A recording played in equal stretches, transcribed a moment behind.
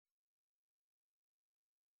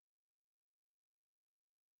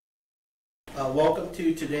Welcome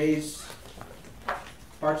to today's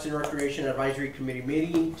Parks and Recreation Advisory Committee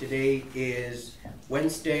meeting. Today is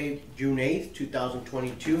Wednesday, June 8th,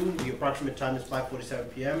 2022. The approximate time is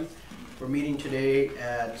 5:47 p.m. We're meeting today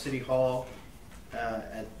at City Hall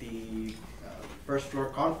at the first floor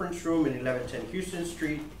conference room in 1110 Houston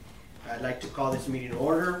Street. I'd like to call this meeting to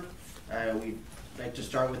order. We'd like to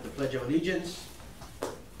start with the Pledge of Allegiance.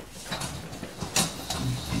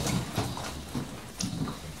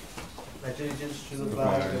 Pledge allegiance to the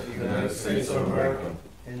flag of the United States of America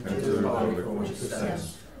and to the republic for which it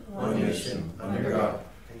stands, one nation, under God,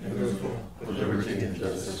 indivisible, with liberty and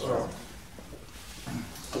justice for all.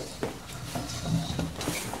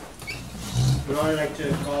 Now I'd like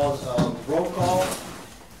to call roll call.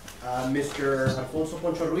 Mr. Alfonso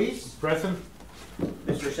Poncho Ruiz. Present.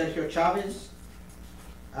 Mr. Sergio Chavez.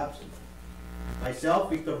 Absent.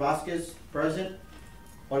 Myself, Victor Vasquez, present.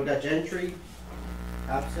 Olga Gentry.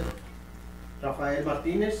 Absent. Rafael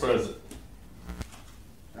Martinez. Present.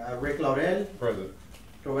 Rick Laurel. Present.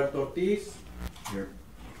 Roberto Ortiz. Here.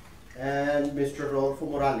 And Mr. Rodolfo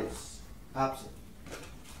Morales. Absent.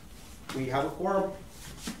 We have a quorum.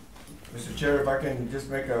 Mr. Chair, if I can just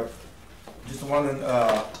make just want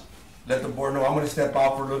to let the board know I'm going to step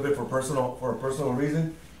out for a little bit for a personal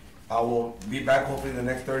reason. I will be back hopefully in the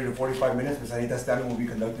next 30 to 45 minutes because Anita Stalin will be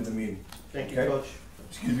conducting the meeting. Thank you, Okay. Coach.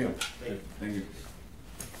 Excuse me. Thank you.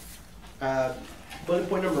 Bullet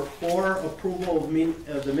point number 4, approval of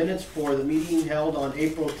the minutes for the meeting held on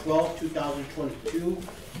April 12, 2022.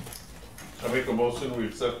 I make a motion, we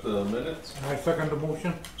accept the minutes. I second the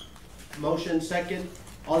motion. Motion second.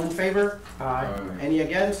 All in favor? Aye. Any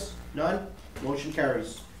against? None? Motion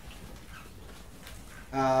carries.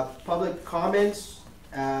 Public comments.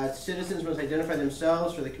 Citizens must identify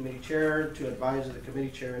themselves for the committee chair to advise of the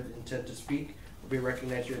committee chair's intent to speak will be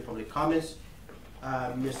recognized during public comments.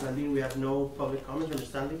 Ms. Landine, we have no public comments, or Ms.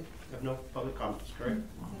 Stanley? We have no public comments, correct?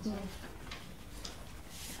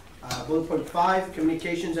 Bullet point 5,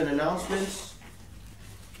 communications and announcements.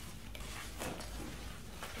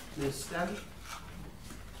 Ms. Stanley?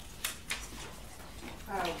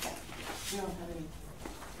 Okay. We don't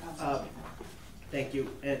have any. Thank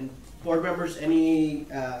you. And board members, any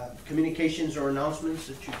communications or announcements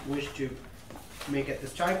that you wish to make at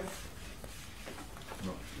this time?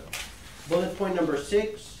 No. Bullet point number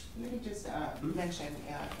 6. Let me just mention,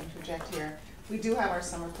 interject here. We do have our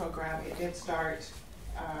summer program. It did start.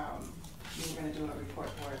 We were going to do a report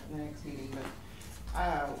for it in the next meeting,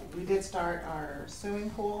 but we did start our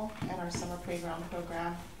swimming pool and our summer playground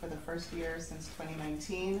program for the first year since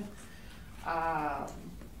 2019.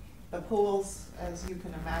 The pools, as you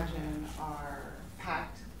can imagine, are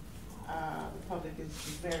packed. The public is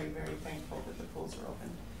very, very thankful that the pools are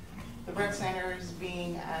open. The rec centers,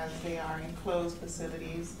 being as they are enclosed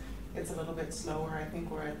facilities, it's a little bit slower. I think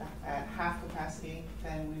we're at half capacity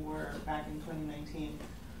than we were back in 2019,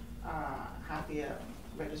 half the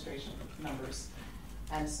registration numbers.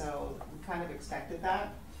 And so we kind of expected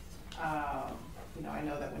that. You know, I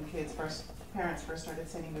know that when parents first started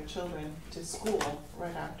sending their children to school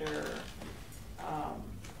right after,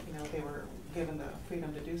 you know, they were given the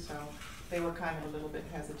freedom to do so, they were kind of a little bit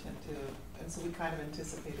hesitant to, and so we kind of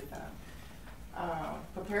anticipated that.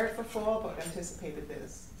 Prepared for fall, but anticipated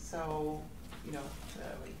this. So, you know,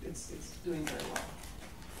 it's doing very well.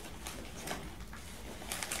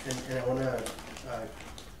 And I want to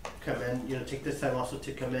commend, take this time also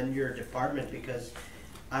to commend your department, because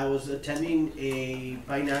I was attending a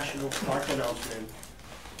binational park announcement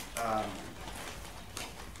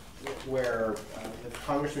where with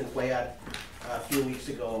Congressman Cuellar a few weeks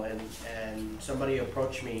ago, and somebody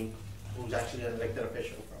approached me, who's actually an elected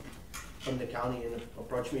official from the county, and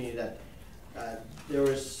approached me that there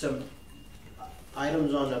was some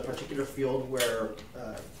items on a particular field where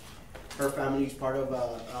her family's part of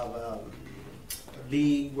a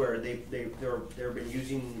league where they've been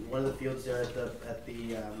using one of the fields there at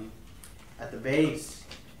the base,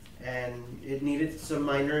 and it needed some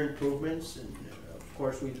minor improvements, and of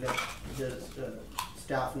course we let the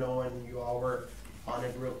staff know, and you all were on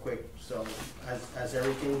it real quick. So as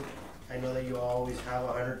everything, I know that you always have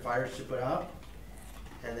 100 fires to put out,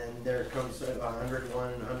 and then there comes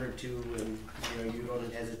 101 and 102, and you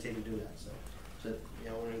don't hesitate to do that. So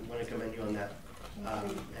I want to commend you on that.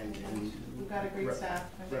 And we've got a great staff,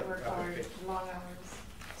 and they work hard, long hours.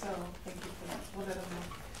 So thank you for that. We'll let them know.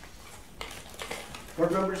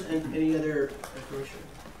 Board members, and any other information?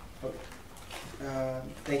 Okay.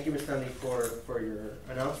 Thank you, Ms. Stanley, for your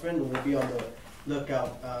announcement. We'll be on the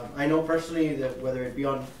lookout. I know personally that whether it be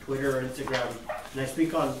on Twitter or Instagram, and I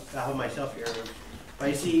speak on behalf of myself here, if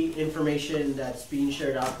I see information that's being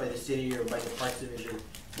shared out by the city or by the Parks Division,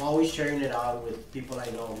 I'm always sharing it out with people I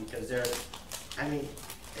know, because I mean,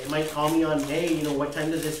 they might call me on, hey, you know, what time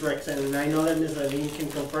does this rec center, and I know that Ms. Aline can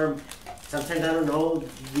confirm. Sometimes I don't know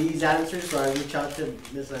these answers, so I reach out to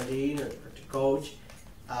Ms. Aline or to Coach.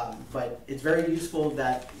 But it's very useful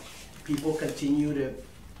that people continue to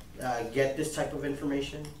get this type of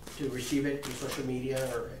information, to receive it through social media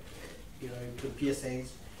or, you know, through PSAs,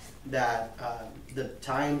 that the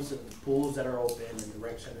times of the pools that are open and the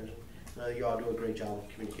rec centers, you all do a great job of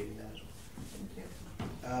communicating that as well. Thank you.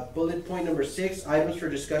 Bullet point number 6, items for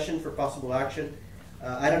discussion for possible action.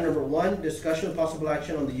 Item number 1, discussion of possible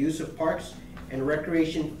action on the use of parks and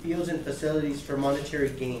recreation fields and facilities for monetary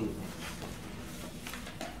gain.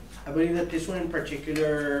 I believe that this one in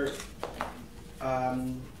particular,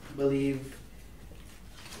 believe, if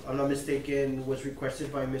I'm not mistaken, was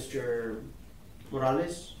requested by Mr.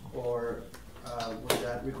 Morales, or was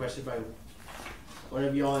that requested by one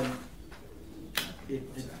of y'all?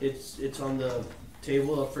 It's on the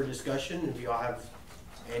table up for discussion. If y'all have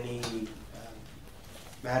any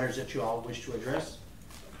matters that you all wish to address.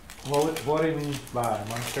 What do you mean by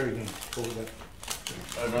monetary gain? What was that?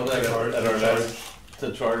 I know that at our last,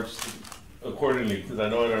 to charge accordingly, because I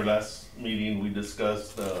know at our last meeting, we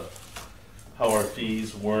discussed how our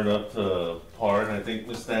fees weren't up to par, and I think,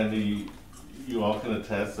 Ms. Stanley, you all can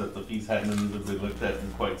attest that the fees hadn't even been looked at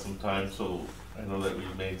in quite some time, so I know that we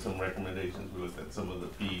made some recommendations. We looked at some of the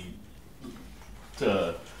fee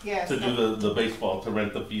to Yes, do the baseball, to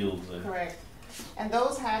rent the fields. And correct. And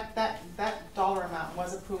those had, that dollar amount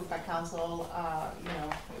was approved by council, you know,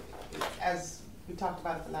 as we talked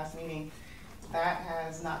about at the last meeting. That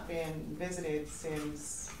has not been visited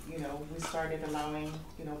since, you know, we started allowing,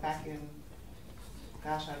 you know, back in,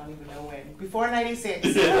 gosh, I don't even know when, before '96.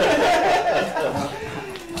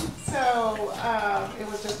 So, it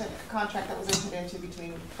was just a contract that was entered into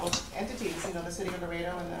between both entities, you know, the city of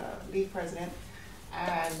Laredo and the league president,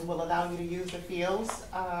 and will allow you to use the fields,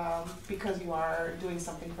 because you are doing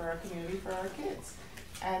something for our community, for our kids.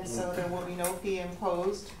 And so there will be no fee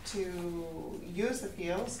imposed to use the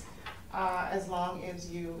fields, as long as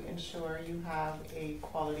you ensure you have a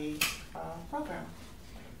quality program.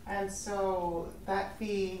 And so that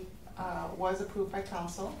fee was approved by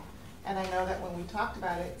council, and I know that when we talked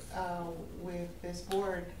about it with this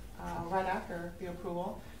board right after the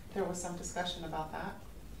approval, there was some discussion about that.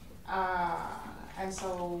 And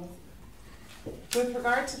so with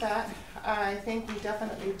regard to that, I think we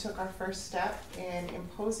definitely took our first step in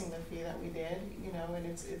imposing the fee that we did, you know, and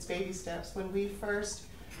it's baby steps. When we first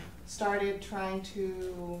started trying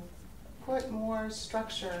to put more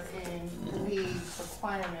structure in the league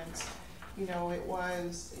requirements, you know, it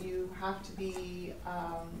was, you have to be,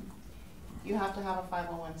 you have to have a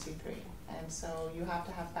 501c3, and so you have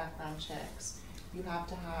to have background checks. You have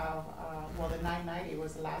to have, well, the 990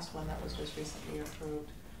 was the last one that was just recently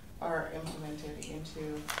approved or implemented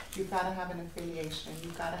into. You've got to have an affiliation.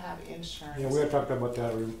 You've got to have insurance. Yeah, we had talked about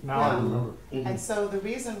that. Now I remember. And so the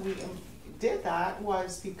reason we did that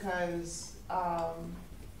was because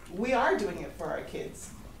we are doing it for our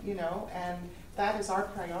kids, you know, and that is our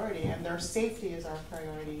priority, and their safety is our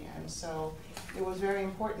priority. And so it was very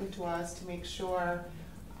important to us to make sure,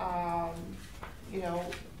 you know,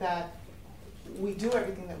 that we do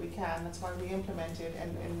everything that we can. That's why we implemented,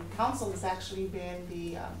 and council has actually been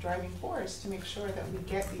the driving force to make sure that we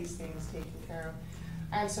get these things taken care of.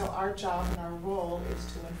 And so our job and our role is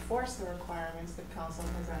to enforce the requirements that council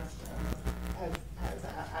has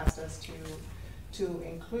asked us to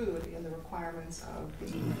include in the requirements of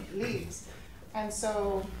the leagues. And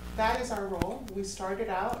so that is our role. We started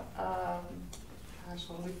out, gosh,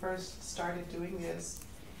 when we first started doing this,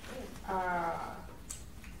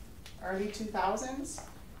 early 2000s,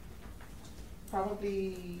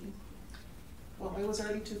 probably, well, it was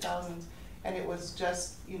early 2000s, and it was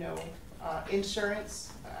just, you know,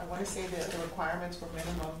 insurance. I want to say that the requirements were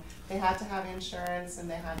minimum. They had to have insurance, and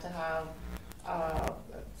they had to have a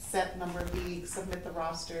set number of leagues, submit the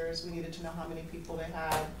rosters. We needed to know how many people they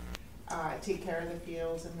had, take care of the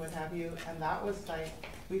fields and what have you. And that was like,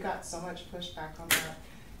 we got so much pushback on that.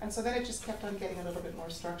 And so then it just kept on getting a little bit more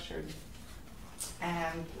structured.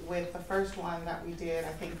 And with the first one that we did,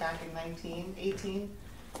 I think back in 19 is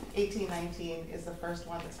the first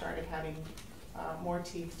one that started having more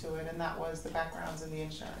teeth to it, and that was the backgrounds and the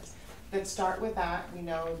insurance. Let's start with that. We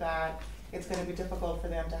know that it's going to be difficult for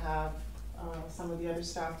them to have some of the other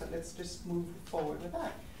stuff, but let's just move forward with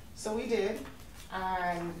that. So we did,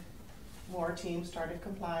 and more teams started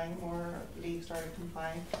complying, more leagues started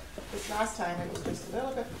complying. This last time it was just a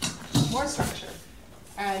little bit more structure,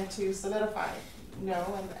 and to solidify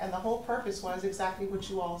know, and the whole purpose was exactly what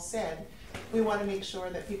you all said. We want to make sure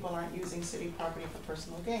that people aren't using city property for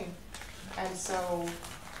personal gain. And so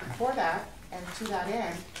for that, and to that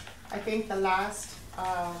end, I think the last,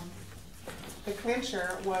 the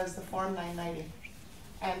clincher was the Form 990.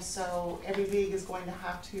 And so every league is going to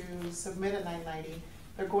have to submit a 990.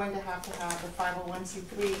 They're going to have the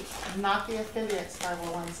 501c3, not the affiliate's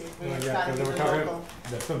 501c3. It's gotta be the local.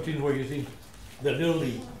 That's something we're using, the little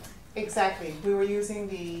league. Exactly. We were using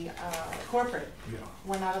the corporate. Yeah.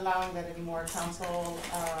 We're not allowing that anymore. Council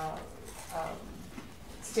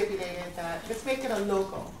stipulated that, let's make it a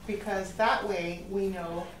local, because that way we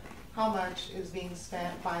know how much is being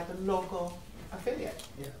spent by the local affiliate.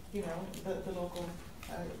 Yeah. You know, the local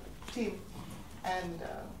team. And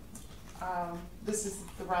this is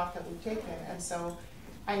the route that we've taken. And so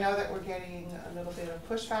I know that we're getting a little bit of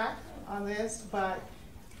pushback on this, but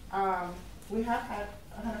we have had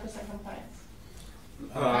 100% compliance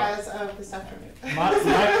as of this afternoon.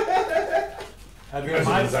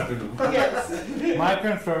 Yes. My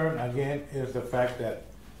concern, again, is the fact that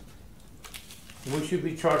we should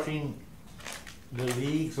be charging the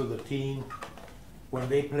leagues or the team when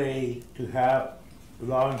they play to have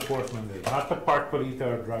law enforcement there, not the park police that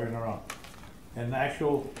are driving around. An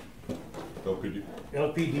actual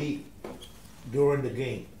LPD during the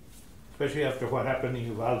game, especially after what happened in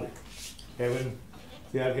Uvalde. Having,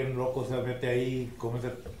 si alguien loco se mete ahí,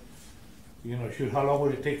 comienza, you know, shoot, how long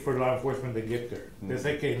would it take for law enforcement to get there? They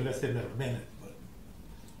say que in less than a minute, but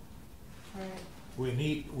Right. we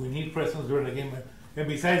need presence during the game. And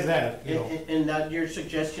besides that, you know, And that your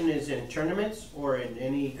suggestion is in tournaments or in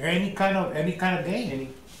any, any kind of game. any,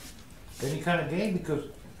 Any kind of game, because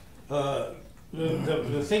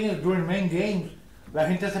the thing is, during main games, la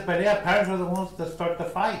gente se pelea, parents are the ones that start the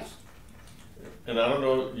fights. And I don't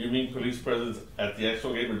know, you mean police presence at the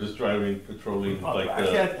actual game or just driving, patrolling, like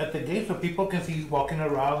Actually, at the game, so people can see you walking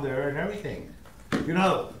around there and everything. You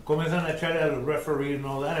know, comienzan a echar al referee and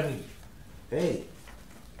all that, I mean, hey,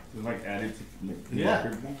 Like added to, like, Yeah.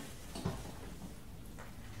 people.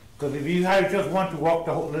 because if you hire just one to walk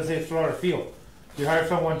the whole, let's say Slaughter Field, you hire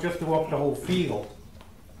someone just to walk the whole field,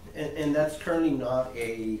 and that's currently not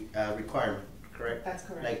a requirement, correct? That's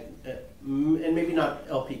correct. Like, and maybe not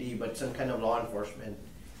LPD, but some kind of law enforcement.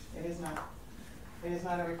 It is not. It is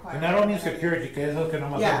not a requirement. and I don't mean security, que eso que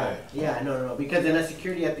nomás Yeah, se yeah, no, because in a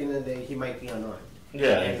security, at the end of the day, he might be unarmed.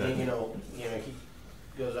 Yeah, And, exactly. you know, he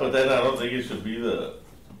goes out. But then I don't think it should be the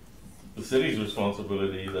city's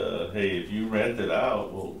responsibility to, hey, if you rent it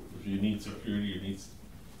out, well, if you need security, you need.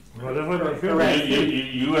 Well, that's what it should be. Correct.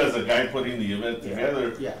 You as a guy putting the event Yeah.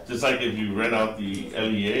 together, Yeah. just like if you rent out the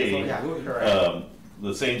LEA, Yeah, correct.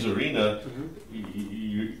 the Sames Arena,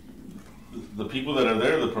 Mhm. the people that are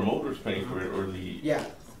there, the promoters paying for it, or Yeah,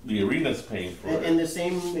 the arena's paying for and it. the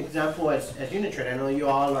same example as Unitrade, I know you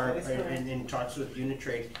all are That is correct. in talks with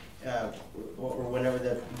Unitrade, or whenever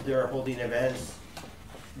they're holding events,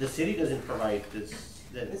 the city doesn't provide this,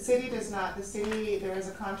 The city does not. The city, there is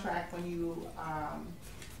a contract when you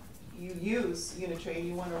use Unitrade,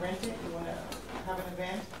 you wanna rent it, you wanna have an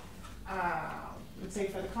event, let's say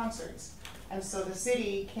for the concerts. And so the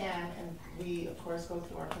city can, and we of course go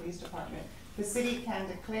through our police department, the city can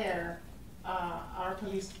declare, our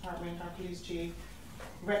police department, our police chief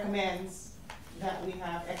recommends that we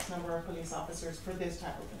have X number of police officers for this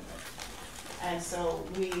type of event. And so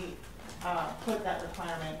we put that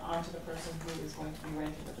requirement onto the person who is going to be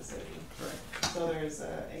renting the facility. Correct. So there's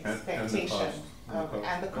a And the expectation cost. of,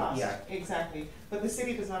 and the cost, Yeah. exactly. But the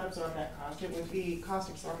city does not absorb that cost. It would be cost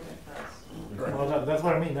exorbitant for us. Well, that's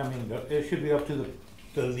what I mean, it should be up to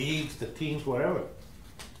the leagues, the teams, whatever.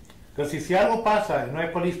 Because si algo pasa and no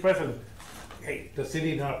hay police presence, hey, the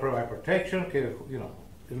city not provide protection, que, you know,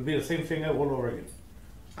 it'll be the same thing all over again.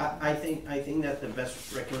 I think that the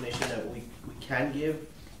best recommendation that we can give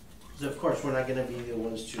is, of course, we're not gonna be the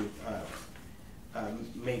ones to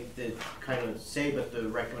make the kind of say, but the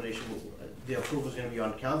recommendation, the approval is gonna be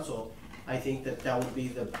on council. I think that would be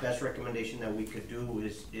the best recommendation that we could do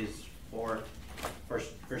is for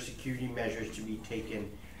security measures to be taken.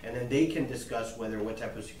 And then they can discuss what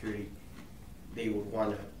type of security they would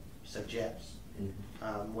wanna suggest.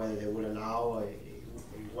 Whether they would allow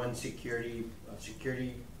a security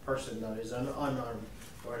person that is unarmed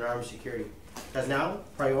or an armed security. Because now,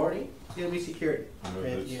 priority is gonna be security.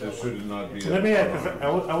 And, you know, This should not be. So let me ask, I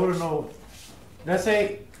wanna know, let's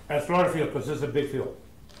say at Slaughter Field, because this is a big field.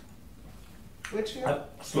 Which field? At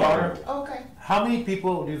Slaughter, Okay. how many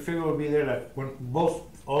people do you figure will be there, like, when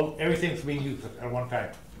everything's being used at one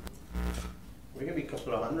time? We're gonna be a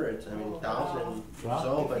couple of hundreds, I mean, thousand, Wow.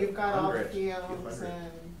 so, If but you've got all the hundreds. fields 200.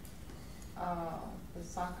 and, the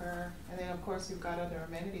soccer, and then of course you've got other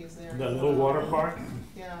amenities there. The little water park,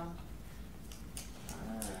 Yeah.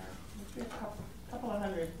 Maybe a couple of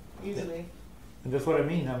hundred, easily. and that's what I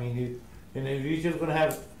mean, and if you're just gonna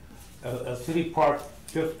have a city park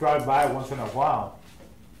just drive by once in a while.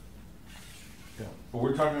 Yeah. But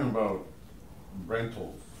we're talking about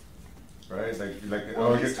rentals, right? Like,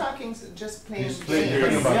 Well, oh, he's talking just playing he's games.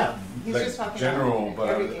 talking about Yeah. He's like just talking general, about but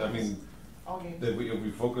every I games. mean, All games. that if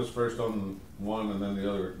we focus first on one and then the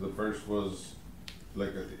other, the first was,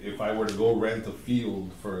 like, if I were to go rent a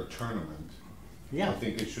field for a tournament, I Yeah,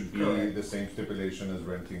 think it should be Correct. the same stipulation as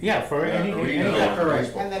renting. Yeah, for an any- arena any- or Correct.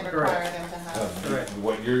 baseball. And then Correct. require them to have. Correct.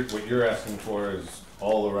 What you're asking for is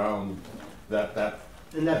all around that,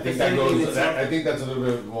 And I that think that facility goes, itself. I think that's a little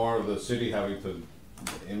bit more of the city having to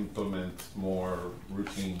implement more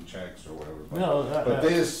routine checks or whatever. no, But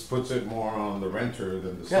this puts it more on the renter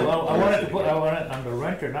than the yeah, city. well, I want it on the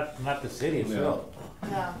renter, not the city itself.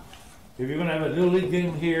 Yeah. If you're gonna have a little league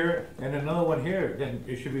game here and another one here, then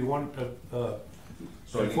it should be one,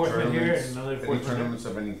 So any enforcement here tournaments, and another any enforcement there. tournaments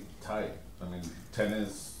of any type, I mean,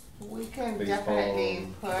 tennis, We can baseball, definitely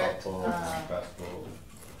put, softball, basketball.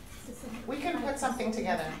 we can put something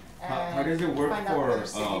together How and does it work find out for, other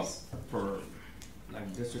cities. for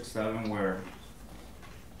like District 7 where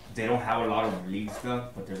they don't have a lot of league stuff,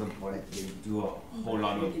 but there's they do a whole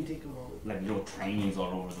lot of like little trainings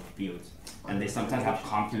all over the fields, and they sometimes have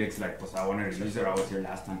conflicts. Like, pues I wanted to use it, I was here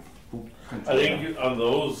last time. Who I controls that? think on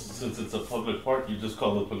those, since it's a public park, you just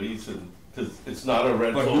call the police and, cause it's not a But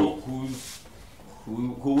rental.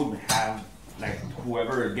 who would have, like,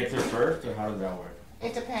 whoever gets there first, or how does that work?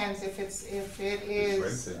 It depends if it It's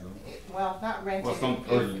is, rented, no? well, not rented. Well, some-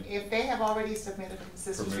 or- If they have already submitted a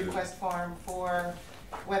citizen's Permitted. request form for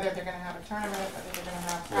whether they're gonna have a tournament, whether they're gonna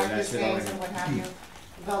have Yeah, that practice shit games already- and what have you,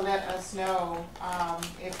 they'll let us know.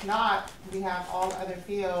 If not, we have all other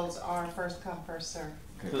fields are first come, first served.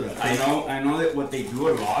 Okay. I know that what they do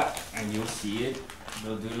a lot, and you'll see it,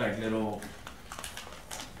 they'll do like little.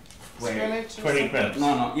 Wait, Scrimmage or Training something. camps.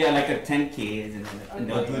 no, yeah, like a 10 kids, and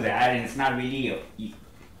they'll do that, and it's not really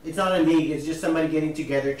It's not a league, it's just somebody getting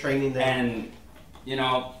together, training them. and you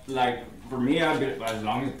know, like for me, I'd be, as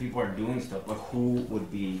long as people are doing stuff, but who would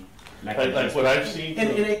be like? Like what I've seen.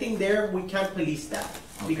 And I think there, we can't police that,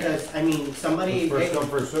 Okay. because, I mean, somebody. First come,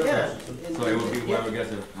 first served. Yeah. So it would be Yeah. whoever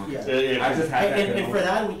gets it. Okay. Yeah. Yeah, I just had that. And for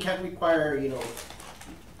that, we can't require,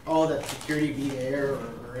 all that security be there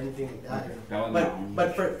or anything like that. Okay, that was my only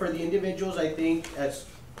But for the individuals, I think,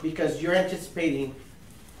 because you're anticipating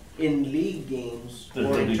in league games There's or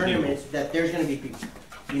gonna in be tournaments, that there's gonna be people.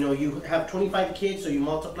 You have 25 kids, so you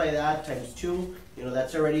multiply that times 2,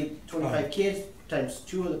 that's already 25 kids, times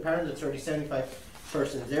 2 of the parents, that's already 75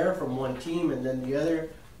 persons there from one team, and then the other,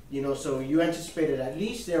 so you anticipated at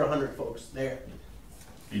least there are 100 folks there.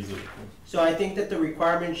 easily. So I think that the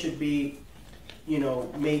requirement should be,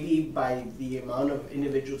 maybe by the amount of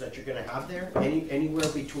individuals that you're gonna have there, anywhere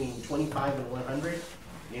between 25 and 100,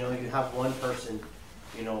 you have one person,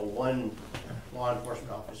 one law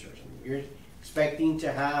enforcement officer or something. You're expecting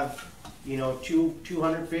to have,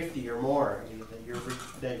 250 or more. I mean,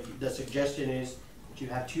 that the suggestion is that you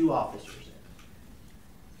have 2 officers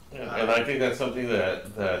there. And I think that's something that,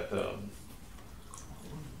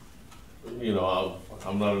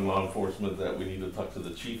 I'm not in law enforcement, that we need to talk to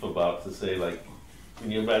the chief about, to say like,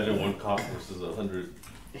 can you imagine one cop versus 100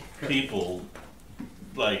 people?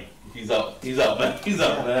 Like, he's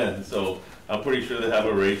outmanned, so I'm pretty sure they have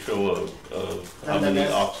a ratio of how And then many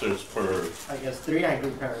that's- officers per. I guess 3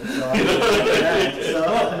 angry parents, so. So,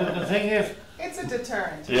 Well, the thing is, It's a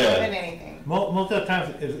deterrent, more Yeah. than anything. most of the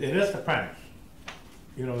times, it is the parents,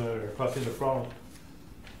 that are causing the problem.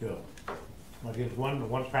 Against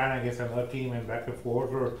one parent against another team and back and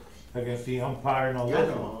forth, or against the umpire and all yeah,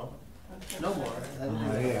 that. no more.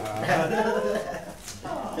 Yeah.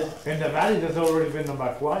 In the valley, there's already been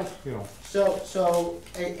about twice, So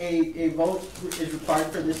a vote is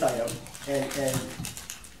required for this item, and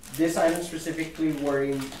this item specifically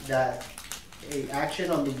worrying that a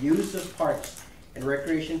action on the use of parks and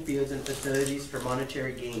recreation fields and facilities for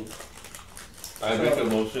monetary gain. I make a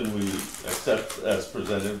motion, we accept as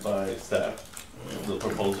presented by staff, the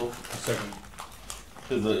proposal. Second.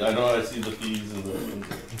 Cause I know I see the fees and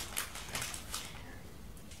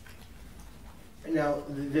Now,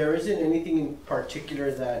 there isn't anything in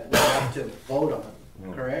particular that we have to vote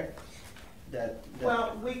on, correct? That.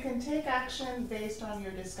 Well, we can take action based on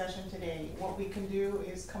your discussion today. What we can do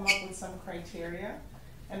is come up with some criteria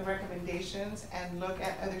and recommendations and look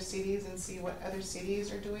at other cities and see what other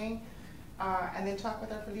cities are doing. and then talk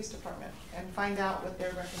with our police department and find out what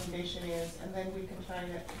their recommendation is, and then we can try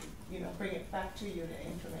to, bring it back to you to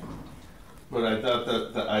implement. But I thought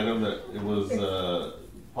that the item that it was,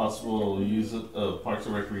 possible use of Parks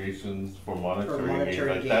and Recreations for monitoring,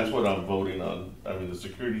 monitoring like, that's gain. what I'm voting on. I mean, the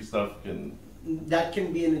security stuff can, That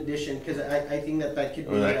can be an addition, because I think that could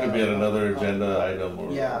be. or that could be on another agenda uh, item,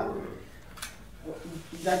 or. yeah. or-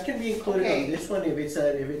 That can be included Okay. on this one if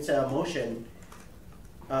it's a motion,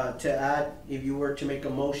 to add, if you were to make a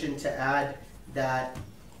motion to add that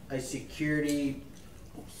a security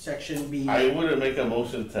section be. I wouldn't make a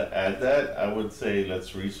motion to add that. I would say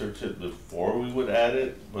let's research it before we would add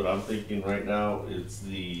it, but I'm thinking right now it's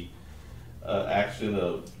the, action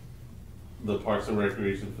of the Parks and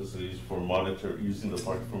Recreation facilities for using the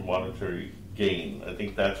park for monetary gain. I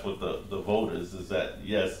think that's what the vote is that,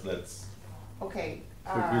 yes, that's, Okay.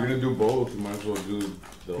 If you're gonna do both, you might as well do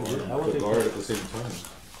I would the think guard so. at the same time.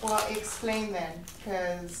 Well, explain then,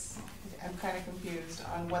 because I'm kind of confused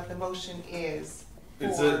on what the motion is.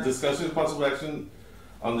 it's for- a discussion of possible action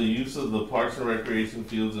on the use of the Parks and Recreation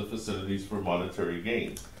fields and facilities for monetary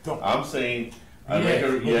gain. Don't- I'm saying,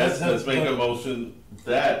 Yes, but let's make a but- motion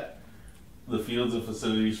that the fields and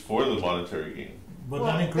facilities for the monetary gain. But not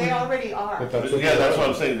Well, they including, already are. But that's what Yeah, they that's are. what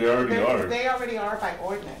I'm saying, they already are. They already are by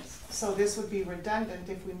ordinance, so this would be redundant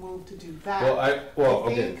if we move to do that. Well, I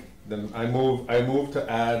okay, think- then I move to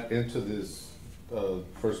add into this,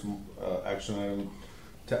 first, action item,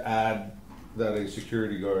 to add that a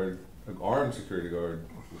security guard, an armed security guard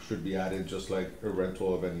should be added just like a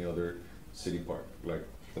rental of any other city park, like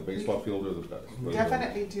the baseball field or the best.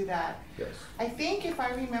 Definitely do that. Yes. I think if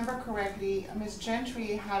I remember correctly, Ms. Gentry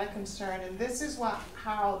had a concern, and this is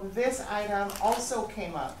how this item also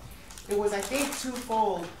came up. It was, I think,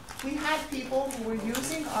 twofold. We had people who were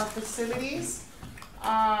using our facilities,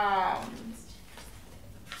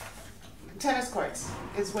 tennis courts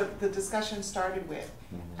is what the discussion started with.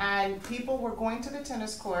 And people were going to the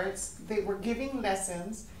tennis courts, they were giving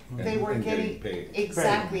lessons, they were And getting. paid.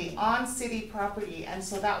 Exactly, on city property, and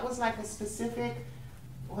so that was like a specific,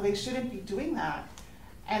 well, they shouldn't be doing that.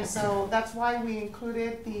 And so that's why we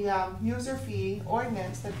included the, user fee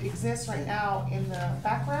ordinance that exists right now in the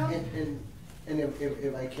background. And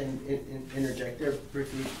if I can interject there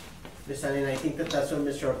briefly, Ms. Allen, I think that's what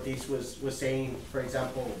Mr. Ortiz was saying, for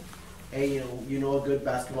example, hey, you know a good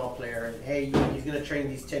basketball player, and hey, he's gonna train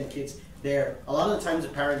these 10 kids there. A lot of the times the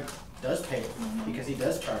parent does pay, because he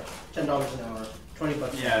does charge $10 an hour, $20 an hour.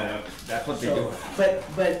 Yeah, that's what they do. So,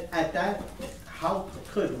 but at that, how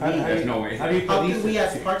could we? There's no way. how do you How police could we it?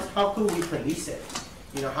 as parks, how could we police it?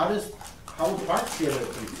 You know, how would parks be able to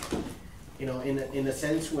police it? You know, in a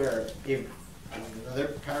sense where if another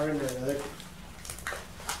parent or another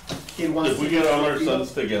kid wants to. If we get all our do-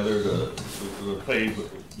 sons together to play,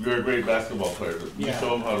 you're a great basketball player, we Yeah.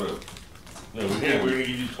 show them how to, hey, we're gonna give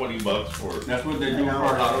you $20 for. That's what they do for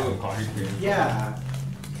a lot of the college kids. Yeah,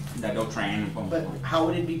 That they'll train from. but how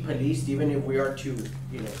would it be policed even if we are to,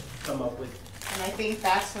 come up with? And I think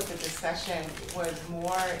that's what the discussion was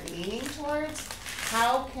more leaning towards.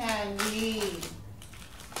 How can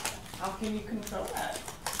you control that?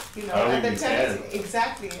 You know, I don't at the think you tennis, can.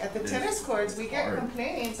 exactly, at the It's tennis courts, we get hard.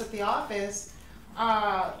 complaints at the office,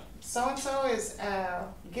 so-and-so is,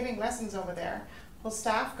 giving lessons over there. Well,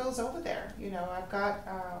 staff goes over there, I've got,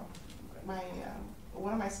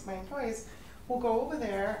 one of my employees will go over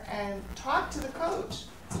there and talk to the coach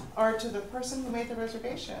or to the person who made the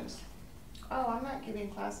reservations. Oh, I'm not giving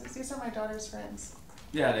classes, these are my daughter's friends.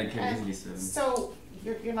 Yeah, they can And easily sue. so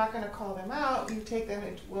you're not gonna call them out, you take them,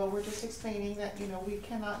 well, we're just explaining that, we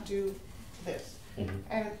cannot do this. Mhm.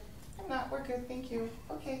 And we're good, thank you,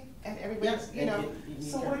 okay, and everybody's, Yeah,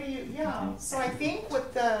 so what do you, so I think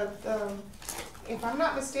what the, if I'm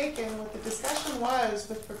not mistaken, what the discussion was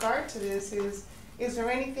with regard to this is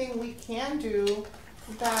there anything we can do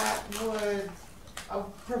that would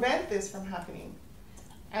prevent this from happening?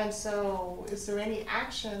 And so, is there any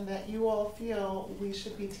action that you all feel we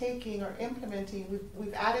should be taking or implementing?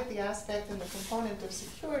 We've added the aspect and the component of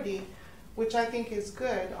security, which I think is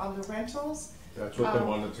good on the rentals. That's what the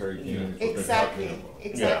monetary gain is what they're Exactly, talking about.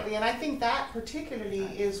 exactly, and I think that particularly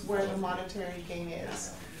is where the monetary gain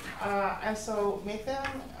is. And so make them,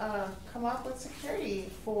 come up with security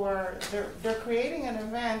for, they're creating an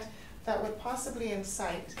event that would possibly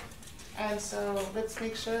incite. And so let's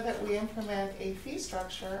make sure that we implement a fee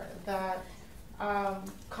structure that,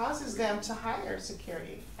 causes them to hire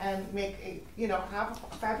security and make have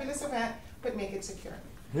a fabulous event, but make it secure.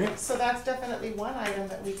 Yeah. So that's definitely one item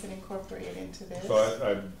that we can incorporate into this. So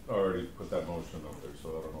I already put that motion up there, so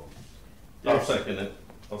I don't know. I'll second it.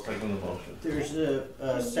 I'll second the motion. There's a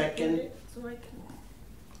Can you second, get it So I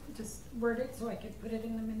can just word it so I can put it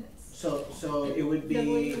in the minutes. so it would The way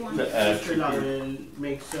be, you want The it. add Mr. security. Laurel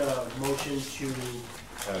makes a motion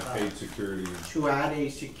Paid security to add a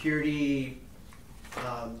security,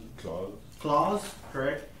 clause? clause,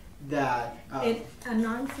 correct? That, A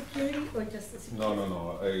non-security or just a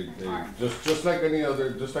security? No, just like any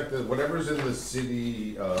other, just like the, whatever's in the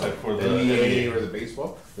city, Like for the NEA NBA. or the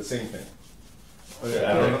baseball, the same thing.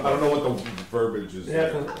 Yeah, I don't know what the verbiage is. Yeah,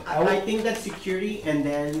 there. 'cause I think that's security, and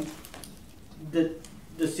then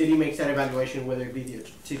the city makes that evaluation, whether it be the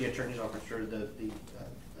city attorney's office or the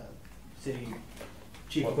city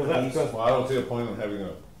chief of Well, 'cause police. that's- Well, I don't see a point in having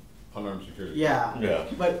a unarmed security. Yeah, Yeah.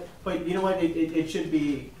 but you know what, it should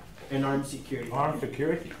be an armed security. Armed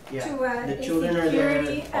security. Yeah, To add the a children are there.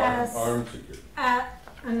 security as, Armed security.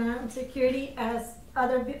 an armed security as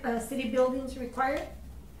other city buildings require?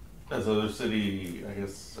 As other city, I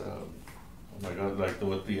guess, oh my God, like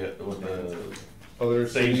with the Other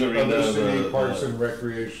Same city, arena, other city the- parks and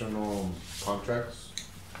recreational contracts,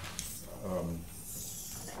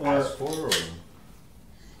 Or, asked for, or?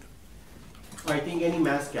 I think any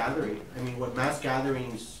mass gathering, I mean, what mass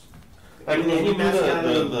gatherings, Like when any we do mass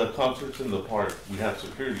gathering. the concerts in the park, we have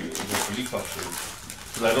security, we have police officers.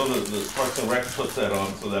 Cause I know the Parks and Rec puts that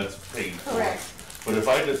on, so that's paid for. Correct. But if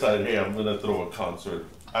I decide, hey, I'm gonna throw a concert,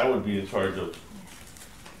 I would be in charge of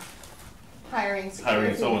Hiring security.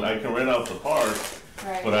 hiring someone. I can rent out the park, but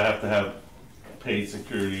Right, I have to have paid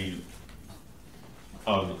security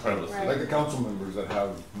on the premises. Right. Like the council members that have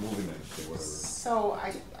moving nights or whatever. so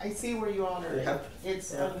I see where you all They are, have- it's,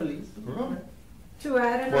 they have police. To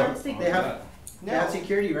add an Well, armed They security? have, they have no,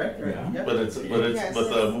 security, right? Yeah. But it's, Yes, but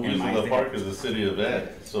the it's- movies in In the my park is a city event,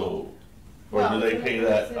 so, or do Well- they pay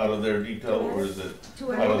that out of their detail, or is it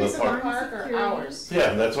To out add of movies the in the park? park are ours.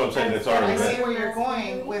 Yeah, that's what I'm saying, it's our I event. see where you're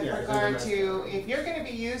going with Yeah, regard it's to, if you're gonna be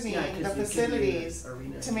using Yeah, 'cause the it could be facilities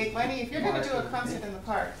arena. to make money, if you're gonna do a concert in the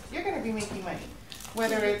park, you're gonna be making money.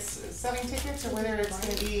 Whether it's selling tickets or whether it's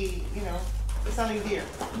gonna be, you know, selling beer.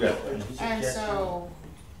 Yeah, And so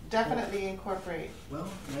definitely incorporate. Well,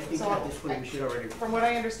 I think So, at this point we should already. From what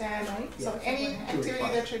I understand, so Yeah. any activity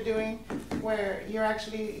that you're doing where you're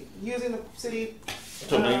actually using the city.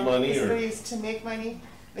 To make money or- Facilities to make money,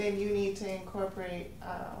 then you need to incorporate,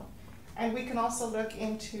 and we can also look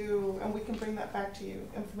into, and we can bring that back to you,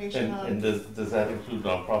 information and on. does that include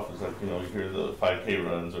nonprofits, like, you know, you hear the 5K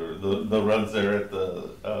runs, or the runs there at the,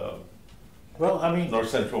 Well, I mean, North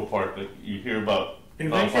Central Park, like, you hear about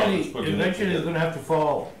eventually, nonprofits putting it it's together. gonna have to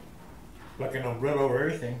fall like an umbrella over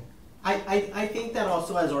everything. I think that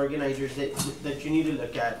also as organizers, that you need to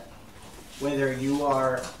look at whether you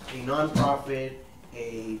are a nonprofit,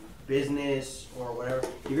 a business, or whatever.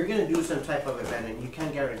 If you're gonna do some type of event and you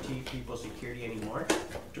can't guarantee people security anymore,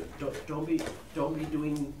 don't be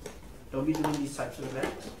doing these types of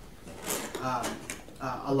events.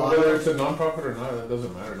 A lot Whether of, it's a nonprofit or not, that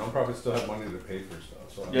doesn't matter, nonprofits still have money to pay for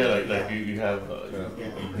stuff, so. I Yeah, mean, like you have, Yeah.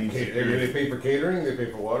 you need They security. pay for catering, they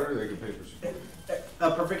pay for water, they can pay for security.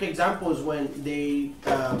 a perfect example is when they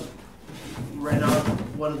rent out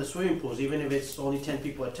one of the swimming pools, even if it's only 10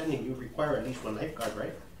 people attending, you require at least one lifeguard,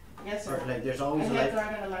 right? Yes, Or sir. like there's A always a lifeguard.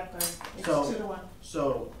 lifeguard and a lifeguard, it's So- 2 to 1.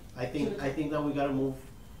 So I think that we gotta move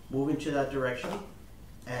into that direction,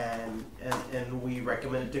 and we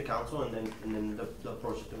recommend it to council, and then the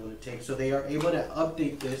approach that they wanna take. So they are able to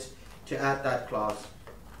update this to add that clause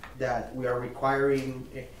that we are requiring,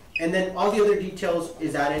 and then all the other details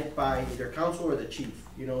is added by either council or the chief,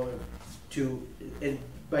 you know, and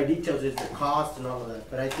by details is the cost and all of that.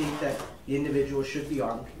 But I think that the individual should be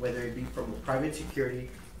armed, whether it be from a private security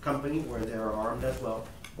company where they're armed as well,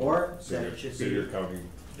 or that it should City or be, county.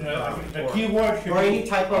 The key word should or any be,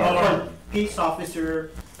 type of peace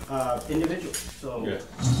officer, individual, so. Yeah.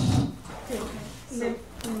 Okay,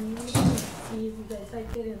 let me see if you guys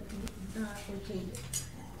like it, or change it.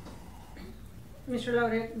 Mr.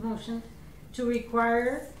 Laurel, motion to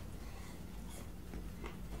require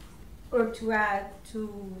or to add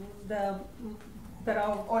to the, but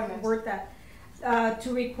I'll Ordinance. word that.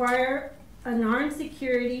 To require an armed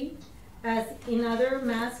security as in other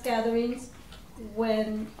mass gatherings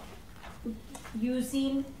when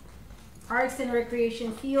using parks and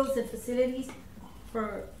recreation fields and facilities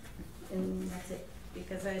for, and that's it,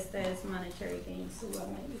 because esta es monetary gain, so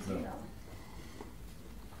I'm not using that one.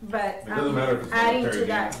 But It doesn't matter if it's adding monetary to gain,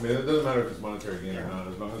 that, I mean, it doesn't matter if it's monetary gain or not,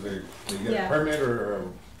 as long as they get a Yeah. permit or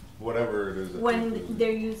whatever it is. that when they do.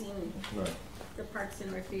 they're using Right. the parks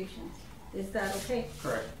and recreation, is that okay?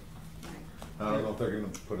 Correct. I don't know if they're gonna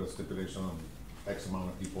put a stipulation on X amount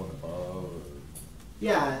of people in the pub, or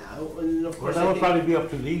Yeah, and of Well, course, that I would think, probably be up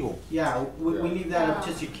to legal. yeah, we leave that up to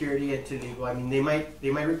Yeah. security and to legal. I mean, they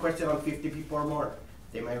might request it on 50 people or more.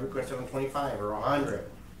 They might request it on 25 or 100,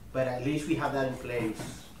 but at least we have that in place.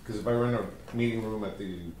 Cause if I rent a meeting room at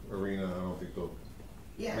the arena, I don't think they'll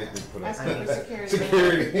Yeah. make me put That's up. for security.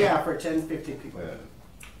 Security. Yeah, for 10, 15 people. Yeah.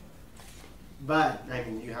 But, I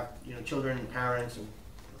mean, you have, children and parents and.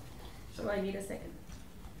 So I need a second.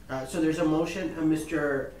 So there's a motion,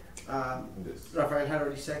 Mr. This. Rafael had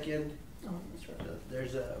already second. Oh, that's right.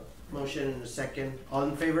 There's a motion and a second. All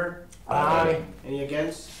in favor? Aye. Any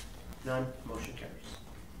against? None. Motion carries.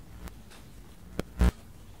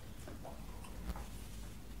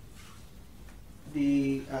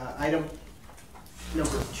 The item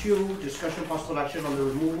number 2, discussion possible action on the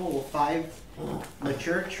removal of 5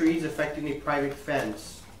 mature trees affecting a private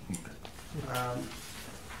fence.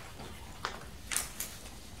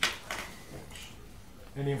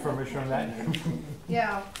 Any information on that?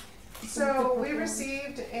 Yeah, so we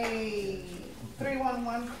received a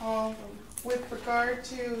 311 call with regard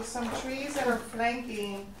to some trees that are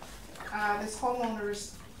flanking, this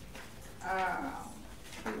homeowner's, are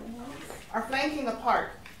flanking the park,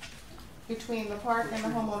 between the park and the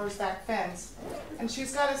homeowner's back fence. And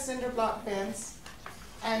she's got a cinder block fence,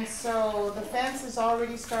 and so the fence is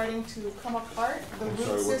already starting to come apart, the I'm root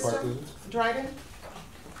sorry, what park system, is it? Dryden.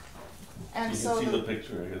 And You so can see the the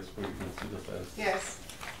picture, I guess, where you can see the fence. Yes,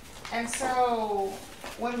 and so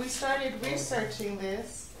when we started researching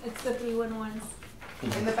this, It's the 311s.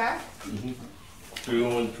 in the back,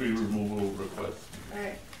 301 tree removal request.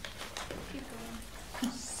 alright.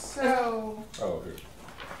 So, Oh, okay.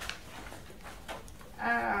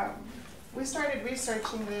 we started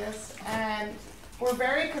researching this and we're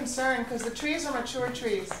very concerned because the trees are mature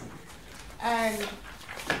trees. And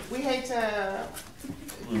we hate to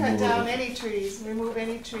cut down any trees, remove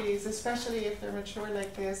any trees, especially if they're mature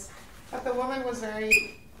like this. But the woman was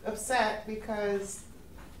very upset because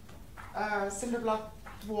cinder block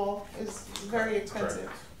wall is very expensive.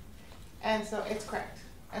 Correct. And so it's cracked.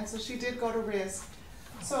 And so she did go to risk.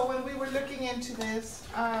 So when we were looking into this,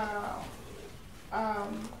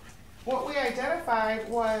 what we identified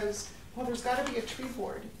was, well, there's gotta be a tree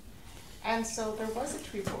board. And so there was a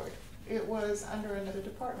tree board. It was under another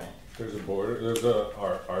department. There's a board, there's a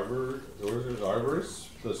arbor, what is it, arborist,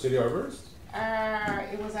 the city arborist?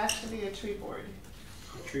 It was actually a tree board.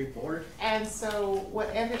 Tree board? And so what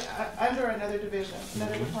ended, under another division,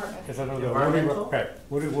 another department. It's another Environmental?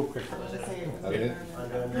 Woody Woodpecker. I wanna say it was I didn't-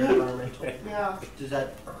 environmental. Under environmental? Yeah, Does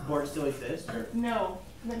that board still exist? Or? no,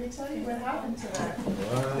 let me tell you what happened to that.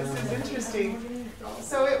 This is interesting.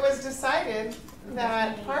 So it was decided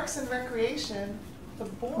that Parks and Recreation, the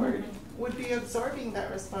board, would be absorbing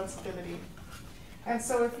that responsibility. And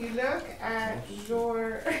so if you look at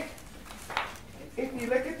your, if you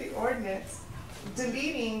look at the ordinance,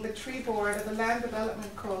 deleting the tree board of the Land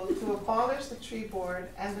Development Code to abolish the tree board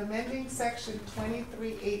and amending section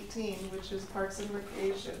 2318, which is Parks and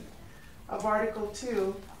Recreation, of Article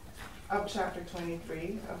 2 of Chapter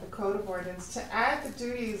 23 of the Code of Ordinance, to add the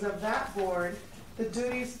duties of that board, the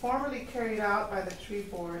duties formerly carried out by the tree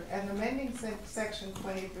board, and amending section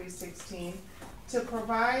 2316 to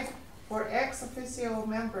provide for ex officio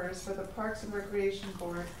members for the Parks and Recreation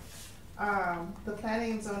Board. The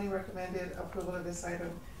planning and zoning recommended approval of this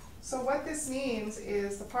item. So what this means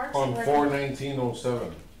is the Parks On and Rec.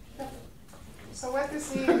 4/19/07. So what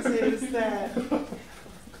this means is that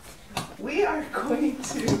we are going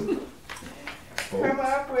to come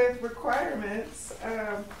up with requirements.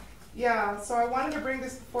 Yeah, so I wanted to bring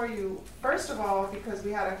this before you, first of all, because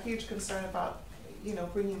we had a huge concern about,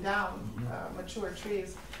 bringing down mature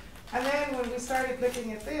trees. And then when we started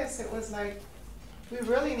looking at this, it was like, we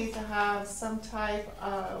really need to have some type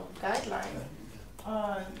of guideline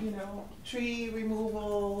on, tree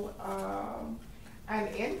removal,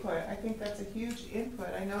 and input. I think that's a huge input.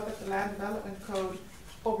 I know that the Land Development Code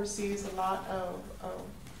oversees a lot of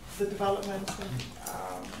the development and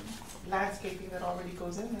landscaping that already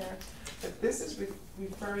goes in there, but this is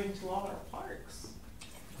referring to all our parks.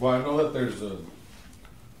 Well, I know that there's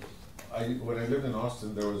when I lived in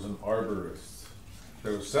Austin, there was an arborist.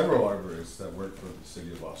 There were several arborists that worked for the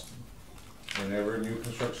city of Austin. Whenever new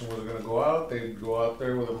construction was gonna go out, they'd go out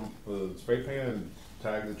there with a spray paint and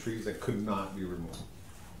tag the trees that could not be removed.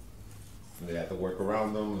 And they had to work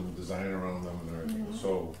around them and design around them and everything,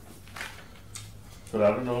 so. But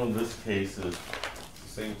I don't know in this case if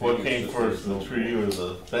Same thing. what it's came just first, there's the no tree board. or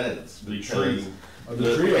the fence? The Because tree.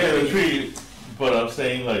 The tree. Yeah, the tree, but I'm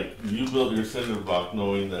saying like, you built your cinder block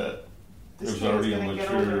knowing that This there's tree is already a gonna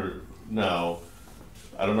get mature older. now.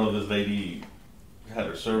 I don't know if this lady had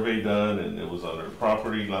a survey done and it was on her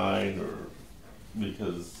property line, or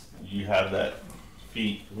because you have that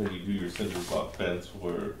feat when you do your cinder block fence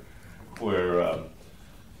where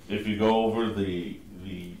if you go over the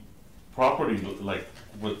property, like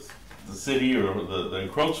with the city or the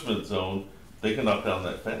encroachment zone, they can knock down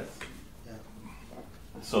that fence. Yeah.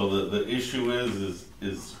 So the issue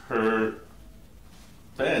is her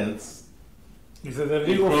fence Is it a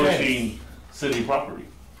legal fence? encroaching city property.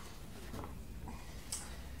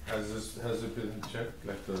 Has it been checked,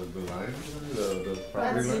 like the lines, the Let's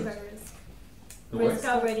property see lines? the risk. The what? Risk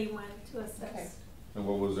already went to Okay. assess, And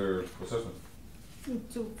what was their assessment?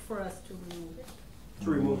 for us to remove it.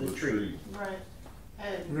 To remove the tree. Right.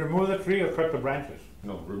 And Remove the tree or cut the branches?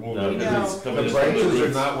 No, remove No, it. because it's No. coming The in from the branches are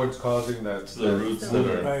roots. not what's causing that. It's the roots that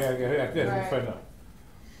are. That's fine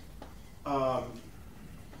now.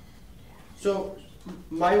 So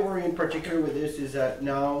my worry in particular with this is that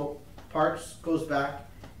now Parks goes back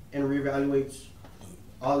and reevaluates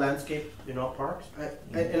all landscape in all parks.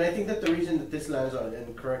 And I think that the reason that this lands on,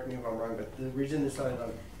 and correct me if I'm wrong, but the reason this lands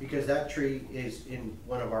on, because that tree is in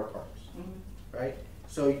one of our parks, right?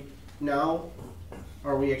 So now,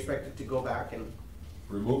 are we expected to go back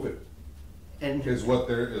Remove it, and, is what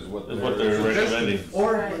they're Is what they're recommending.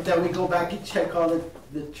 or that we go back and check all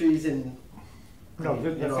the trees in, No,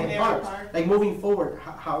 in that's all In every parks? park. Like moving forward,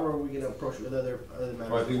 how are we gonna approach with other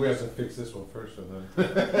matters? Well, I think we have to fix this one first and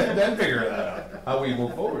then, then figure that out, how we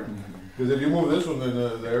move forward. Because if you move this one, then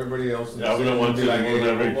everybody else. in the Yeah, we don't city want will to be like, remove hey,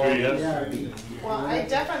 every move on. tree, yes. Yeah. Well, I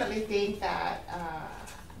definitely think that,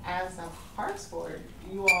 as a parks board,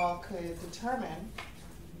 you all could determine,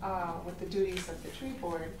 with the duties of the tree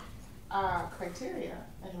board, criteria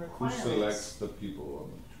and Who requirements. selects the people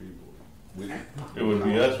on the tree board? It would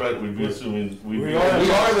be us, right? We'd be assuming, We We are.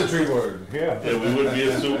 are the tree board. Yeah. Yeah, we would be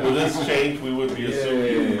assuming, with this change, we would be assuming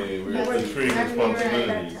Yay, we're the tree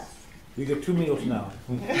responsibilities. You get 2 meals now.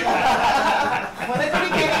 Well, at the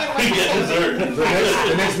beginning, We when get dessert.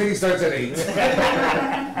 The next meeting starts at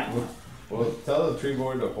 8. Well, tell the tree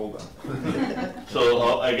board to hold on.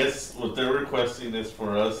 So I guess what they're requesting is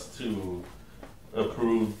for us to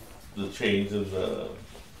approve the change in the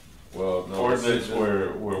Well, no. ordinance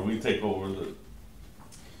where we take over the,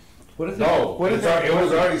 What is it? No, What is it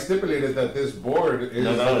was already stipulated that this board is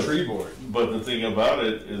No, no. the tree board. but the thing about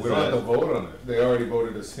it is We don't have to that vote on it. They already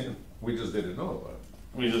voted us in. We just didn't know about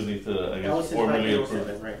it. we just need to, I That was guess, in formally 507, approve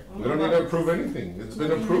it. right? We don't need to approve anything. It's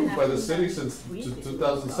been approved by the city since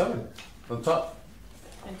 2007, on top.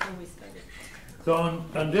 Until we started. So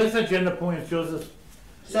on this agenda point, Joseph,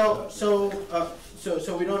 So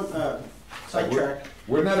we don't, sidetrack.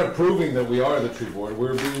 We're not approving that we are the tree board.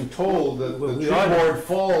 We're being told that the We tree are. board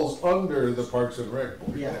falls under the Parks and Rec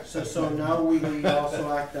board. Yeah, so now we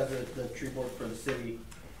also act as the tree board for the city.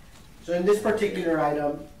 So in this particular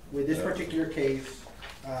item, with this particular case,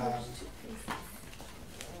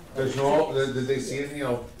 There's no, did they see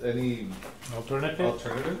any alternative?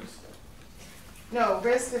 alternatives? No,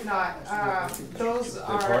 Riz did not. Those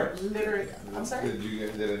are Parks? literally, I'm sorry?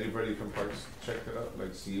 Did anybody from Parks check it out,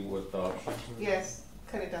 like see what the options were? Yes,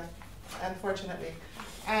 could have done, unfortunately.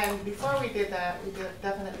 And before we did that, we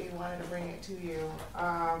definitely wanted to bring it to you,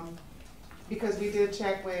 because we did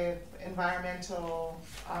check with environmental,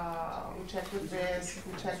 we checked with Riz,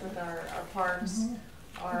 we checked with our parks,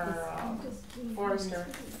 our forester,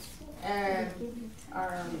 and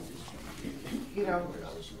our,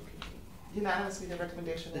 unanimously the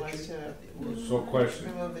recommendation was to So question,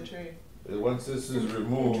 remove the tree. once this is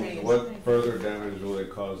removed, what further damage will it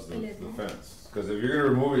cause the fence? Cause if you're gonna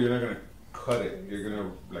remove it, you're not gonna cut it, you're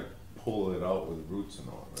gonna like pull it out with roots and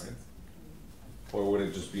all, right? Or would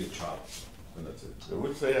it just be a chop and that's it? I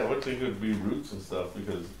would say it would be roots and stuff,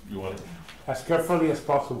 because you want to, As carefully as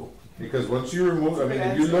possible. Because once you remove, I mean,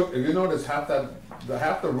 if you notice half the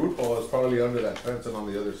root ball is probably under that fence and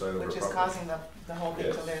on the other side of our Which property. is causing the whole thing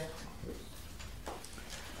to Yes. live.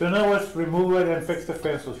 So in other words, remove it and fix the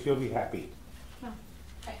fence, so she'll be happy.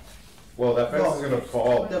 Well, that fence is gonna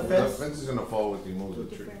fall, The that fence- fence is gonna fall with the move of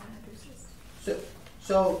the tree. Different addresses.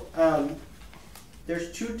 So,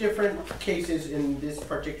 there's two different cases in this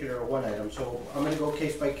particular one item, so I'm gonna go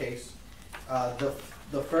case by case.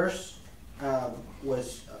 The first,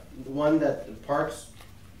 was one that the Parks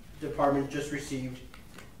Department just received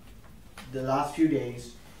the last few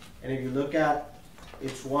days. And if you look at,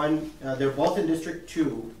 it's one, they're both in District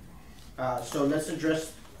 2. So let's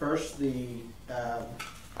address first the,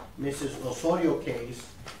 Mrs. Osorio case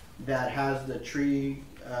that has the tree,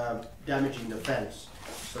 damaging the fence.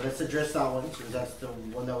 So let's address that one, since that's the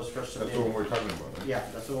one that was first That's submitted. what we're talking about, right? Yeah,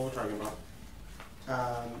 that's the one we're talking about.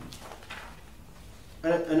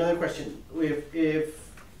 Another question, if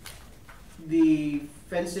the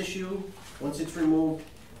fence issue, once it's removed,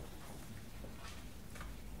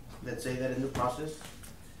 let's say that in the process,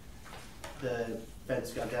 the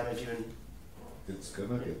fence got damaged It's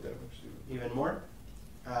gonna get damaged. even more,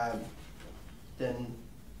 then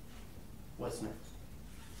what's next?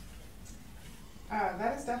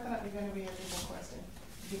 That is definitely gonna be a legal question,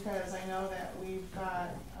 because I know that we've got,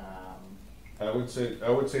 I would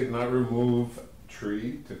say not remove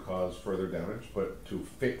tree to cause further damage, but to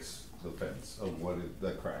fix the fence of what is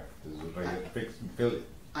the crack. Is it like fix, fill it?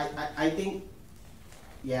 I think,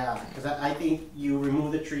 yeah, because I think you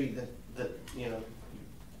remove the tree, that, you know,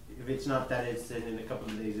 if it's not that, it's in a couple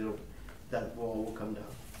of days, that wall will come down.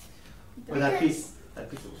 Or that piece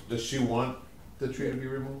of. Does she want the tree to be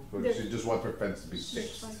removed, or does There- she just want her fence to be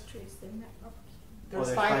fixed? there's there's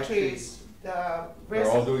 5 5 trees. The They're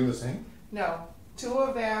all rest, doing the same? no, 2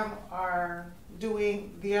 of them are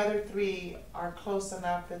doing, the other 3 are close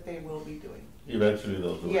enough that they will be doing. Eventually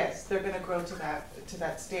they'll do it. Yes, they're gonna grow to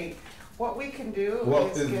that state. What we can do Well,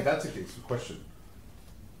 is if get, that's the case, question.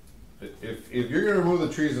 If you're gonna remove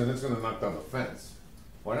the trees and it's gonna knock down the fence,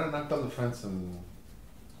 why not knock down the fence and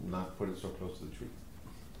not put it so close to the tree?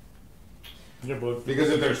 Yeah, but Because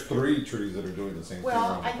if there's 3 trees that are doing the same thing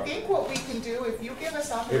well, around the I property. think what we can do, if you give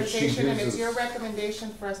us authorization and gives it's your us-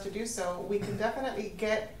 recommendation for us to do so, we can definitely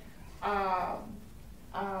get,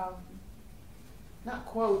 not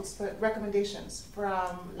quotes, but recommendations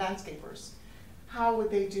from landscapers. How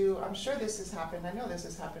would they do, I'm sure this has happened, I know this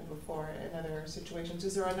has happened before in other situations,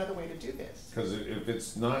 is there another way to do this? Cause if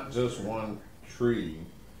it's not just one tree,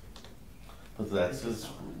 But that's just,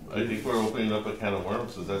 I think we're opening up a can of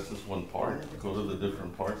worms, because that's just one part. Go to the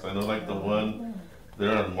different parts. I know like the one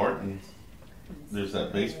there on Martin, there's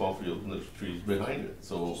that baseball field and there's trees behind it.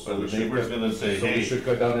 So are we the should neighbors cut- gonna say, so we hey, should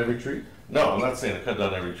cut down every tree? no, I'm not saying to cut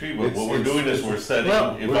down every tree, but what we're It's- doing is we're setting,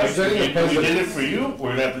 Well, if we're I, setting a if we precedent. did it for you, we're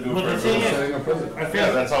gonna have to do it But for the thing everyone is- else. Setting a precedent. I feel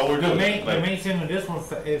Yeah, that's all we're the doing. main, the Like- main thing with this one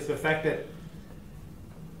is the fact that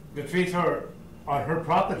the trees are on her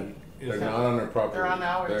property. Is They're that- not on their property. They're on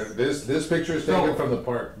ours. This picture is So- taken from the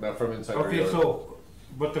park, not from inside her Okay, yard. so,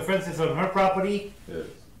 but the fence is on her property, Yes.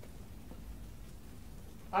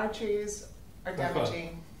 Our trees are That's fine.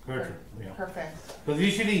 damaging her, yeah. her fence. Because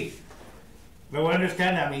usually, though I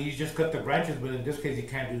understand that, I mean, you just cut the branches, but in this case, you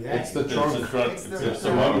can't do that. It's the It's the trunk. trunk, It's it's the the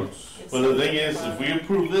trunk. rubber. It's But the thing is, if we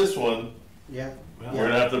approve this one, Yeah, we're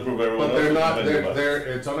gonna have to approve everyone But else. they're not, depending on-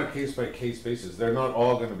 it's on a case by case basis. They're not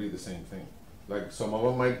all gonna be the same thing. Like, some of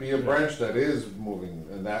them might be a branch that is moving,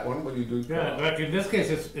 and that one, what do you do? Yeah, like in this case,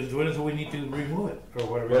 it's doing so we need to remove it, or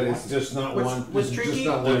whatever. But you it's want. just not What's- one, what's it's just tricky-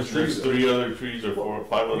 not one There's tree. 3 other trees or 4 or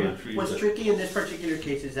 5 other trees. what's that- tricky in this particular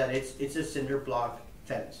case is that it's a cinder block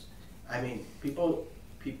fence. I mean, people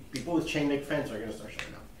with chain link fence are gonna start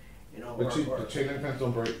showing up, you know, But the chain link fence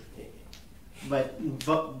don't break. but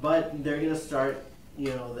they're gonna start,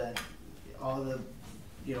 you know, that, all the,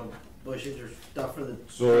 you know, bushes or stuff for the.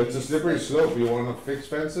 So it's a slippery slope. You wanna fix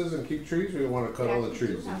fences and keep trees, or you wanna cut all the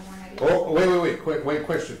trees? Oh, wait,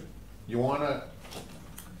 question. You wanna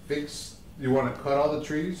cut all the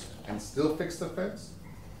trees and still fix the fence?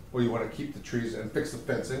 Or you wanna keep the trees and fix the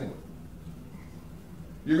fence anyway?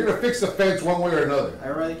 You're gonna fix the fence one way or another. I'd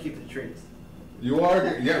rather keep the trees. You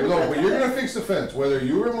are, yeah, no, but you're gonna fix the fence, whether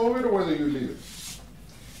you remove it or whether you leave it.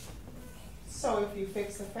 So if you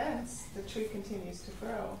fix the fence, the tree continues to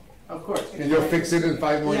grow. Of course. And you'll fix it in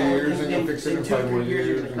 5 more Yeah, years, and you'll in- fix it in in 2 or 5 more 3 years,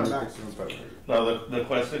 years, you're and gonna you'll come fix it in 5 more years. Now, the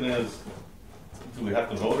question is, do we have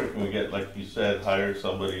to vote or can we get, like you said, hire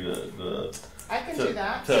somebody to, I can to, do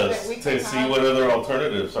that, so that we to can see have. what other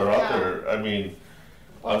alternatives are out Yeah. there? I mean,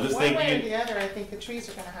 Well, I'm just one way or thinking, the other, I think the trees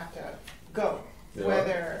are gonna have to go, Yeah.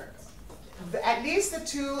 whether, at least the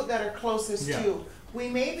 2 that are closest Yeah. to. We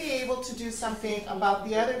may be able to do something about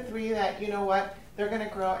the other 3 that, you know what, they're gonna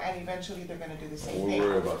grow and eventually they're gonna do the same We'll thing.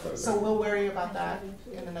 worry about that So later. we'll worry about that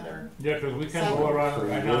in another. Yeah, because we can't So- go So around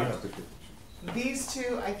you right will now. have to keep the trees. These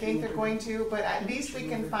 2, I think they're going to, but at least we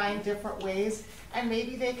can find different ways, and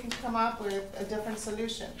maybe they can come up with a different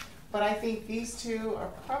solution. But I think these 2 are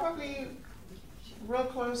probably real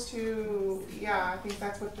close to, yeah, I think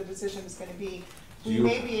that's what the decision is gonna be. We You-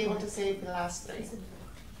 may be able to save the last 3.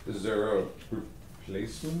 Is there a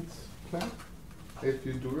replacement plan if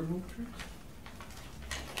you do remove trees?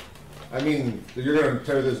 I mean, you're gonna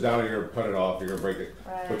tear this down, you're gonna cut it off, you're gonna break it,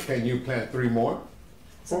 but Right. can you plant 3 more?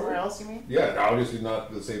 Somewhere else, you mean? Yeah, obviously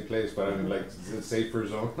not the same place, but I mean, like, the safer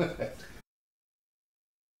zone.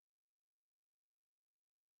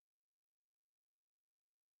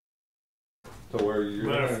 So where you're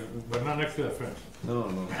But gonna, But not next to the fence. No,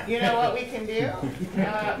 no. You know what we can do?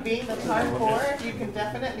 Being the park board, you can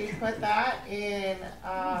definitely put that in,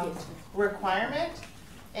 requirement.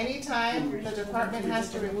 Anytime the department has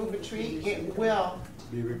to remove a tree, it will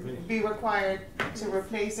Be replaced. be required to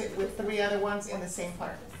replace it with 3 other ones in the same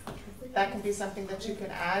park. That can be something that you can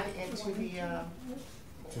add into the,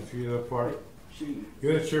 Since you're the park,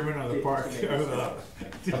 you're the chairman of the park,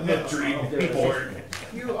 The tree board.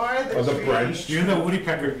 you are the Or the tree. branch. you're the woody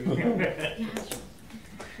pecker.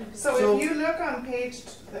 So if you look on page,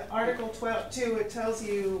 the Article 12.2, it tells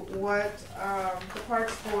you what, the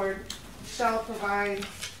Parks Board shall provide,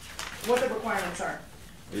 what the requirements are.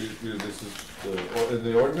 This is in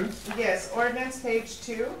the ordinance? Yes, ordinance page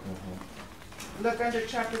 2. Look under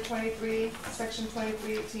chapter 23, section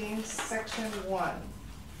 2318, section 1.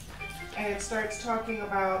 And it starts talking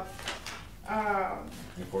about,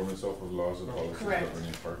 Inform itself of laws and policies Correct.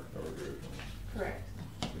 governing park or recreation. correct.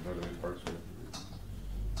 You know, the parks are.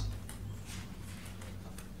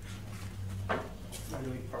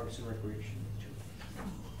 Evaluate parks and recreation.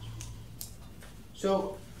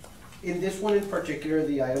 So, in this one in particular,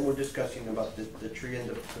 the item we're discussing about the tree and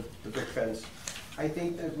the brick fence, I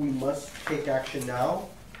think that we must take action now,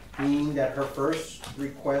 being that her first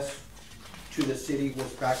request to the city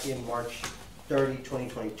was back in March 30,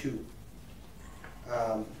 2022.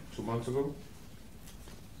 2 months ago?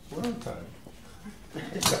 We're on time.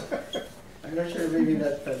 I'm not sure, maybe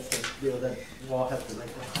that fence, that wall has to like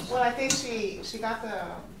that. Well, I think she got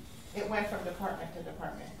the, it went from department to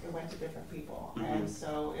department, it went to different people, and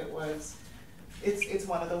so it was, it's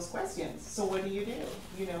one of those questions, so what do? You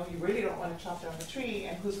know, you really don't wanna chop down the tree,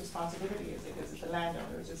 and whose responsibility is it? Is it the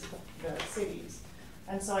landowners, is it the cities?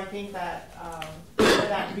 And so I think that, for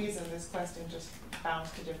that reason, this question just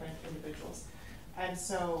bounced to different individuals. And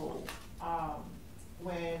so,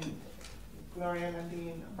 when Gloria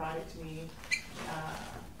Landine brought it to me,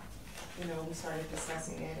 you know, we started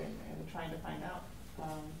discussing it and trying to find out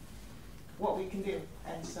what we can do.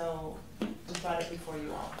 And so we brought it before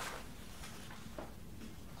you all.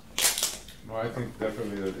 No, I think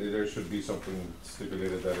definitely that there should be something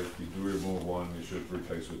stipulated that if you do remove one, you should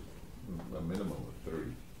replace with a minimum of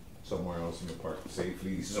 30, somewhere else in the park,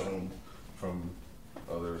 safely zoned from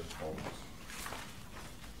other homes.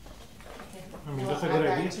 Okay. I mean, We'll that's a add good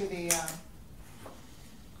that idea. to the,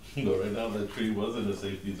 No, right now, that tree was in a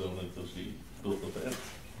safety zone until she built the fence.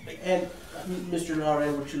 And, Mr.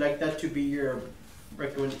 Lauren, would you like that to be your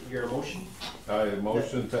your motion? I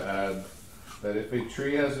motion to add that if a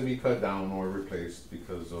tree has to be cut down or replaced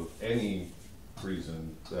because of any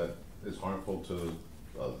reason that is harmful to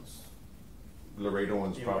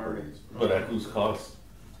Laredoans' properties, But at whose cost?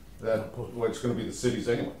 that, well, it's gonna be the city's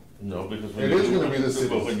anyway. No, because It is gonna be the But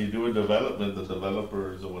city's. when you do a development, the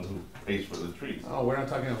developer is the one who pays for the trees. Oh, we're not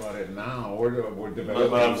talking about it now, we're But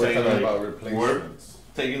developing, I'm we're saying, talking like, about we're replacements.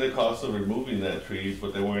 taking the cost of removing that tree,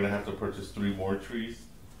 but then we're gonna have to purchase 3 more trees.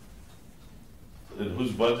 And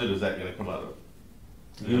whose budget is that gonna come out of?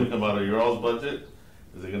 Is it gonna come out of your all's budget?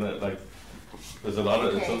 Is it gonna, like, there's a lot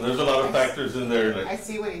of, Okay. there's a lot of factors in there, I like,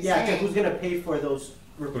 see what he's Yeah, saying. who's gonna pay for those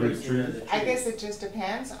replacement of the trees? I guess it just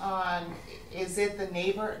depends on, is it the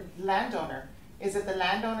neighbor, landowner? Is it the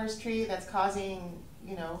landowner's tree that's causing,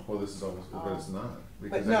 you know, Well, this is almost, but it's not,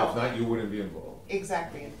 But because no. if not, you wouldn't be involved.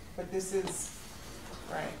 exactly, but this is,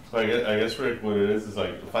 right. I guess, Rick, what it is like,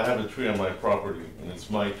 if I have a tree on my property and it's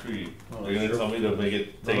my tree, No, you're gonna it's tell me to make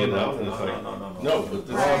it, take it out, and it's like, no, but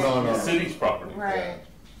this Right. No, no, is no. the city's property. Right,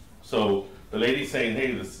 So the lady's saying,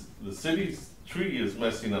 hey, the city's tree is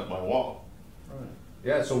messing up my wall.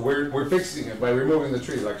 Yeah, so we're fixing it by removing the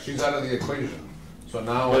tree, like, she's out of the equation. So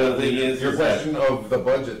now, But the thing is your that- question of the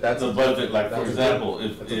budget, that's. The budget, like, for that's a- example,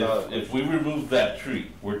 that's a valid if we remove that tree,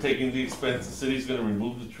 we're taking the expense, the city's gonna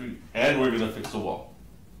remove the tree, and we're gonna fix the wall.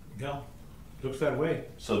 Yeah, looks that way.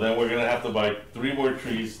 So then we're gonna have to buy 3 more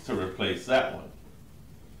trees to replace that one.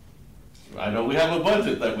 I know we have a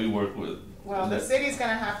budget that we work with. well, the That- city's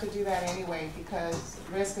gonna have to do that anyway, because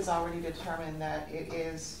Risk has already determined that it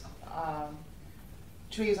is,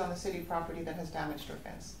 trees on the city property that has damaged our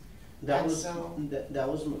fence. That And was, so- that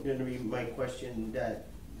was gonna be my question, that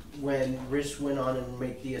when RIS went on and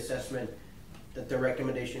made the assessment, that the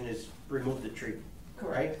recommendation is remove the tree,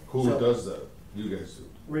 right? Who So, does that? You guys do.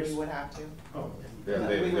 RIS, We would have to. oh, Yeah, No,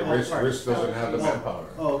 they, we the would risk, have- risk doesn't have the Oh. manpower.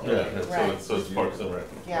 oh, okay. Yeah, so it's Parks and Rec.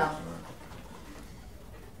 Yeah.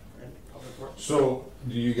 And Public Works. So,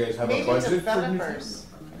 do you guys have a Maybe budget? developers,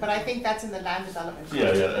 but I think that's in the land development.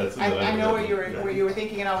 Yeah, that's. in the I know where land you were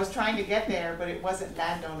thinking, and I was trying to get there, but it wasn't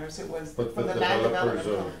landowners, it was But from the the land developers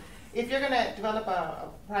development. of- If you're gonna develop a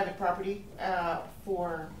private property,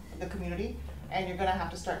 for the community, and you're gonna have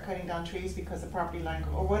to start cutting down trees because the property line,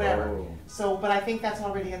 or whatever. Oh. So, but I think that's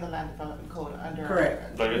already in the land development code under.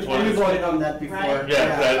 Correct. But it's We one of the- voted on that before. Right.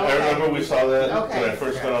 Yeah, 'cause I Okay. remember we saw that Okay. when I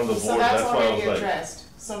first got on the So board, that's that's why I already was like,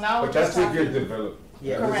 addressed, so now we're But just that's if you're talking, developing.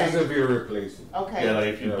 Yeah. Correct. This is if you're replacing. okay. yeah, like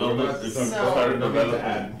if you Yeah, build we're it, not- if you So- start a No need to development,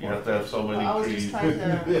 add you have to have so many I was just trees. trying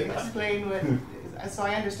to explain what, so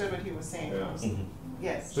I understood what he was saying. Yeah. Mhm.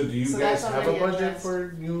 Yes. So do you So guys that's have a already budget addressed.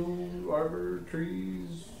 for new arbor trees?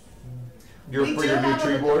 Your, We for do your new have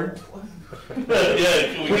tree a- board? Yeah,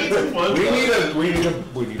 can we get some funds? We need a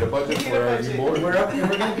budget We need for a our budget. new board. We're up,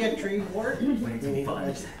 we're gonna be a tree board. We need a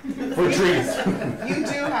budget. For trees. You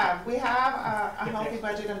do have, we have a healthy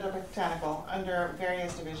budget under botanical, under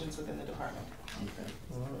various divisions within the department.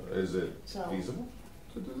 Is it So- feasible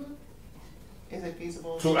to do that? Is it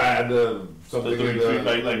feasible? To add The something in three tree, the.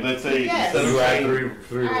 like, let's say, Yes. instead of You add saying,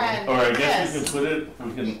 three. And- or I guess yes. we can put it,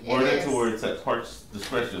 we can It word it to is. where it's at park's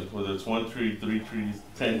discretion, whether it's 1 tree, 3 trees,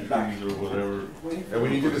 10 trees, or whatever. And we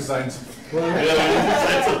need you to sign some. Yeah,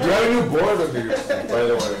 You have a new board under your seat, by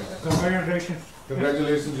the way. Congratulations.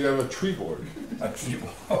 Congratulations, you have a tree board. A tree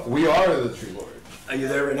board. We are the tree board. Are you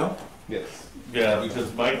there right now? Yes. yeah,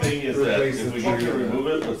 because my thing is that Replace if the we can tree. remove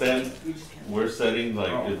it, but then we're setting like,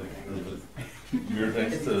 if you're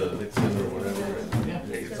next to Nixon or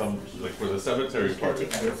whatever, some, like for the cemetery part.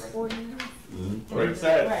 Where it's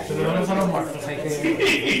at. Se lo damos a los muertos, hay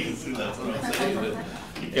que- See, that's what I'm saying,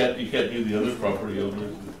 that you can't do the other property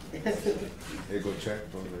owners. Hey, go check.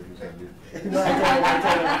 Don't let you send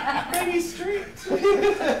it. Pretty street.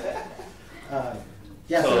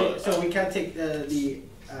 Yeah, So- so we can't take the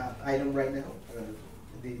item right now,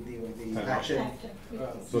 the Time out. action.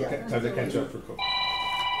 So Yeah. time to catch up for Cook.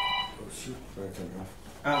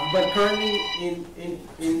 But currently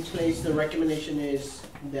in place, the recommendation is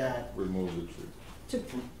that Remove the tree.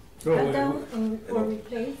 To cut down or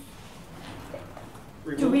replace,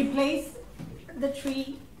 to replace the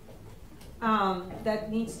tree,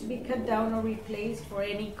 that needs to be cut down or replaced for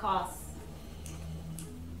any cost.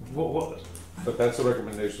 But that's a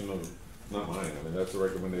recommendation of, not mine, I mean, that's a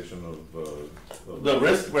recommendation of. The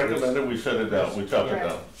risk recommended, we shut it down, we chop it Right.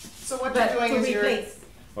 down. So what you're But doing to is you're, replace,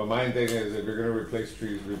 But my thing is, if you're gonna replace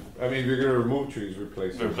trees, if you're gonna remove trees,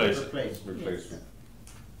 replace them. Replace it. replace. Replace them.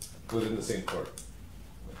 Within the same park.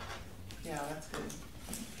 yeah, that's good.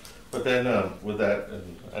 But then, with that,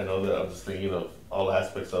 and I know that I'm just thinking of all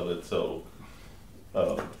aspects of it, so,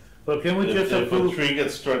 But can we if just a approve, tree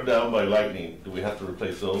gets struck down by lightning, do we have to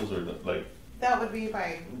replace those, or like, That would be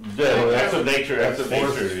by, yeah, that's of nature, that's of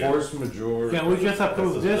Force, nature, yeah. force majeure. can we just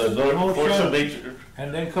approve this The force of motion nature,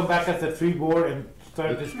 and then come back as the tree board and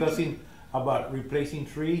start discussing about replacing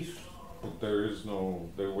trees? But there is no,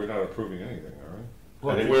 we're not approving anything, all right?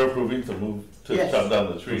 I think we're approving to move, to Yes. chop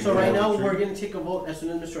down the tree. So right now, Tree. we're gonna take a vote as soon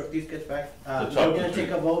as Mr. Ortiz gets back. To We're chop the gonna tree.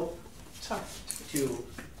 take a vote Chop. to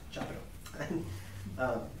chop it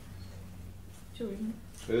up. to remove.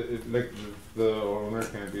 Like, the owner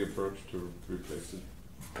can be approached to replace it,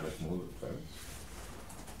 like move the fence.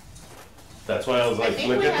 That's why I was I like, think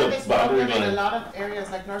look we at have the this boundary problem in a line. lot of areas,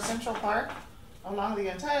 like North Central Park, along the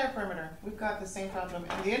entire perimeter, we've got the same problem.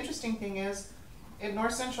 And the interesting thing is, in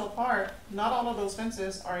North Central Park, not all of those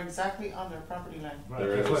fences are exactly on their property line.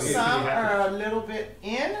 There That's what is- needs to be Some happening. are a little bit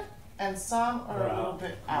in, and some are a little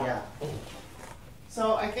bit out. Yeah.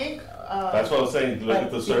 So I think, That's what I was saying, look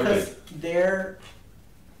at But the survey. because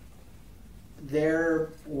their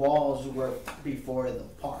walls were before the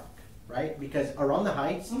park, right? Because around the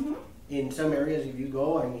heights, mhm. in some areas, if you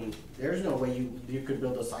go, I mean, there's no way you could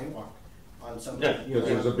build a sidewalk on some. Yeah, you Because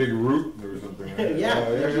there's know. a big root or something. right? Yeah,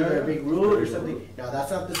 there's either a big road or Big something. root. Now,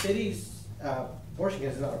 that's not the city's, portion,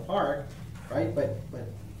 because it's not a park, right? But,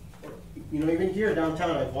 you know, even here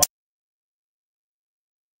downtown, I've walked.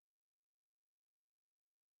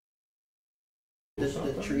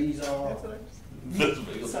 The trees all. That's what That's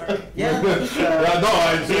big. I'm, sorry. Yeah. No,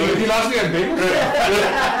 I, so if you lost me at big.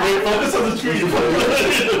 Wait, focus on the tree.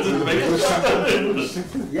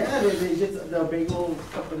 Yeah, they did the big old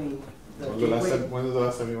company, the Gateway. When was the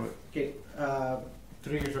last time you went? Okay,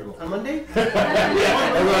 3 years ago. on Monday?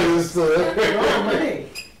 Everybody is still No, there. on Monday.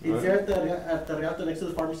 It's there at the Rialto next to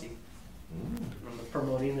the pharmacy.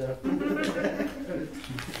 Promoting the.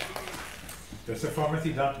 There's a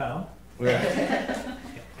pharmacy downtown. Yeah.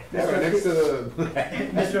 Yeah, right next to the.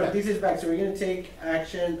 Mr. Ortiz is back, so we're gonna take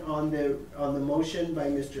action on the motion by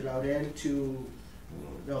Mr. Laurel to,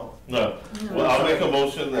 no. No, well, I'll make a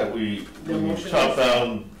motion that we The motion chop is-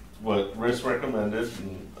 down what Risk recommended,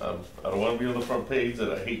 and, I don't wanna be on the front page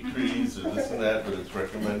that I hate trees or this and that, but it's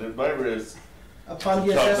recommended by Risk. Upon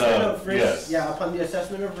the Chop assessment down, of risk, yes. yeah, upon the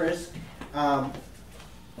assessment of risk,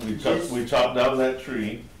 we chopped down that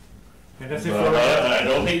tree. And that's it But for. I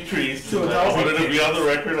don't hate trees. So I now- wanted to be on the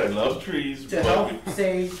record, I love trees. To but help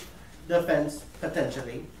save the fence,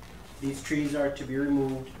 potentially, these trees are to be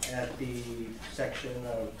removed at the section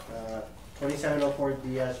of 2704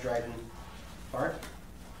 Diaz Drive-In Park.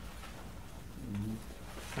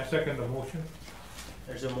 I second the motion.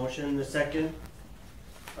 There's a motion and a second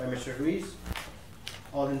by Mr. Ruiz.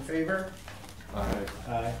 All in favor?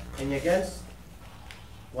 Aye. Any against?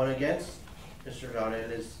 One against? Mr. Laurel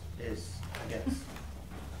is against.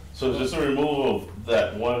 So just a removal of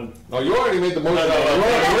that one. No, you already made the motion. No, no,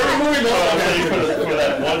 no. We're moving No, I'm saying on. for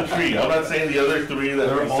that one tree, I'm not saying the other three that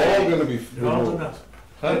They're we all say. gonna be No, removed. no.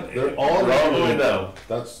 They're all They're all gonna going be- down.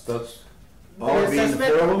 That's, The All being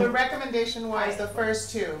assessment, four of the them? recommendation was the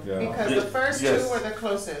first two, Yeah. because the first two Yes. were the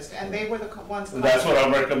closest, and they were the ones. That's what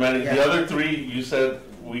I'm recommending. The Yeah. other three, you said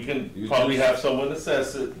we can You probably just- have someone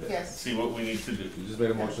assess it, Yes. see what we need to do. you just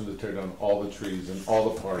made a motion to tear down all the trees and all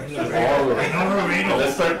the parks. Yeah. All of it.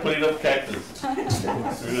 Let's start putting up cactus. It's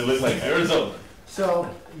gonna look like Arizona. So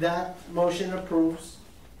that motion approves.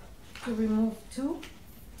 To remove two?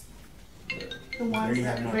 The ones There you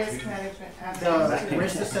that have no risk trees. management has. The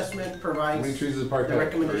risk assessment How many provides trees is the park the at?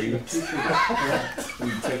 recommendation of 2 trees. correct? We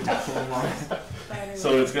take that so long.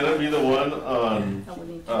 So it's gonna be the one on, I would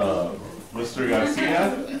need to- Mr.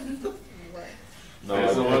 Garcia. No,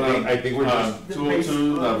 There's the one I think we're on just, 202 There's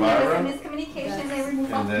a Navarra, miscommunication, they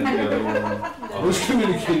remove all. and then the other one, who's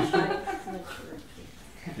communication?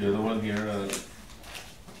 the other one here,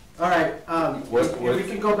 All right, What- if we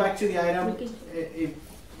can go back to the item, We can-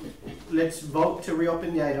 let's vote to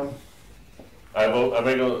reopen the item. I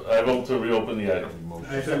vote to reopen the item.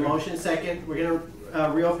 There's a motion second, we're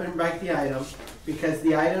gonna reopen back the item, because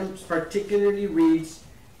the item particularly reads,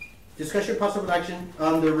 discussion possible action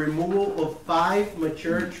on the removal of 5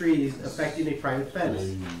 mature trees affecting a private fence.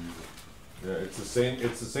 Yeah, it's the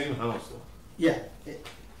same house though. Yeah,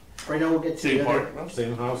 right now we'll get to the Same other. part.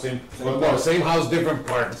 Same house, well, no, same house, different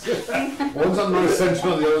parts. One's on North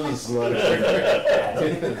Central, the other one's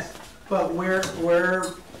Slaughter. But we're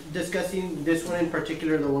discussing this one in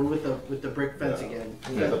particular, the one with the brick fence Yeah. again.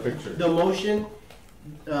 Yeah, the picture. The motion,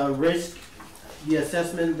 risk, the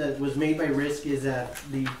assessment that was made by risk is that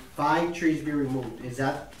the 5 trees be removed, is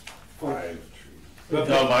that? No,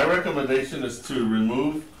 my recommendation is to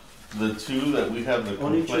remove the 2 that we have the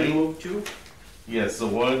Only to complaint. remove 2? Yes, the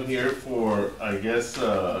one here for, I guess,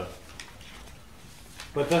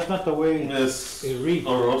 But that's not the way Miss it reads.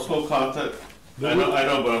 Orozco contact. I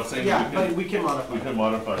know, but I'm saying Yeah, we but can, we can modify. we can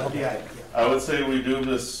modify it. Yeah, I would say we do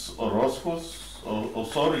Miss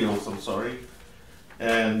Osorio's, I'm sorry,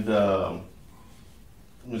 and,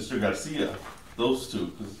 Mr. Garcia, those 2,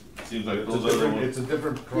 because it seems like those are the ones. It's a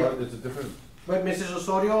different, it's a different, But Mrs.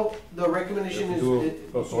 Osorio, the recommendation is, Do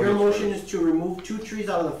your Osorio's motion first. is to remove 2 trees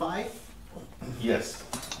out of the 5? Yes.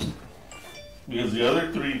 Because the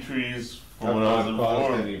other 3 trees, from Have when I was not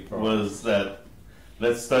caused any informed, problem. was that,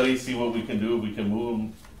 let's study, see what we can do, we can move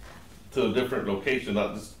them to a different location,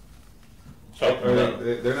 not just chop them down.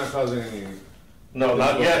 they're not causing any, No,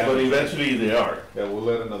 not yet, but eventually they are. yeah, we'll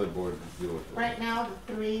let another board deal with it. Right now,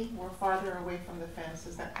 the 3 were farther away from the fence,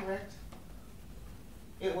 is that correct?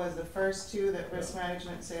 It was the first 2 that risk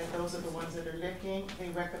management said, those are the ones that are licking, they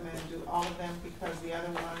recommend do all of them because the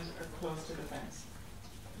other ones are close to the fence.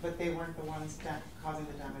 But they weren't the ones that causing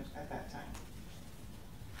the damage at that time.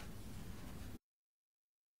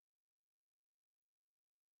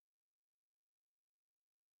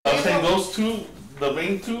 I'm saying those 2, the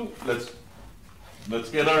main 2, let's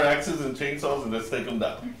get our axes and chainsaws and let's take them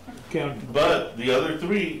down. Count. But the other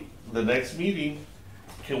 3, the next meeting,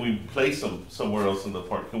 can we place them somewhere else in the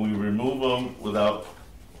park? Can we remove them without,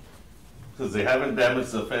 because they haven't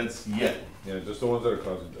damaged the fence yet. Yeah, just the ones that are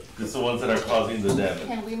causing that. It's the ones that are causing the damage.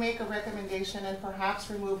 Can we make a recommendation and perhaps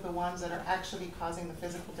remove the ones that are actually causing the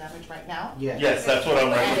physical damage right now? Yeah. Yes, that's what I'm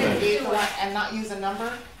And recommending. leave the one, and not use a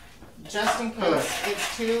number, just in case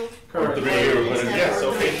it's 2. Or Correct. 3 or whatever, yes,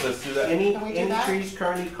 okay, let's do that. Any, Can we do any that? trees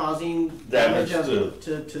currently causing Damage damage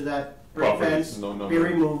to that brick property, fence, no be number.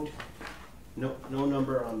 removed. No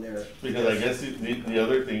number on there. Because I guess the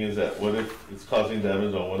other thing is that what if it's causing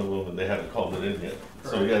damage on one of them and they haven't called it in yet?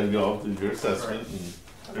 So you gotta go through your assessment and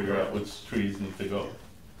figure out which trees need to go.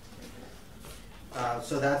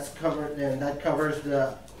 So that's covered, and that covers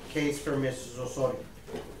the case for Mrs. Osorio.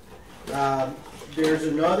 There's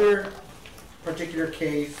another particular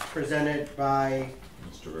case presented by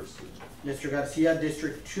Mr. Garcia. Mr. Garcia,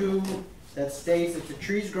 District 2, that states that the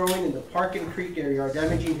trees growing in the Park and Creek area are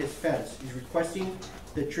damaging his fence. He's requesting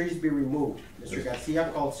the trees be removed. Mr. Garcia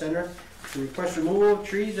called center to request removal of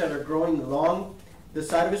trees that are growing along the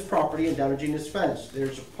side of his property and damaging his fence.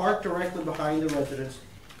 There's a park directly behind the residence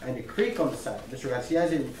and a creek on the side. Mr. Garcia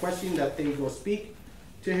is requesting that they go speak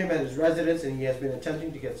to him at his residence, and he has been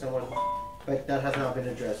attempting to get someone, but that has not been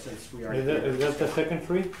addressed since we are. Is that the second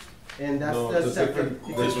tree? And that's No, the it's a second, different-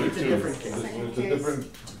 it's a different It's case. Second it's a case.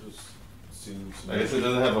 different, just seems. I guess it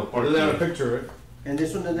doesn't have a part. Doesn't have a picture, right? And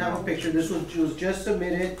this one doesn't have a picture, this one was just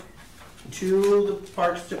submitted to the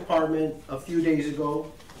Parks Department a few days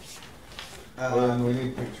ago. Well, then we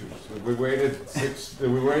need pictures. We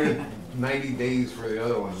waited 90 days for the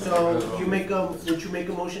other one. So, would you make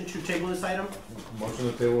a motion to table this item?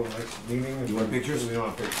 Motion to table next meeting. You want pictures? We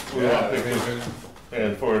want pictures. We want pictures.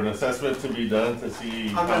 And for an assessment to be done to see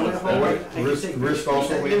I'm how not it's gonna hold done. it. Risk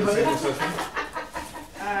also made the same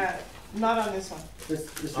assessment? Not on this one,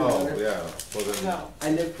 This Oh, one, yeah, well then, no,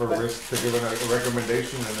 and then, for risk to give a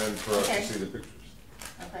recommendation and then for us Okay. to see the pictures.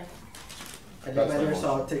 okay. I did That's my my there, so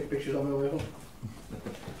I'll take pictures on my way home.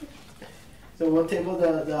 So we'll table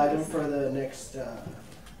the item for the next week.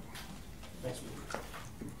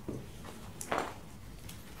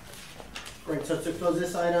 Right, so to close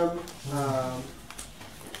this item,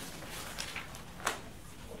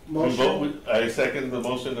 motion, I second the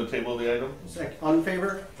motion to table the item. all in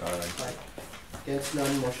favor? Alright. Aye. Against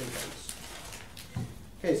none, motion carries.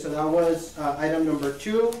 Okay, so that was item number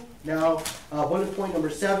 2. Now, bullet point number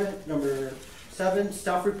 7,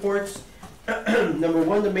 staff reports. Number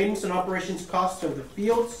 1, the maintenance and operations cost of the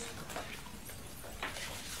fields.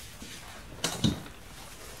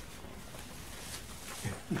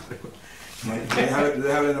 They have it, do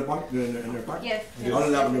they have it in the park, in their park? Yes. I'll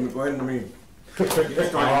let them, go ahead and me. And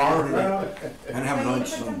have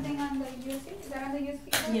lunch. Can you put something on the USB? Is that on the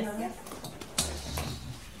USB? Yes.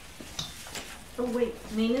 Oh, wait,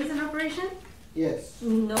 maintenance and operation? Yes.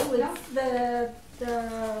 No, it's the.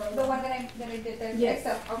 The one that I did, the Yes.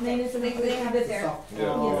 Excel, okay. Maintenance and They have it there.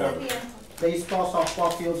 Softball, Yes. baseball,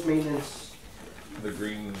 softball fields maintenance. The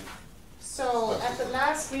green, So at the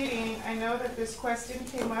last meeting, I know that this question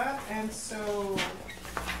came up, and so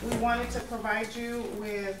we wanted to provide you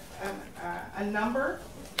with a number.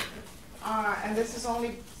 And this is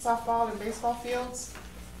only softball and baseball fields.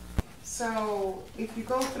 So if you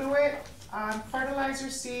go through it, on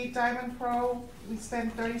fertilizer, seed, Diamond Pro, we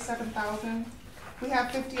spend $37,000. We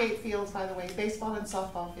have 58 fields, by the way, baseball and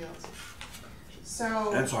softball fields.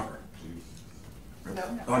 So. And soccer. No.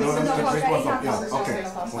 Oh, no, This is that's all baseball, baseball, yeah, this is okay,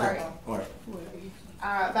 baseball, okay, sorry. all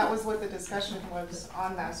right. That was what the discussion was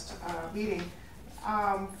on last meeting.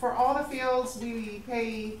 For all the fields, we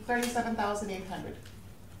pay $37,800.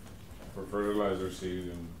 for fertilizer,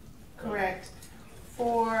 seed and. Correct.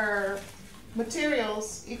 For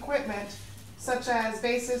materials, equipment, such as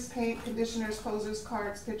bases, paint, conditioners, closers,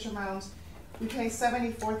 carts, pitcher mounts, we pay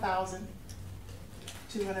 $74,200.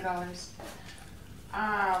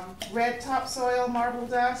 Red topsoil, marble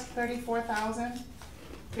dust, $34,000.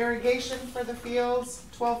 Irrigation for the fields,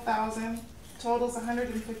 $12,000. Totals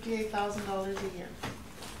 $158,000 a year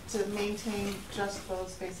to maintain just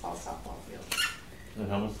those baseball, softball fields. And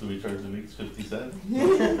how much do we charge the leagues? 50 cents?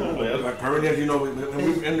 Like, currently, as you know, and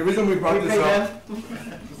the reason we brought this up,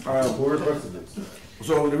 Who requested this?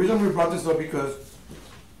 so the reason we brought this up because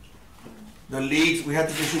the leagues, we had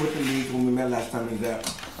this issue with the leagues when we met last time, is that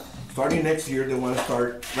starting next year, they wanna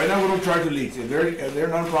start, right now, we don't charge the leagues. If they're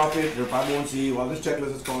nonprofit, they're 501c, while this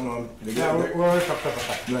checklist is going on, they Yeah, get, we're talking about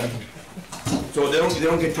that. right. So they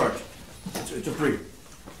don't get charged. It's a free.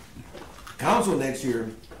 Council next year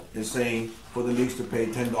is saying for the leagues to pay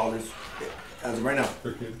 $10 as of right now,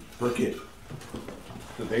 Per kid? per kid.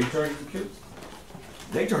 Did they charge the kids?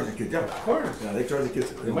 They charge the kids, yeah. Of course. Yeah, they charge the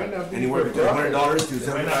kids. It might not be Anywhere for between profit. $100 to It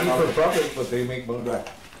might not be for $75. profit, but they make money. Right.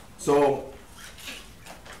 So,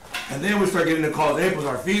 and then we start getting the calls, hey, it was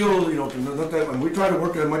our field, you know, and we try to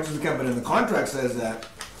work as much as we can, but in the contract says that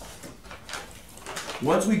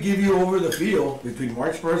once we give you over the field between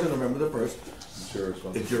March 1st and November the 1st,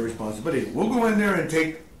 it's your responsibility. We'll go in there and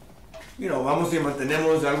take, you know, vamos y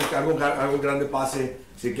mantenemos algo grande pase,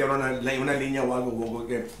 si quiero una línea o algo, we'll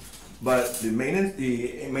get. But the maintenance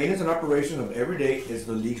and operation of every day is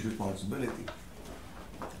the league's responsibility.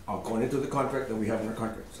 According to the contract that we have in our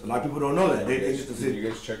contracts. A lot of people don't know that. They just Did say, you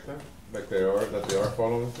guys check that? Like they are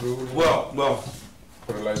following through? well,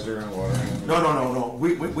 Fertilizer and water and. no.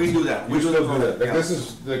 We do that. We We do still do that. that. Like Yeah. this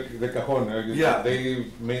is the cajon, Yeah. They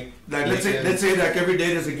make. Like let's say like every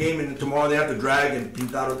day there's a game and tomorrow they have to drag and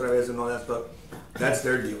pintar otra vez and all that stuff. That's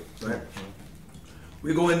their deal, right?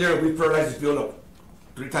 We go in there and we fertilize the field up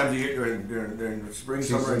 3 times a year during the spring,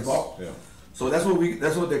 summer, and fall. Yeah. So that's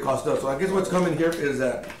what they cost us. So I guess what's coming here is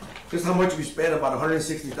that just how much we spent, about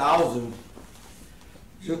 $160,000.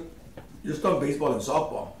 just on baseball and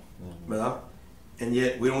softball, ¿verdad? And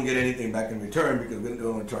yet we don't get anything back in return because we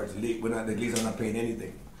don't charge the league. The leagues are not paying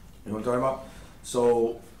anything. You know what I'm talking about?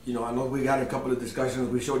 So, you know, I know we had a couple of discussions.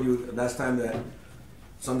 We showed you last time that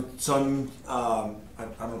I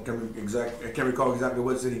can't recall exactly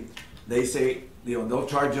what city. They say, you know, they'll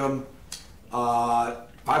charge them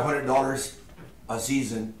 $500 a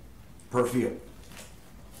season per field.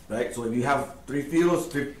 Right? So if you have 3 fields,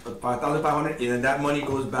 5,500, and then that money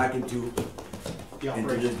goes back into The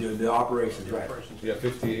operation. the operations, The right? operations. Yeah,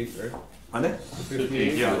 58, right? On it?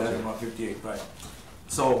 58. Yeah, that's about 58, right.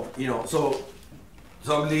 So, you know, so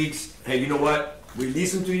some leagues, hey, you know what? We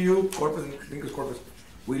lease them to you, Corpus, I think it's Corpus.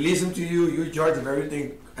 We lease them to you, you charge them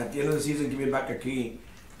everything. At the end of the season, give me back a key,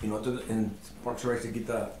 you know, and Parks and Rec to get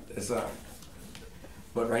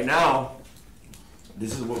but right now,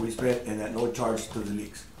 this is what we spent and at no charge to the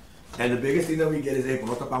leagues. And the biggest thing that we get is, hey,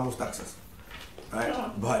 no tapamos taxes. Right?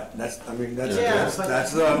 But that's But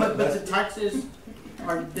the taxes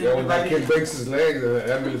are Yeah, when that kid divided. breaks his leg,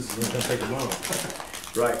 the ambulance is gonna take him out.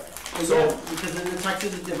 right. So, So, because then the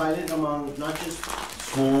taxes is divided among not just,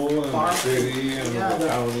 School and Park. city and Yeah, the the-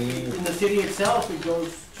 county. in the city itself, it goes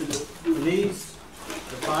to the police,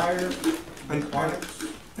 the fire, and parks.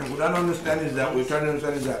 what I don't understand is that, we're trying to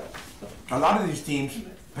understand is that a lot of these teams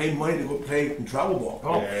pay money to go play in travel ball.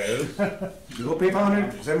 Yeah. You go pay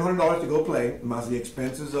 $700 to go play, más the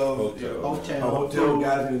expenses of Hotel. a hotel,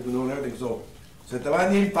 gas, and everything. So, se te va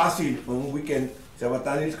a ir fácil on un weekend, se va a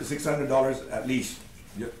estar $600 at least.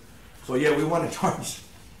 Yeah. So yeah, we want to charge,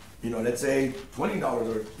 you know, let's say $20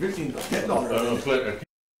 or $15, $10.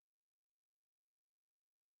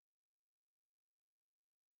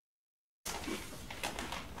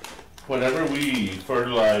 Whenever we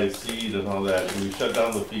fertilize seed and all that, we shut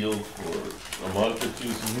down the field for a month or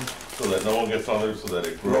two so that no one gets on there, so that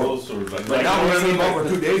it grows or like. Right now, we're like- only over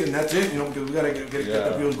 2 days and that's it, you know, because we gotta get the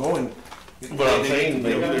Yeah. field going. But I'm saying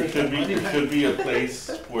maybe there should be a place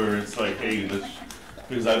where it's like, hey, let's,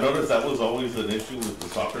 because I noticed that was always an issue with the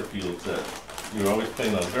soccer fields, that you're always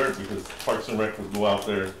playing on dirt because Parks and Rec would go out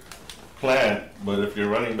there, plant, but if you're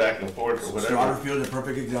running back and forth or Slaughter whatever. field is a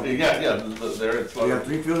perfect example. Yeah, there it's. We have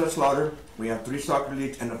 3 fields at Slaughter, we have 3 soccer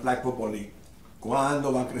leagues and a flag football league.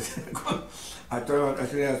 ¿Cuándo va a crecer? I told him, I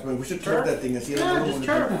said, we should turf that thing and see. Yeah, just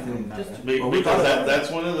turf. Just- Because that's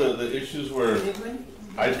one of the issues where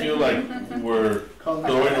I feel like we're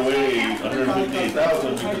throwing away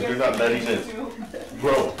 158,000 because you're not letting it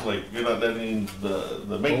grow, like, you're not letting the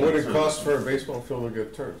What maintenance. would it or- cost for a baseball field to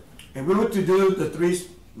get turned? And we were to do the 3,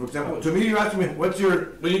 for example, to me, you asked me,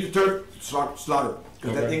 we need to turf Slaughter,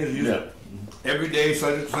 because that Okay. thing is used Yeah. every day,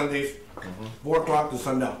 Sundays, 4 o'clock to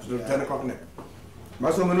sundown, to 10 o'clock now.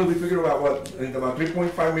 Más o menos, we figured out about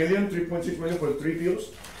 3.5 million, 3.6 million for the 3 fields.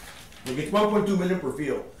 We get 1.2 million per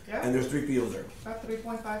field, Yeah. and there's 3 fields there. About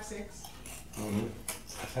 3.56.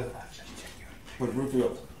 For 3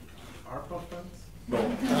 fields. ARPA funds?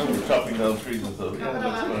 We're chopping down trees and stuff, yeah,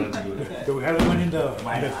 that's what I do it. Do we have the money in the?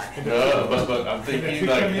 No, but I'm thinking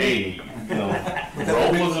like, hey, you know,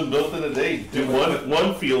 Rome wasn't built in a day. Do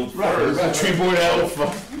one field first. Tree board alpha.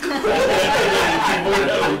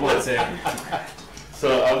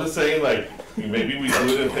 So I'm just saying, like, maybe we do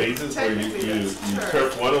it in phases where you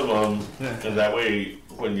turf one of them, and that way,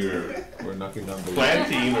 when you're We're knocking down the.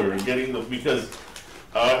 planting or getting the, because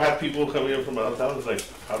I have people coming in from out of town, it's like,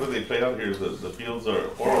 how do they play out here? The fields are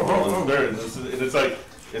horrible, it's dirt, and it's like,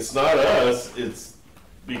 it's not us, it's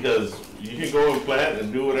because you can go and plant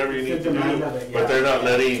and do whatever you need to demand do, of it, but yeah. they're not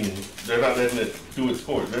letting it do its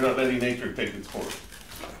course, they're not letting nature take its course.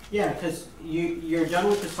 Yeah, because you're done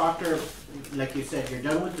with the soccer, like you said, you're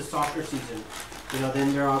done with the soccer season. You know,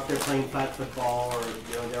 then they're out there playing flag football, or,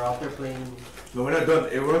 you know, they're out there playing, No, we're not done,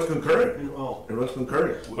 everyone's concurrent, oh, everyone's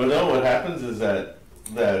concurrent. But no, what happens is that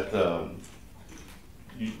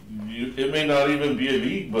it may not even be a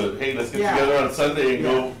league, but hey, let's get Yeah. together on Sunday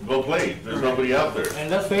and go play. There's nobody out there.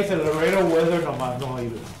 And let's face it, Laredo weather nomás no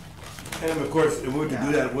even. And of course, if we were to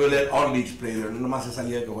do that, we'll let all leagues play there, no más se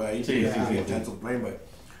salía que juega ahí, Sí, because sí, hay sí. chance of playing,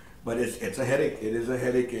 but it's a headache, it is a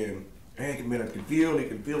headache, hey, mira, it can feel, wait,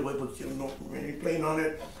 but you know, when you're playing on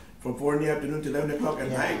it from 4 in the afternoon to 11 o'clock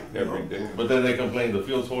at Yeah. night. you know. Every day. But then they complain the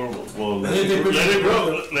field's horrible. Well, let Let it it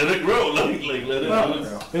grow, let it grow, like let it Well, do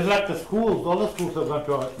its. it's like the schools, all the schools have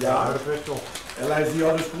gone to Yeah. artificial. LIC,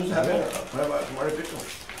 other schools have it, have artificial.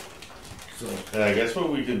 So, And I guess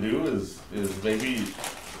what we can do is maybe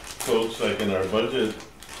coach like in our budget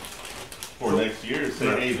for next year, say,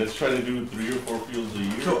 hey, let's try to do 3 or 4 fields a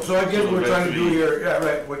year. so I guess what we're trying to do eventually- here, yeah,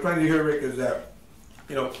 right, what we're trying to do here, Rick, is that,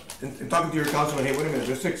 you know, in talking to your councilman, hey, wait a minute,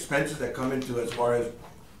 there's expenses that come into as far as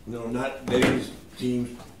You know, not letting these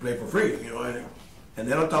teams play for free, you know, and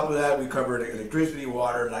then on top of that, we covered electricity,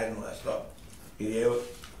 water, light, and all that stuff. I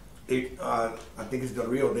think it's Del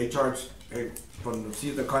Rio, they charge, from the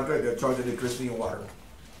season contract, they charge electricity and water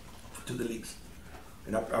to the leagues.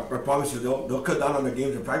 And I promise you, they'll cut down on the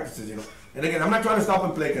games and practices, you know. And again, I'm not trying to stop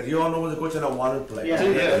and play, because you all know as a coach and I want to play.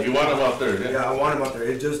 Yeah, you want them out there, yeah. Yeah, I want them out there.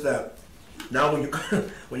 It's just that now when you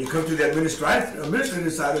come to the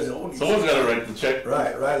administrative side, it's only Someone's gotta write the check.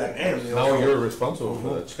 right, like damn. You know, Now you're responsible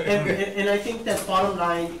for that check. And I think that bottom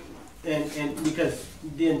line, and because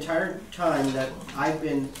the entire time that I've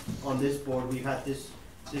been on this board, we've had this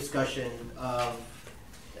discussion of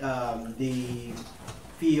the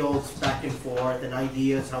fields back and forth and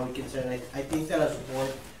ideas, how we can send it. I think that as a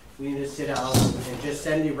board, we need to sit down and just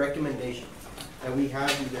send a recommendation. That we have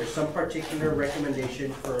either some particular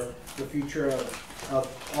recommendation for the future of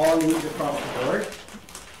all needs across the board.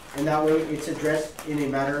 And that way it's addressed in a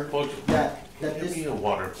matter that Give me a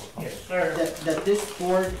water. that this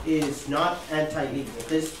board is not anti-league. If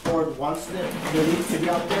this board wants the league to be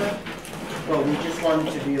out there, well, we just want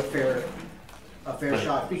it to be a fair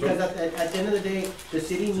shot. Because at the end of the day, the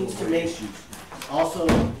city needs to make also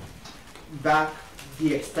back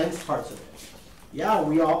the expense parts of it. Yeah,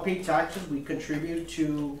 we all pay taxes, we contribute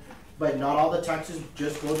to, but not all the taxes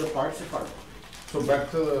just go to the Parks Department. So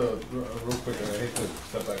back to the, real quick, I hate to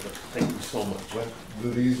step back, but Thank you so much. do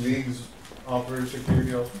these leagues offer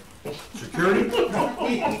security also? security.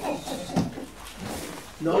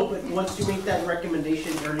 No, but once you make that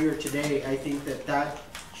recommendation earlier today, I think that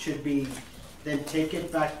should be then taken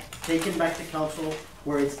back to council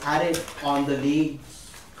where it's added on the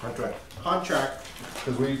league's contract.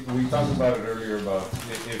 Because we talked about it earlier about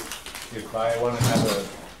if I want to have a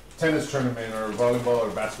tennis tournament or volleyball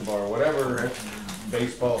or basketball or whatever,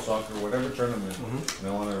 baseball, soccer, whatever tournament, and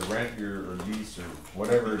I want to rent your or lease or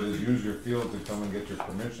whatever it is, use your field to come and get your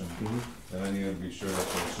permission, then I need to be sure that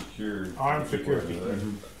they're secured. Armed security.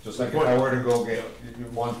 Just like if I were to go get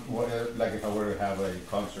like if I were to have a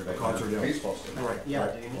concert at a baseball stadium. Right.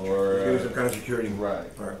 Yeah. Or Give some kind of security. right.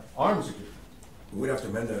 Right. Armed security. We'd have to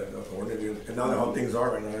amend the ordinance, and now how things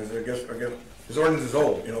are right now, I guess, this ordinance is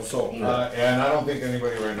old, you know, so. And I don't think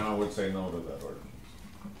anybody right now would say no to that ordinance.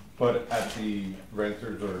 But at the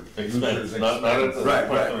renters or users' Expense, not at the.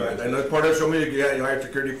 Right, and that's part of, show me, you hire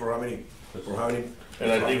security for how many,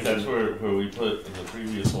 And I think that's where we put in the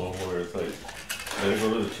previous one, where it's like, let it go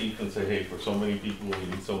to the chief and say, hey, for so many people, we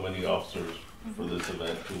need so many officers for this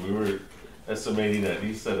event. 'Cause we were estimating at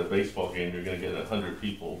least at a baseball game, you're gonna get 100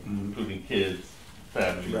 people, including kids,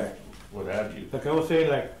 families, Right. what have you. Like I was saying,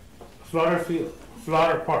 like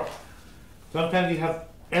Slaughter Park. Sometimes you have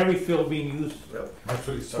every field being used,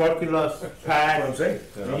 parking lots, That's what I'm pads. saying.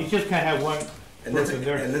 You just can't have one And then person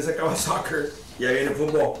there. se acaba soccer, y ahí viene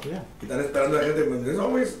fútbol. Yeah. Y están esperando a la gente,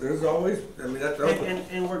 there's always, I mean, that's.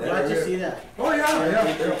 And we're glad to see that. Oh, yeah.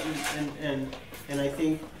 And I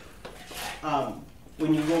think,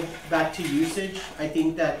 when you go back to usage, I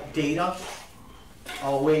think that data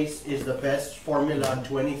always is the best formula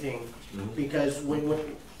to anything. Because when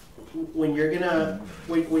you're gonna,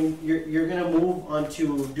 when you're gonna move on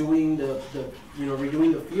to doing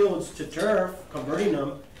redoing the fields to turf, converting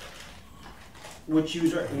them, which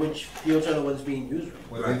fields are the ones being used?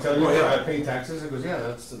 When they tell you I pay taxes, it goes, yeah,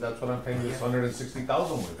 that's what I'm paying this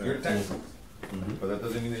 160,000 with, your taxes. But that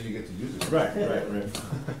doesn't mean that you get to use it. Right.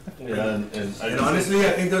 Yeah, And honestly,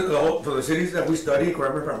 I think that for the cities that we study,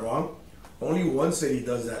 correct me if I'm wrong, only one city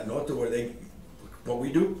does that, not to where what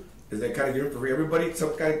we do is they kind of give it for free. Everybody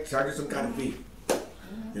charges some kind of fee.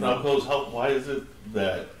 now, Coach, why is it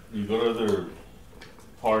that you go to other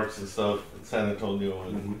parks and stuff in San Antonio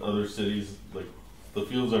and other cities, like the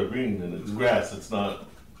fields are green and it's grass, it's not,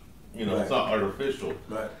 it's not artificial.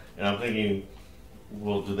 Right. And I'm thinking,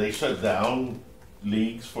 well, do they shut down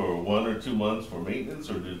leagues for 1 or 2 months for maintenance,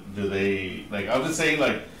 or do they, like, I'm just saying,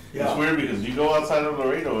 like, it's weird because you go outside of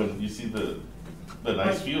Laredo and you see the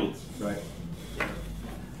nice fields. Right.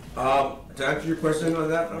 To answer your question on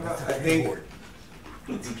that,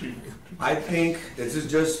 I think this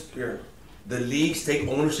is just the leagues take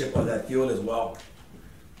ownership of that field as well.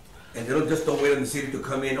 And they don't wait on the city to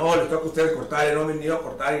come in, les toca a ustedes cortar, no me ni a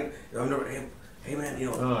cortar, hey man,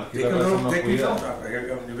 take me out,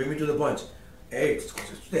 you bring me to the bunch. Hey,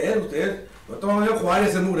 ustedes, nosotros vamos a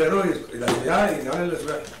Juárez, el Murero y la ciudad, y la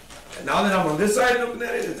ciudad. Now that I'm on this side looking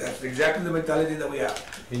at it, that's exactly the mentality that we have.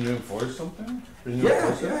 Can you enforce something?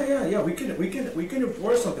 Yeah. We can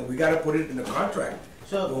enforce something. We gotta put it in the contract.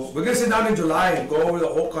 So We're gonna sit down in July and go over the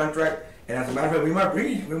whole contract. And as a matter of fact, we might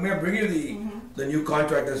bring you the new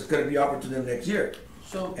contract that's gonna be offered to them next year.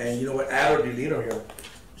 So And you know what? Add or delete on here.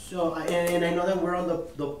 So, and I know that we're on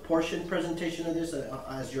the portion presentation of this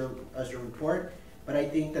as your report, but I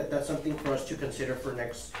think that that's something for us to consider for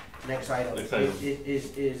next item. Next item.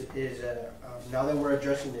 Now that we're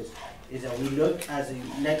addressing this, is that we look as a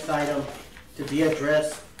next item to be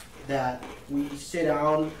addressed, that we sit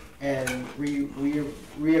down and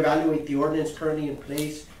reevaluate the ordinance currently in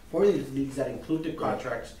place for these leagues that include the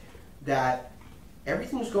contracts, that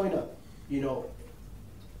everything's going up, you know,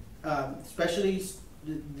 especially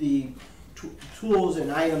the tools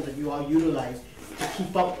and items that you all utilize to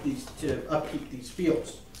keep up upkeep these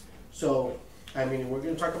fields. So, I mean, we're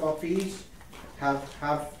gonna talk about fees, have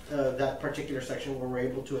that particular section where we're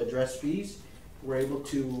able to address fees, we're able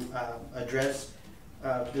to address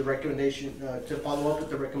the recommendation, to follow up with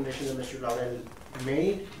the recommendation that Mr. Laurel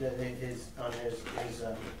made, that his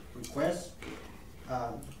request.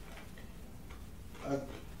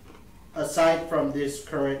 Aside from this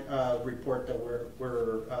current report that we're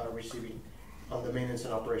receiving on the maintenance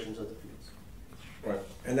and operations of the fields. Right,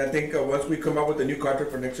 and I think once we come up with the new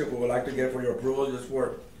contract for next year, we would like to get it for your approval, just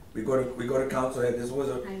for, we go to council, and this was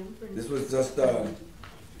just, It's gonna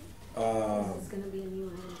be a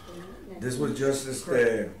new item for next. this was just,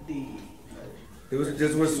 The,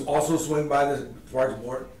 this was also swing by the Parks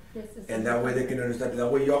Board, This is and that way they can understand,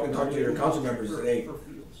 that way y'all can talk to your council members, and say, hey, for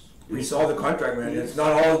fields. we saw the contract, man, it's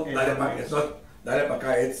not all, it's not,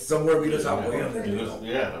 it's somewhere we just have way on there.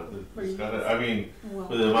 Yeah, it's gotta, I mean, with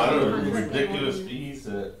the amount of ridiculous fees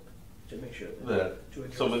that To make sure that to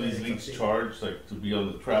address some of these that leagues it's charge, like to be on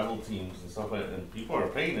the travel teams and stuff like that, and people are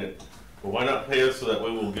paying it. But why not pay us so that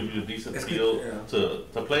way we'll give you a decent It's field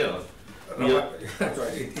good, to play on? No, that's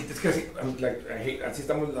right, it's cause, I'm like, I hate, así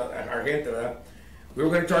estamos our gente, ¿verdad? We were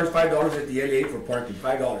gonna charge $5 at the LA for parking,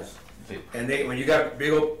 $5. Sí. And they, when you got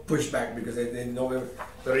big old pushback, because they didn't know,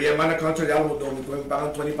 pero ya van a Contra de Alamo Dome, pueden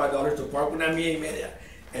pagar $25 to park una milla y media,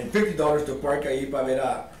 and $50 to park ahí para ver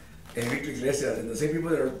a Enrique Iglesias, and the same people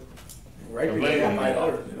that are right below Yeah.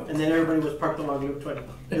 $5, you know? And then everybody was parked along Loop 20.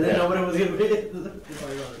 And then nobody was gonna bid.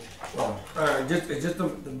 Well, it's just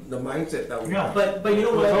the mindset that we have. But you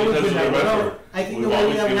know what? Well, I because think remember, I think we've the way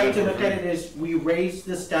always that we have to given look it at for it is we raise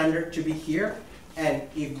the standard to be here, and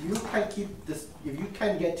if you can't keep this, if you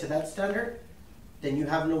can't get to that standard, then you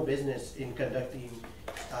have no business in conducting,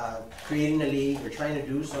 creating a league or trying to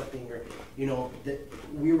do something, or, you know,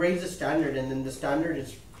 we raise the standard, and then the standard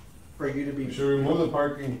is for you to be. We should remove the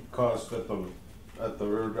parking cost at the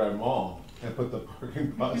River Drive Mall and put the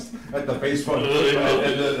parking cost at the baseball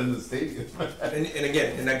and the stadium. And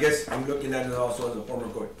again, and I guess I'm looking at it also as a former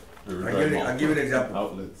coach. River I'll Drive give you, Mall. I'll give you an example.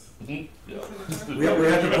 Outlets. Yeah. We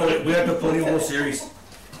had the Pony Bowl Series,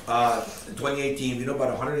 in 2018, you know, about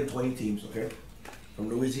 120 teams, okay? From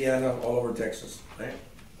Louisiana all over Texas, right?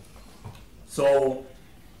 So,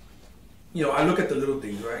 you know, I look at the little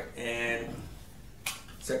things, right? And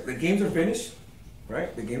so the games are finished,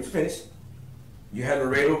 right? The game's finished. You had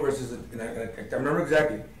Laredo versus, and I remember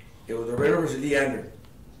exactly, it was Laredo versus Leander,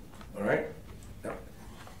 all right? Now,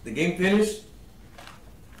 the game finished,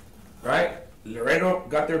 right? Laredo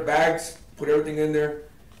got their bags, put everything in there,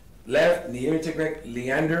 left, and the image took back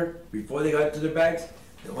Leander, before they got to their bags,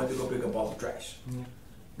 they went to go pick up all the trash.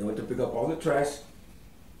 They went to pick up all the trash,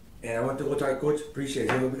 and I went to go talk to Coach, appreciate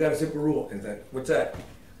it. He said, we got a simple rule, and that, what's that?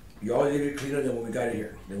 You always leave it cleaner than when we got it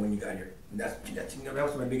here, than when you got here. And that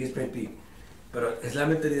was my biggest pet peeve. But it's la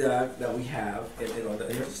mentalidad that we have in our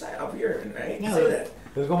society up here, and I hate to say that.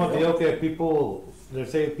 Es como te digo que people, they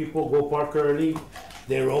say people go park early,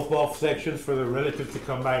 they rope off sections for the relatives to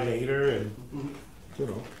come by later, and, you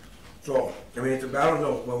know. So, I mean, it's a battle,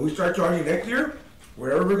 no, when we start charging next year,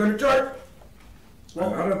 whatever we're gonna charge,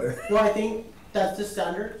 I'm out of there. Well, I think that's the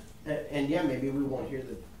standard, and yeah, maybe we won't hear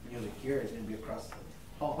the music here, it's gonna be across the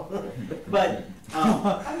hall. But,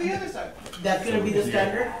 On the other side. that's gonna be the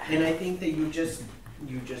standard, and I think that you just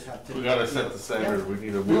have to. We gotta set the standard, we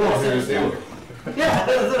need a. We gotta set the standard. Yeah.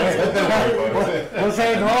 We'll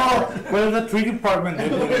say, no, well, the tree department,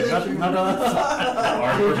 did it, not us.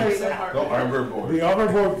 No, Arbor Board. The Arbor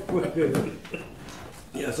Board.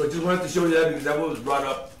 Yeah, so I just wanted to show you that because that was brought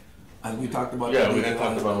up as we talked about. Yeah, the we league didn't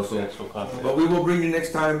talk and all about that. the actual content. But we will bring you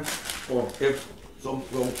next time, or if, so,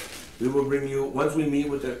 we will bring you, once we meet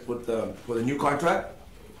with for the new contract,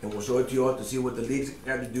 and we'll show it to you all to see what the leagues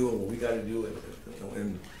have to do and what we gotta do,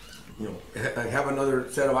 and, you know, have another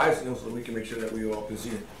set of eyes, you know, so we can make sure that we all can see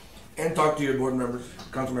it. And talk to your board members,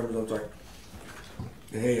 council members, I'm sorry.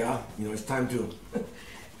 Hey, you know, it's time to,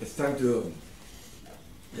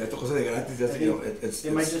 ya esto cosa de gratis, ya, you know, it's.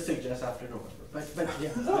 It might just suggest after November, but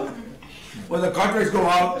yeah. Well, the contracts go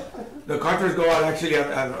out actually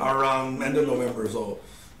around end of November, so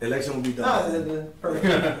election will be Ah, done. perfect.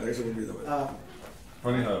 Election will be done.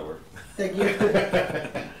 Funny how it works. Thank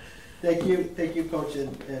you. Thank you, Coach and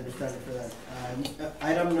Mr. for that.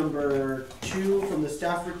 Item number 2 from the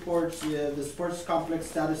staff reports, the sports complex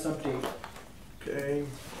status update. Okay,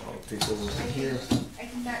 I'll take over here. I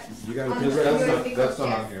think that's. You got a on pin the right? security That's code,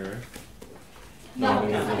 not on yes. here, right? No,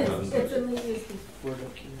 No, it's in the USD. We're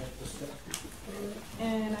looking at the staff report.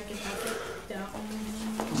 And I can pass it down.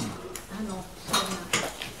 I know.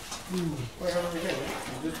 Wait, over here,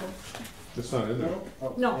 right? Is this one? It's not in there.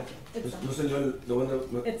 Oh, No, okay. it's, No se dio the one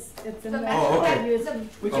that. it's in The the Oh, okay. USD.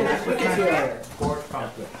 We can see it later. Sport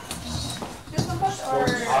complex. This one was, or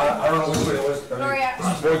I don't know which one it was. Gloria,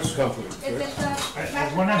 Sports complex, is right? it the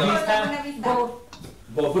master Buena plan or the Vista? Buena Vista? Both,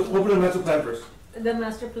 But we'll put a master plan first. the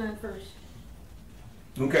master plan first.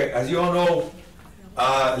 Okay, as you all know,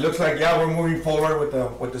 it looks like, yeah, we're moving forward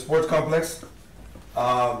with the sports complex.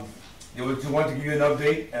 We want to give you an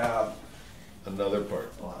update, Another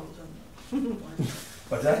part.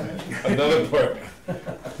 what's that? Another part.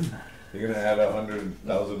 You're gonna add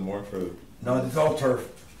 100,000 more for, No, it's all turf.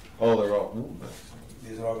 oh, they're all, ooh, nice.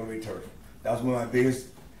 These are all gonna be turf. That was my biggest,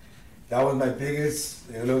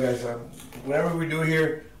 you know, guys, whatever we do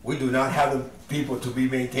here, we do not have the people to be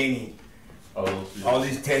maintaining all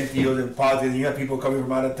these 10 fields and pods, and you have people coming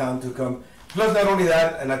from out of town to come. Plus, not only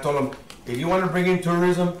that, and I told them, if you wanna bring in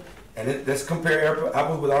tourism, and let's compare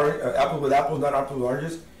apples with apples, not apples with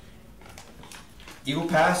oranges. Eagle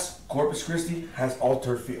Pass, Corpus Christi has all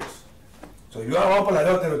turf fields. So if you are por la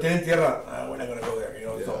norte, no tienen tierra, we're not gonna go there, you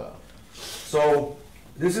know, Yeah. so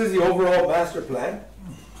this is the overall master plan,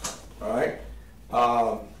 all right?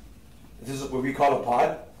 This is what we call a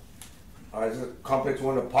pod. All right, this is a complex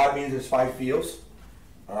one. A pod means there's 5 fields,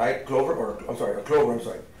 all right? A clover.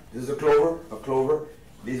 This is a clover.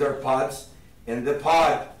 These are pods. And the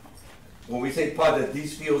pod, when we say pod, that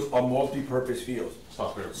these fields are multi-purpose fields.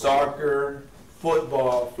 Soccer,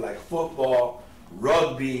 football, flag football,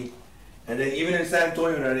 rugby, and then even in San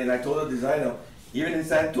Antonio, and I told the designer, even in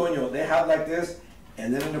San Antonio, they have like this,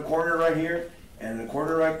 and then in the corner right here, and in the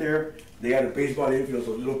corner right there, they have a baseball infield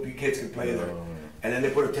so little kids can play there. And then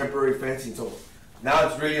they put a temporary fencing, so now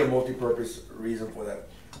it's really a multi-purpose reason for that.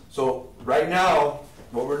 So right now,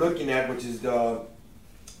 what we're looking at, which is the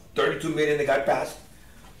 32 million that got passed,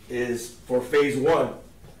 is for phase 1.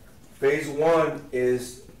 Phase 1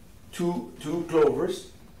 is two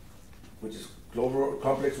clovers, which is clover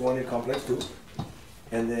complex 1 and complex 2,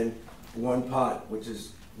 and then 1 pod, which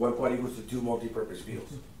is 1 pod equals to 2 multi-purpose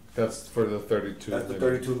fields. That's for the 32. That's the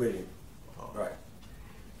 32 million. Right.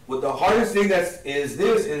 Well, the hardest thing is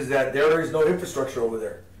that there is no infrastructure over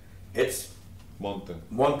there. It's Mountain.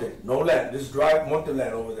 no land. This is dry mountain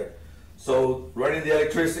land over there. So running the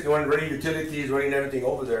electricity, running utilities, running everything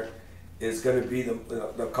over there is going to be the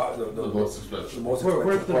most expensive. the most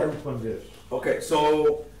Where's expensive the part. roof on this? Okay,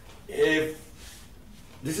 so if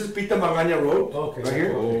this is Pita Magaña Road, Okay. right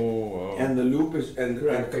here. Oh, wow. And the loop is, and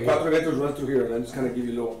Okay. Cuatro Vientos runs through here, and I'm just gonna give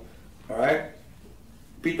you a little, all right?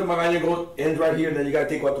 Pita Magaña goes, ends right here, and then you gotta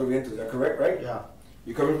take Cuatro Vientos, is that correct, right? Yeah.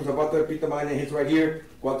 You coming from Zapata, Pita Magaña hits right here,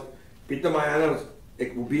 Pita Magaña,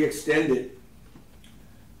 it will be extended,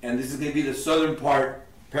 and this is gonna be the southern part,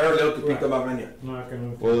 parallel to Pita Magaña. No, I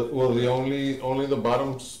can. Will the only the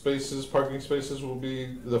bottom spaces, parking spaces will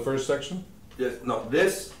be the first section? Yes, no,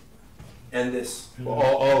 this and this. Most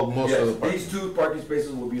of the Yes, parking. these 2 parking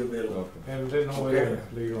spaces will be available. Okay. And then over there,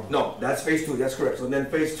 later on. No, that's phase 2, that's correct. So then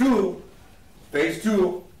phase two,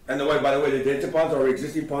 and by the way, the detention ponds or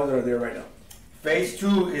existing ponds are there right now. Phase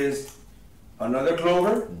 2 is another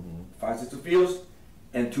clover, 5 system fields,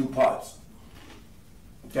 and 2 pods.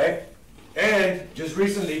 Okay? And just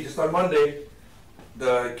recently, just on Monday,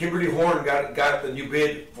 the Kimberly Horn got the new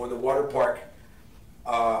bid for the water park,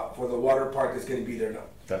 that's gonna be there now.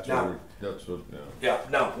 That's Now, what, yeah. yeah,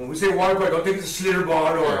 now, when we say water park, don't think it's a slither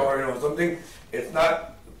bond or you know, something, it's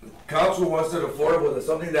not, council wants it affordable, it's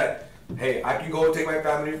something that, hey, I can go take my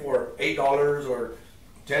family for $8 or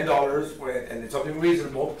 $10, and it's something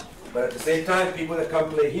reasonable, but at the same time, people that come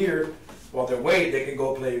play here, while they're waiting, they can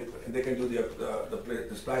go play, and they can do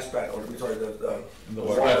the splash pad, or, I'm sorry, the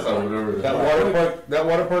water water That's park. whatever. That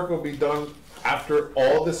water park will be done after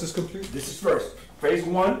all this is complete? This is first, phase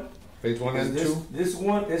 1, Phase 1 and 2? this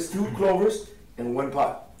one is 2 clovers and 1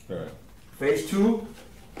 pot. Alright, Phase 2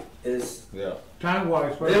 is yeah.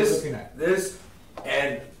 Time-wise, what are you this, looking at? this,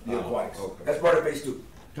 and the aquatics. okay. That's part of phase 2.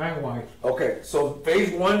 Time-wise, Okay, so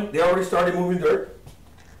phase 1, they already started moving dirt.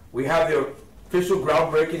 We have the official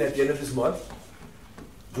groundbreaking at the end of this month.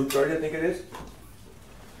 June 30th, I think it is.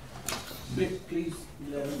 Please,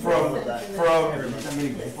 from,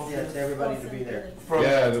 Yeah, to everybody to be there. from.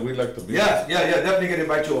 Yeah, we'd like to be. Yeah, definitely can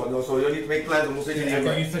invite you all, so you'll need to make plans and we'll send you the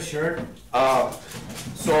invite. use the shirt?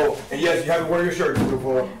 So, and yes, you have to wear your shirt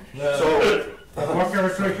before, so, Walker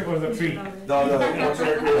Recreation was a treat. no, We don't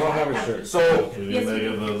have a shirt. so, We're gonna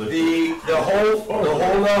give the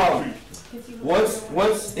whole,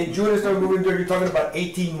 once in June, it's started moving there, you're talking about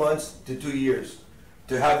 18 months to 2 years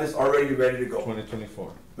to have this already ready to go.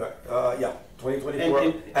 2024. Yeah, 2024,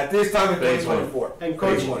 And- at this time in Phase one. 2024. And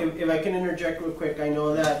Coach, Phase one. if I can interject real quick, I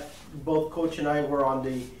know that both Coach and I were on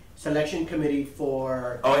the selection committee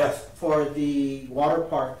for Oh, yes, the water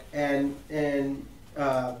park and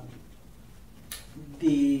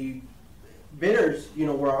the bidders, you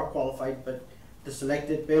know, were all qualified, but the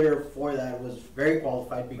selected bidder for that was very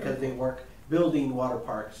qualified because they work building water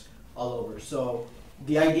parks all over. So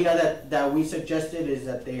the idea that we suggested is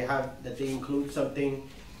that they include something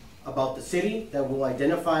about the city that will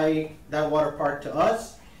identify that water park to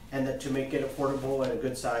us and that to make it affordable at a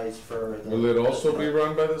good size for the. Will it also be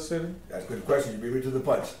run by the city? that's a good question, you beat me to the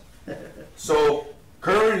punch. So,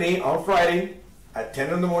 currently, on Friday, at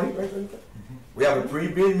 10 in the morning, right, we have a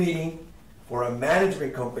pre-bid meeting for a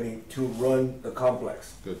management company to run the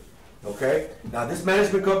complex. Good. Okay? Now, this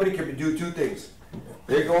management company can do two things.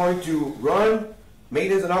 They're going to run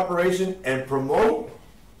maintenance and operation and promote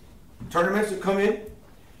tournaments to come in,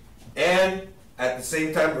 and at the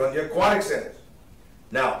same time run the aquatic centers.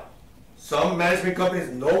 Now, some management companies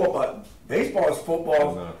know about baseball,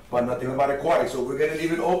 football, No. but nothing about aquatic. So we're gonna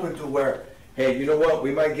leave it open to where, hey, you know what?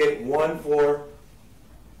 We might get one for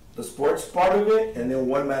the sports part of it, and then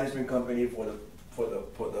one management company for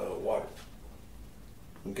the water.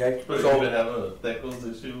 Okay? But So you have a Tecos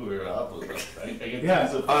issue or I get Yeah.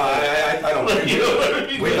 these- I don't think You know what I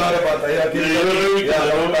mean? we thought about that. You know what I mean? 'Cause I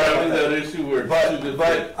Yeah, know we thought having about that that. issue where two different.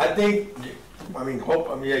 But I think,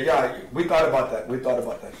 yeah, we thought about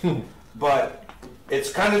that, But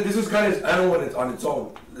it's kind of, this is kind of, I don't want it on its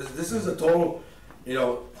own. This is a total, you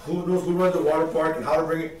know, who knows who runs the water park and how to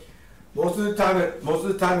bring it. Most of the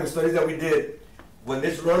time in studies that we did, when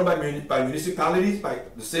it's run by municipalities, by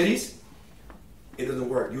the cities, it doesn't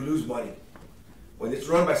work, you lose money. When it's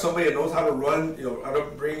run by somebody that knows how to run, you know, how to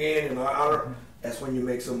bring in and how to, that's when you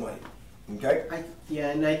make some money, okay? Yeah,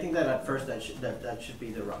 and I think that at first that should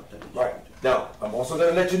be the route. that we should Right, do. now, I'm also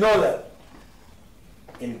gonna let you know that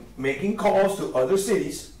in making calls to other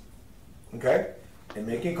cities, okay? In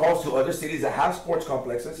making calls to other cities that have sports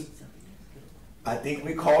complexes, I think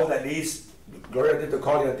we called at least, Gloria did the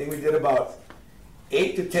calling, I think we did about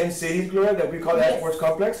 8 to 10 cities, Gloria, that we call that Yes. sports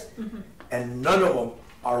complex. And none of them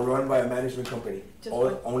are run by a management company. Just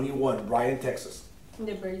one. Only one, Bryan, Texas.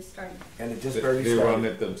 They're very starting. And it just They barely they run started.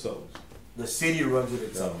 it themselves. The city runs it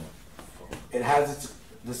itself. It has its,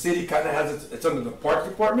 the city kinda has it's under the parks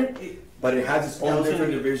department, but it has its That own was gonna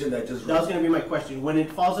different be- division that just That was runs. gonna be my question. When it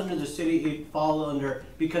falls under the city, it falls under,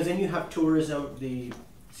 because then you have tourism, the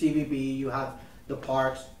CVB, you have the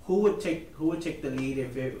parks. Who would take the lead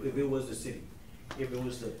if it was the city? If it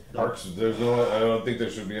was the. Parks, I don't think there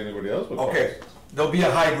should be anybody else with parks. Okay, there'll be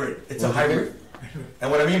a hybrid, it's a What do you hybrid.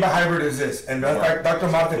 And what I mean by hybrid is this, and that's why Dr.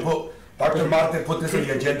 Marte put this in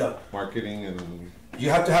the agenda. Marketing and You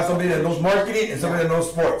have to have somebody that knows marketing and somebody that knows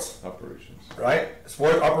sports. operations. Right?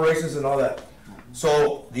 Sport operations and all that.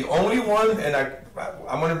 So the only one, and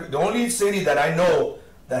the only city that I know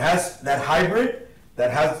that has that hybrid,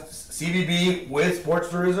 that has CVB with sports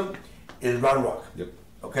tourism, is Round Rock. Yep.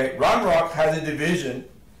 Okay, Round Rock has a division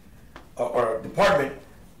or a department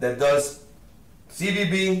that does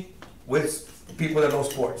CVB with people that know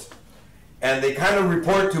sports, and they kind of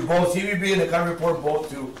report to both CVB and they kind of report both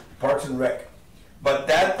to Parks and Rec. But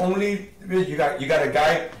that only, you got a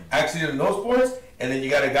guy actually that knows sports, and then you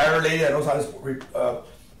got a guy or lady that knows how to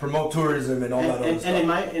promote tourism and all that other And stuff. in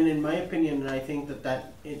my opinion, and I think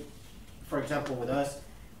for example, with us,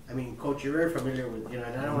 I mean, Coach, you're very familiar with, and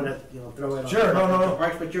I don't wanna, throw it on. Sure, no. the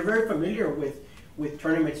parks, but you're very familiar with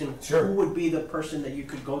tournaments and Sure. who would be the person that you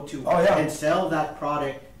could go to Oh, yeah. and sell that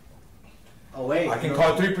product away. I you can know?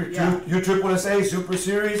 call Yeah. USSSA, Super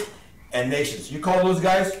Series, and Nations. You call those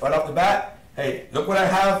guys right off the bat, hey, look what I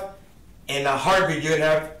have. In a heartbeat, you're gonna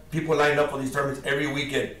have people lined up for these tournaments every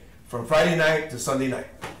weekend, from Friday night to Sunday night.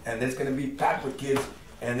 And it's gonna be packed with kids,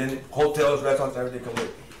 and then hotels, restaurants, everything come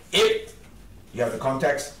with. If you have the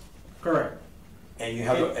contacts, Correct. and you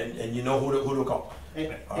have, and you know who to call.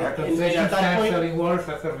 And, All right. and at that point, selling water,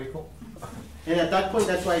 that's Rico. and at that point,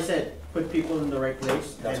 that's why I said, put people in the right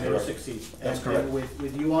place That's and it'll correct. succeed. That's And correct.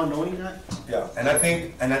 with you all knowing that, Yeah, and I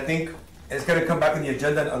think it's gonna come back in the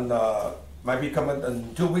agenda on might be coming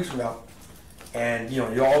in 2 weeks from now. And, you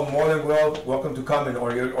know, you're all more than welcome to come and,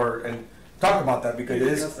 and talk about that, because it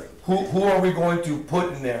is, who are we going to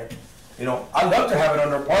put in there? You know, I'd love to have it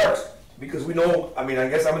under parks, because we know, I mean, I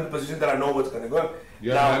guess I'm in the position that I know what's gonna go.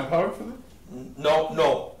 You Now, have manpower for that?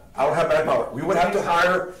 No, I don't have manpower. We would have to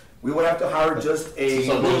hire just a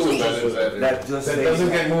So crew that- that just That stays doesn't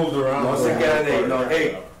there. get moved around. No se quedan ahí, no,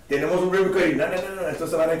 hey, tenemos un river cutting, no, estos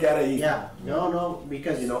se van a quedar ahí. Yeah, no,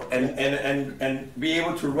 because, You know, and be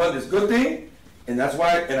able to run this good thing, and that's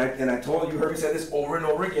why, and I told you, heard me say this over and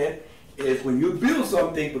over again, is when you build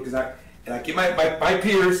something, because I keep my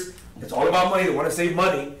peers, it's all about money, they wanna save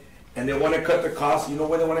money, and they wanna cut the cost. You know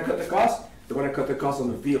where they wanna cut the cost? They wanna cut the cost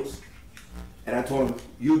on the fields. And I told them,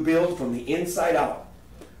 you build from the inside out.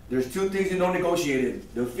 There's two things you don't negotiate in,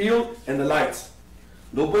 the field and the lights.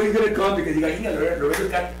 Nobody's gonna come because you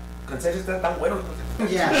got concessions that tan buenos.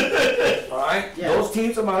 yeah, Alright? Yeah. Those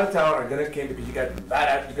teams from out of town are gonna come because you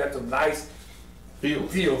got some nice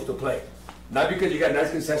fields to play. Not because you got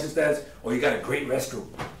nice concession stands or you got a great restroom.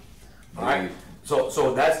 Alright?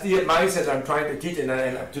 So that's the mindset I'm trying to teach, and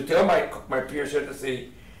to tell my peers here to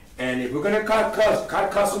see, and if we're gonna cut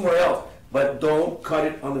costs somewhere else, but don't cut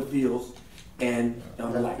it on the fields and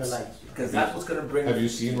on the lights. Because that's what's gonna bring. Have you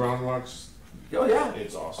seen Round Rock's? Oh, yeah.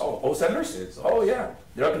 It's awesome. Oh, Old Settlers? It's Oh, yeah.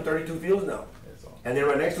 They're up to 32 fields now. It's awesome. And then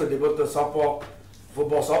right next to it, they built the football,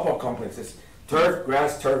 softball complexes. Turf,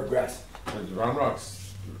 grass. And Round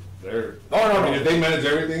Rock's, they're. No. I mean, if they manage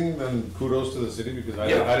everything, then kudos to the city, because I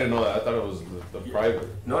Yeah. didn't know that. I thought it was the private.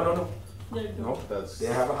 No. No, that's. They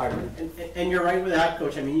have a hybrid. and you're right with that,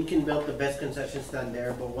 Coach. I mean, you can build the best concession stand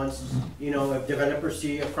there, but once, you know, if developers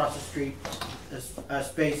see across the street a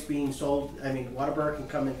space being sold, I mean, Whataburger can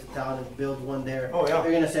come into town and build one there. Oh, yeah.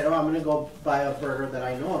 They're gonna say, oh, I'm gonna go buy a burger that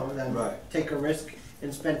I know, than Right. take a risk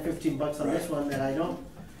and spend $15 on this one that I don't.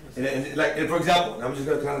 And for example, I'm just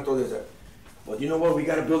gonna kind of throw this out. Well, you know what? We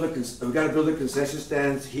gotta build a concession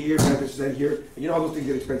stands here, concession stand here. And you know how those things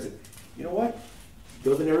get expensive. You know what?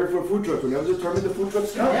 Build an area for food trucks. Whenever determine the food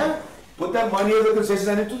trucks come, Yeah. put that money of the concession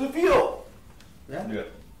stand into the field. Yeah. Yeah.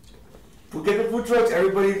 Get the food trucks.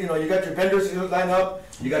 Everybody, you know, you got your vendors, you line up.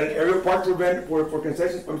 You got an area park for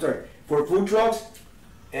concessions. I'm sorry, for food trucks.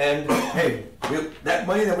 And hey, that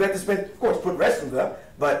money that we have to spend, of course, put restrooms up,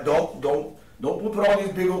 but don't put all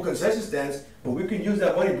these big old concession stands. But we can use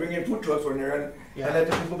that money, bring in food trucks from there, and let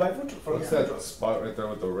the people buy food trucks. What's that spot right there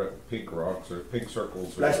with the pink rocks or pink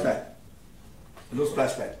circles? Splash pad. A little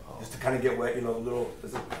splash pad, just to kind of get wet, you know,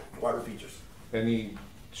 there's water features. Any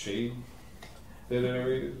shade that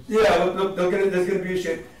area? Yeah, there's gonna be a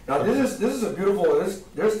shade. Now this is a beautiful.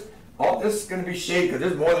 There's all this is gonna be shade because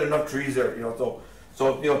there's more than enough trees there. You know,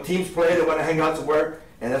 so you know teams play. They want to hang out somewhere,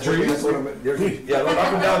 and that's Trees? That's what there's yeah, look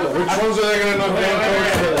up and down. Which ones are they gonna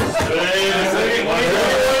knock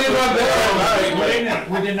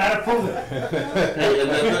We did not approve it. Hey, and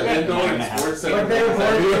then the indoor sports center.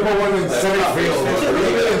 Beautiful one in center field.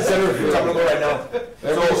 Even in center I'm field. gonna go right now.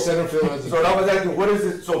 Every center field has So now I was asking, what is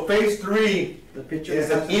it? So phase 3 The picture is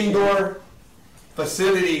has an to see- indoor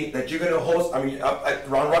facility that you're gonna host. I mean,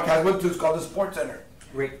 Round Rock has one too. It's called the Sports Center.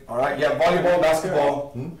 Great. All right, you have volleyball,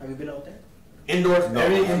 basketball, Have you been out there? indoors, No.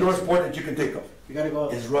 every indoor sport that you can think of You gotta go.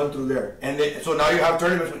 is run through there. And so now you have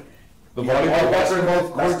tournaments. The Yeah, volleyball, basketball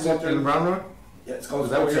basketball courts center. in Round Rock? Yeah, it's called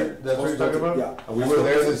Is that what Sports you're, Center. that's what you're talking about? Yeah. And we were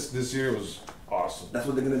there this year, it was awesome. That's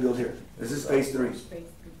what they're gonna build here. This is phase 3.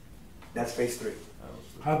 That's phase 3.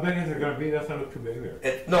 How big is it gonna be? That's not too big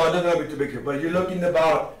there. No, it doesn't have to be too big here, but you're looking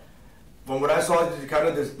about, from what I saw, kind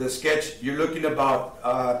of the sketch, you're looking about,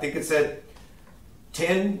 I think it said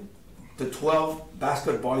 10 to 12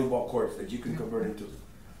 volleyball courts that you can convert into.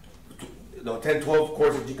 No, 10, 12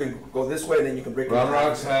 courts that you can go this way and then you can break it. Round down.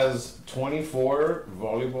 Rocks has 24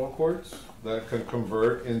 volleyball courts that can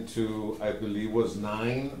convert into, I believe was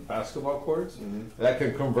 9 basketball courts. Mhm. That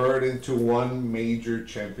can convert into one major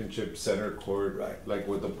championship center court, Right. like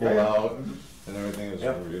with the Yeah, yeah. pull-out and everything. It's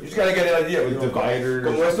Yeah, really you just gotta get an idea. With you know, dividers.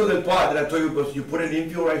 Como esto del pod that I told you, but you put an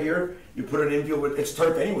infield right here, you put an infield with, it's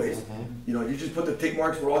turf anyways. You know, you just put the tick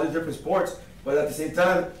marks for all these different sports, but at the same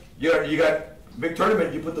time, you got big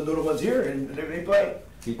tournament, you put the little ones here and they play.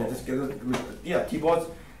 T-ball. And just get it- Yeah, T-balls,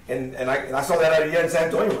 and I saw that idea in San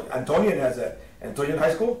Antonio. Antonian has that. Antonian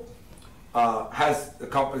High School has a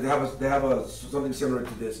company. They have something similar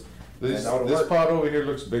to this. This, And that would this work. pod over here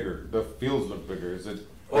looks bigger. The fields look bigger. Is it?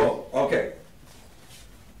 Oh, okay.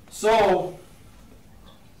 So,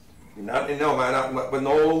 with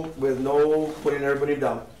no putting everybody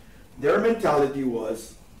down. Their mentality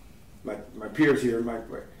was, my peers here,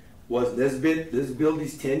 was let's build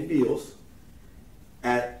these 10 fields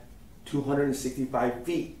at 265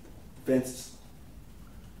 feet fences.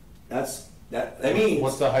 That's That means.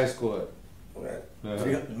 What's the high school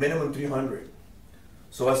at? Minimum 300.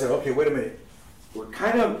 So I said, okay, wait a minute. We're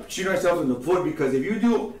kind of shooting ourselves in the foot because if you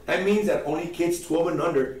do, that means that only kids 12 and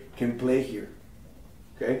under can play here.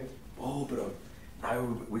 Okay? Oh,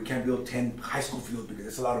 but we can't build 10 high school fields because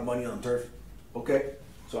it's a lot of money on turf. Okay?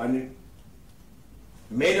 So I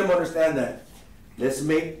made them understand that. Let's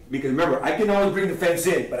make, because remember, I can always bring the fence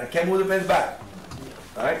in, but I can't move the fence back.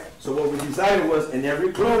 Alright? So what we decided was in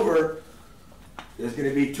every clover, there's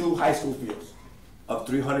gonna be 2 high school fields of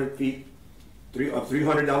 300 feet,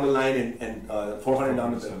 300 down the line and 400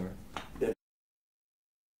 down the middle.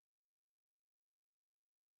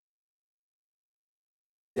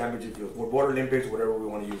 Championship field, or Border Olympics, whatever we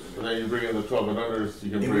want to use. And then you bring in the 12 and unders,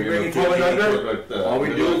 you can If bring we bring in in the 12 and 15, under, like the all we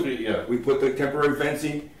do, yeah. we put the temporary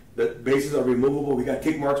fencing, the bases are removable, we got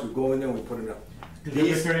tick marks, we go in there and we put it up. Did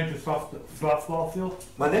they turn into softball field?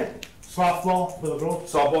 Monday? Softball for the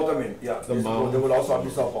girls? Softball, I mean, yeah. The mound. There will also be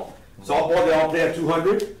softball. Softball, they all play at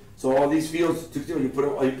 200, so all these fields, you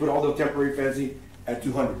put all the temporary fencing at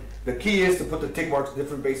 200. The key is to put the tick marks,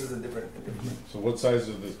 different bases and different. So what size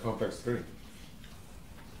is this complex 3?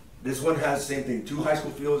 This one has the same thing, 2 high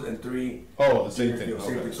school fields and 3. Oh, the same junior thing, fields,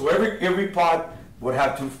 same okay. thing. So every pod would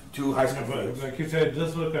have two high Yeah, school but fields. like you said,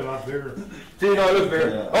 this look a lot bigger. See, you know, it looks bigger.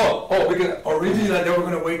 Yeah. Oh, because originally they were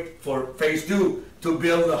gonna wait for phase 2 to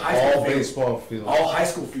build the high school All fields. baseball fields. All high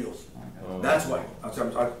school fields. Oh. That's why.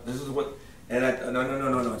 This is what,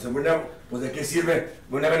 no. So we're never, pues de qué sirve?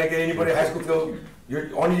 We're not gonna get anybody high school field. You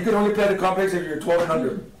can only play the complex if you're 12 and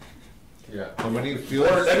under. Yeah. How many Or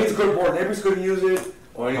fields? that means good board, neighbors couldn't use it,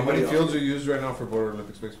 or How anybody many else. fields are used right now for Border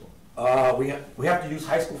Olympics baseball? We have to use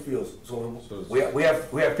high school fields, so So we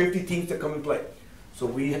have 50 teams that come and play. So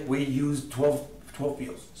we use 12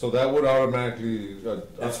 fields. So that would automatically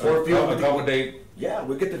That's 4 fields. accommodate. Yeah,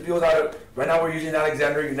 we get the fields out of, right now we're using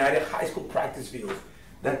Alexander United High School practice fields.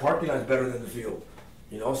 That parking lot is better than the field,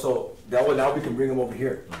 you know, so that way now we can bring them over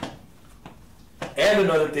here. And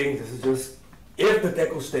another thing, this is just, if the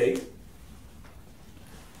Tecos stay,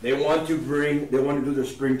 they want to do their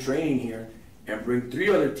spring training here and bring 3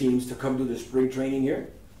 other teams to come do the spring training here.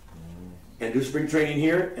 And do spring training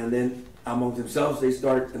here, and then among themselves, they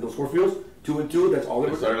start in those 4 fields, 2 and 2, that's all They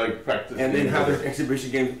they're. start like practice. And then have their exhibition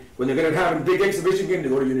game. When they're gonna have a big exhibition game, they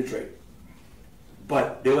go to Unit Trade.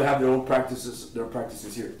 But they will have their own practices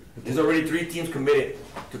here. There's already 3 teams committed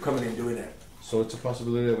to coming and doing that. So it's a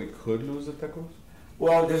possibility that we could lose the Tecos?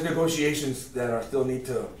 Well, there's negotiations that are still need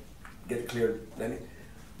to get cleared.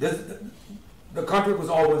 The contract was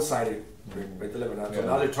all one-sided, right, so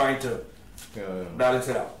now they're trying to Yeah. balance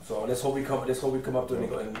it out. So let's hope we come up to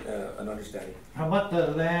an understanding. How about the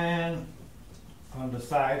land on the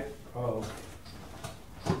side of,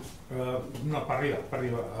 no, para arriba,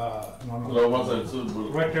 Lo más al sur, bro.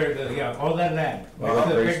 right there, yeah, all that land, Oh, next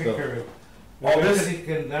to the great picnic stuff. area. All this- Eventually,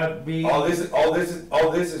 can that be? All this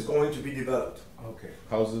is going to be developed. Okay.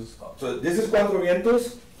 Houses? So this is Cuatro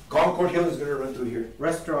Vientos. Concord Hill is gonna run through here.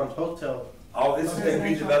 Restaurant, hotel, All this is gonna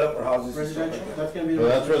be developed for houses. and stuff residential, like that's gonna be the. Well,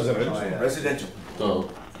 that's residential. that. Residential. So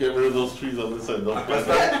get rid of those trees on this side. Don't That's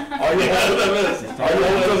right. All your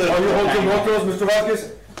hotel motels, Mr.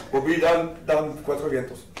 Vasquez, will be down Cuatro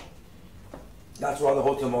Vientos. That's where all the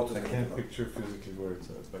hotel motels I are gonna can't be. picture physically where it's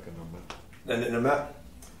at. It's like a number. And in the map,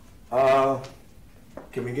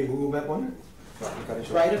 can we get Google map on it?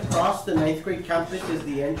 Right across the 9th grade campus is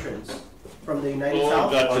the entrance from the United Oh,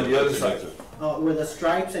 South. gotcha. On the other side. Where the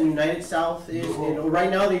Stripes and United South is, you know, right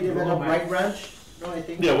now they develop Right Ranch, no, I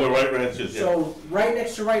think. Yeah, where White Ranch is, yeah. So, right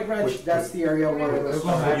next to Right Ranch, that's the area where it was.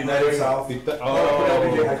 United South. Oh,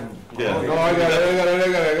 Yeah. no, I got it.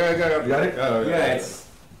 You got it? Yeah, it's,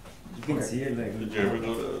 you can see it like. Did you ever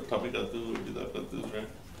go to Tapicatu or Didapatu, right?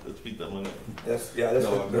 Let's beat that one up. That's, yeah, that's,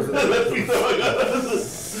 No, that's, Let's beat that one up.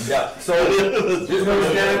 yeah, so, just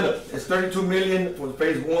understand, it's 32 million for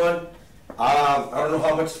phase 1. I don't know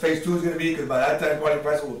how much phase 2 is gonna be, because by that time, quality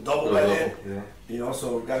price will double by then. You know,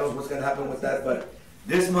 so God knows what's gonna happen with that, but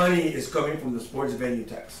this money is coming from the sports venue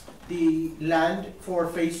tax. The land for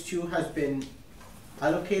phase 2 has been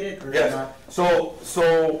allocated or Yes, not? so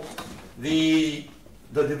the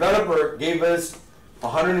developer gave us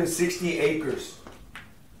 160 acres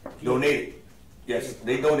donated. Yes,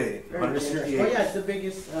 they donated, Very 160 generous. Oh, acres. yeah, it's the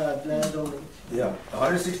biggest, land only. Yeah,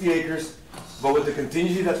 160 acres, but with the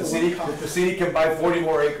contingency that the city can buy 40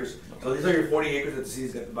 more acres. So these are your 40 acres that the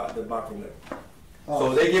city's got to buy from them.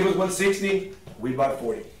 So they gave us 160, we bought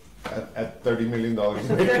 40. At $30 million. I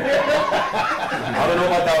don't know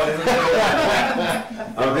about that one.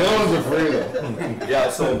 The other ones are free though. Yeah,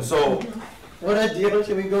 so What a deal,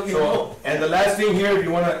 can we go get more? and the last thing here, if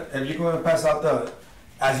you wanna pass out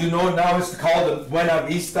as you know now, it's called the Buena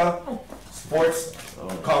Vista Sports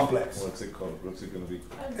Complex. What's it called? What's it gonna be?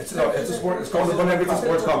 It's a sport, it's called the Buena Vista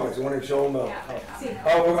Sports Complex. I wanna show them, Sí.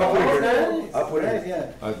 I'll put it here. I'll put it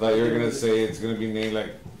here. Yeah. I thought you were gonna say it's gonna be named like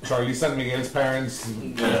Charlie San Miguel's parents.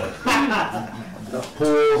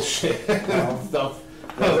 Pool shit and stuff.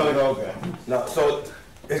 I was like, okay. No, so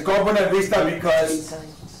it's called Buena Vista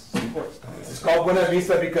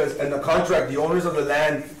because in the contract, the owners of the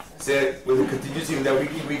land said with the contingency that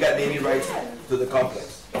we got naming rights to the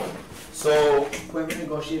complex. So, Whoever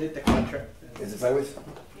negotiated the contract. is it sideways?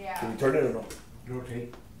 Yeah. Can you turn it or no?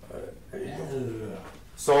 Rotate. There you go.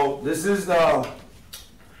 So this is the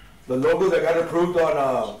logo that got approved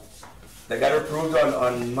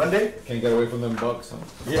on Monday. Can't get away from them bucks, huh?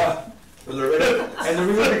 Yeah. And the reason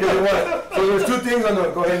because they want it. So there's two things on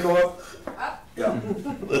the, go ahead and go up. Yeah.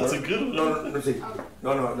 That's a good one. No, let's see.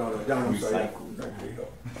 No, down, I'm sorry. There you go.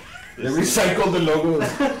 They recycled the logo.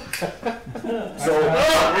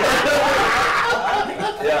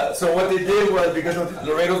 So what they did was, because of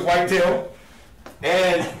Laredo's whitetail,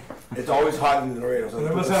 and it's always hot in Laredo, so they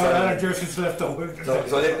There put must the have a lot sun. of jerseys left over.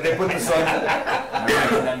 So they put the sun,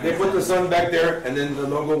 they put the sun back there, and then the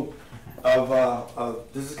logo of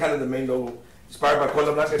this is kind of the main logo, inspired by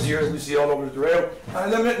Cola Blanca deer, as we see all over the Laredo.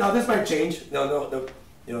 Now this might change,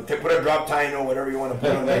 put a drop tine or whatever you want to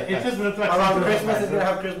put on there. It just looks like. Around Christmas, it's gonna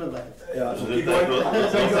have Christmas lights. Yeah, so keep going.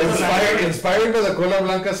 Inspired by the Cola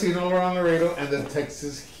Blanca seen all around Laredo and the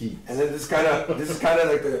Texas heat. And then this is kind of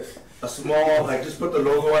like a small, like just put the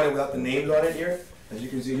logo on it without the names on it here, as you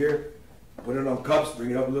can see here. Put it on cups, bring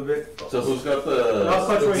it up a little bit. So who's got the? No,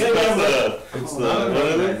 Coach, we're It's here.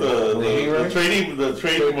 the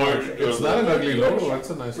trademark. It's not an ugly logo, that's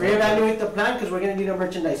a nice logo. Reevaluate the plan, because we're gonna need a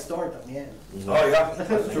merchandise store también. Oh, yeah,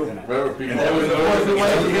 that's true. Remember people. And then we wanted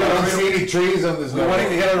to You get don't on see any trees on this we wanted to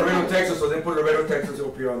logo. get on Laredo, Texas, so they put Laredo, Texas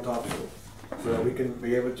up here on top, so that we can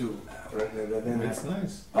be able to. It's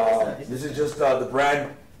nice. This is just the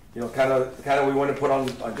brand, kind of we want to put on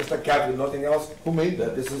just a cap with nothing else. Who made That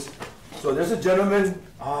that? this is, so there's a gentleman,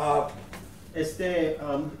 It's the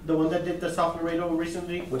one that did the South Laredo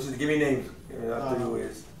recently, which is, give me names, I'll tell you who it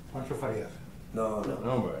is. Pancho Farias. No,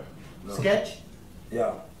 No, bro. no. Sketch,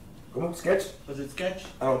 Yeah. Come on, sketch? was it Sketch?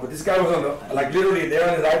 I don't know, but this guy was on the, like literally there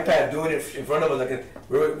on his iPad doing it in front of us, like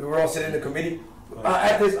we were all sitting in the committee.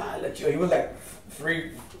 At this, he was like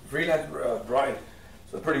freelance drawing,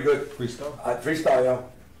 so pretty good. Freestyle? Freestyle, yeah.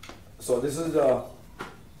 So this is the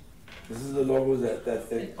logos that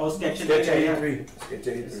Oh, Sketch. Sketch 83. Sketch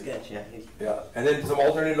 83. Sketch, yeah. Yeah, and then some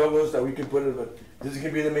alternate logos that we can put in, but this is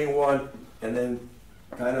gonna be the main one, and then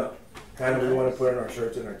kind of we want to put on our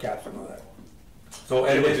shirts and our caps and all that. So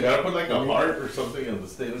Hey, and but you then, gotta put like a heart or something in the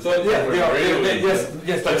state. so yes,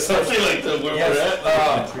 Like something like the where we're yes.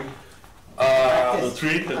 at. Uh, The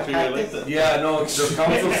tree, I like that. yeah, no,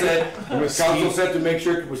 the council said to make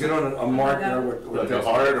sure we get on a mark there with Like a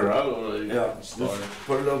heart or I don't know. Yeah, just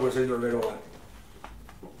put it over, say Laredo on it.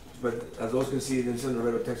 But as those can see, this is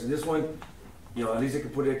Laredo, Texas. This one, at least they can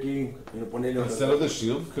put it aquí, ponerle. Instead of the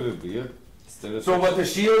shield, could it be it? Instead of So what the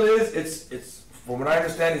shield is, it's from what I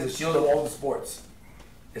understand, is a shield of all the sports.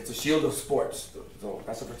 It's a shield of sports. So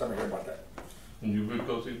that's the first time I heard about that. And you've been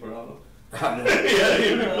coaching for how long? I Yeah,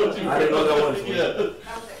 you've been coaching for didn't know that one. Yeah.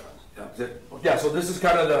 Yeah, so this is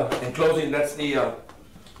kind of the, in closing, that's the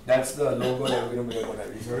logo that we're gonna be able to have.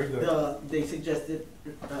 Very good. They suggested,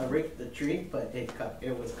 Rick, the tree, but it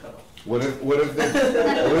was cut off. What if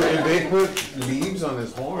they put leaves on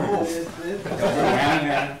his horn?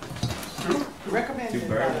 Recommended.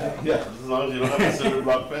 Yeah, as long as you don't have a cinder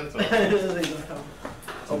block fence.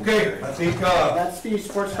 Okay, I think, That's the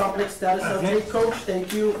sports complex status update, Coach.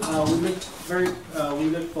 Thank you. We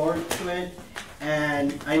look forward to it.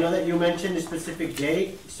 And I know that you mentioned a specific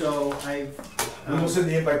date, so we will send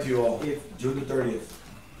the invite to you all, if, June the 30th.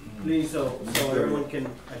 please, so everyone can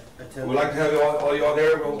attend. We'd like to have all y'all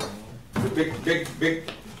there. It's a big,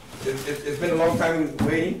 it's been a long time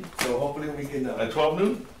waiting, so hopefully we can, At 12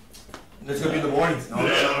 noon? it's gonna be in the morning. No,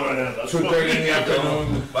 2:30 in the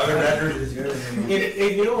afternoon.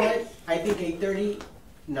 If you know what, I think 8:30,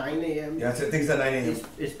 9 a.m. Yeah, I think it's at 9 a.m.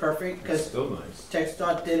 is perfect, because Still nice.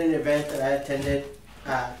 TechStop did an event that I attended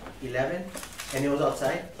at 11, and it was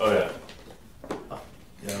outside. Oh, yeah.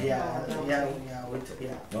 Yeah.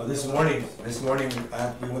 No, this morning,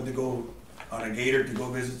 we went to go on a gator to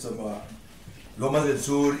go visit some, Lomas del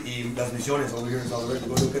Sur y Las Misiones over here in Salvador to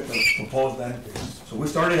go look at the proposed land. So we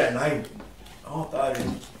started at 9. Oh,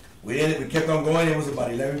 we kept on going, it was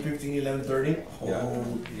about 11:15, 11:30. Oh,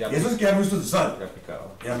 Yeah. eso es que I'm used to the sun.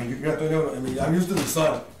 Yeah, I'm used to the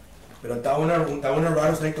sun. Pero está una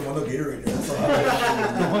raro snake tomando Gatorade. That's how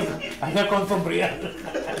hot Anda con sombría.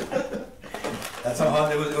 That's how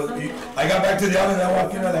hot it was. I got back to the island and I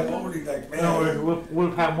walked in, I was like, holy, like, man. No,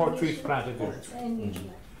 we'll have more trees planted there.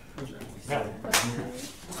 Yeah.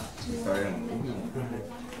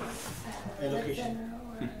 And location.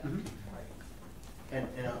 And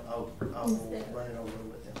I'll run it over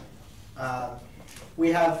with them.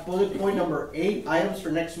 We have bullet point number 8, items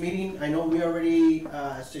for next meeting. I know we already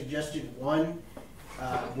suggested one,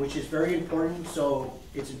 which is very important, so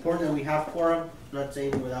it's important that we have quorum. I'm not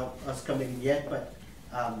saying without us coming yet, but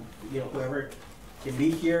you know, whoever can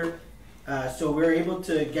be here. So we're able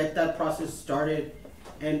to get that process started,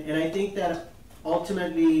 and I think that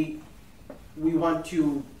ultimately we want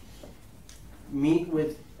to meet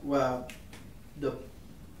with the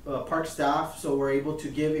park staff, so we're able to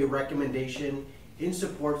give a recommendation in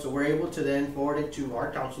support, so we're able to then forward it to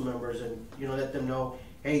our council members and, you know, let them know,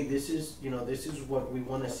 hey, this is, you know, this is what we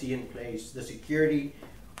want to see in place. The security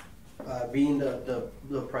being the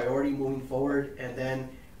priority moving forward, and then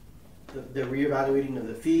the reevaluating of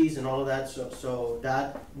the fees and all of that. So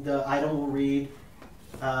that the item will read,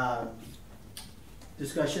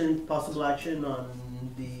 discussion, possible action on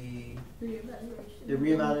the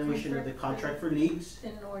reevaluation of the contract for leagues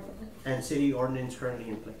and city ordinance currently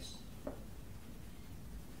in place.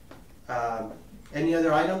 Any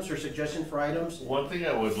other items or suggestions for items? One thing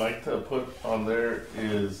I would like to put on there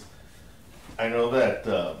is, I know that,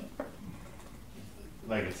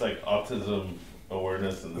 like, it's like autism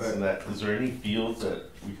awareness and this and that. Is there any fields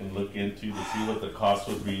that we can look into to see what the cost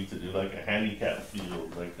would be to do like a handicap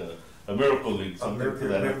field, like a miracle league, something to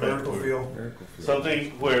that effect? Miracle field.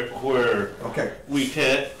 Something where Okay. we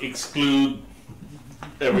can't exclude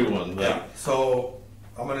everyone, like. Yeah, so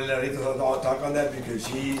I'm gonna let Rita talk on that because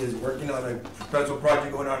she is working on a special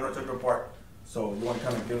project going on in North Central Park. So you wanna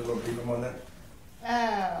kind of give a little brief on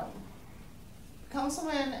that?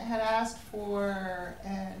 Councilman had asked for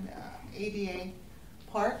an ADA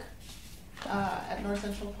park at North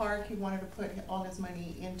Central Park. He wanted to put all his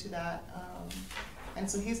money into that. And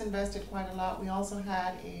so he's invested quite a lot. We also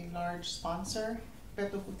had a large sponsor,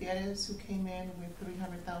 Beto Gutierrez, who came in with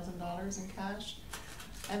 $300,000 in cash.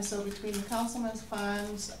 And so between the councilman's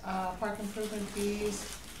funds, park improvement fees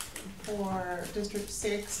for District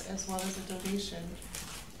 6, as well as a donation,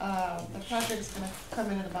 the project is gonna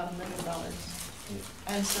come in at about $1 million.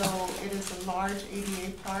 And so it is a large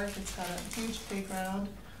ADA park. It's got a huge playground,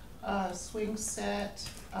 swing set,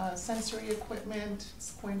 sensory equipment.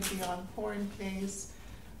 It's going to be on pouring place.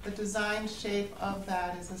 The design shape of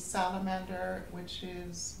that is a salamander, which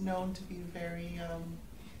is known to be very,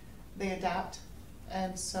 they adapt.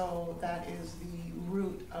 And so that is the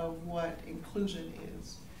root of what inclusion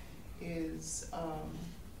is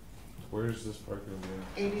Where is this park gonna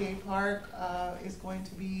be? ADA Park is going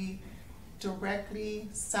to be directly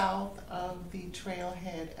south of the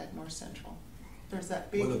trailhead at North Central. There's that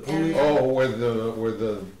big Where the pool area. is? Oh, where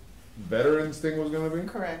the veterans thing was gonna be?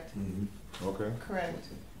 Correct, Okay. correct.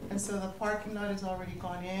 And so the parking lot has already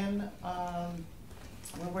gone in.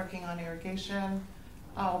 We're working on irrigation.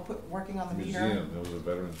 Working on the meter. Museum, that was a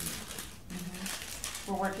veterans.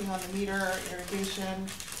 We're working on the meter, irrigation,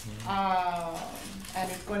 and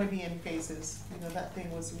it's going to be in phases. You know, that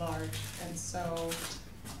thing was large, and so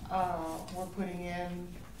we're putting in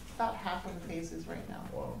about half of the phases right now.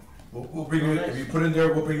 Wow. We'll bring you, if you put in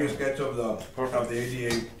there, we'll bring you a sketch of the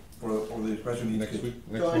ADA for the special needs. Next week,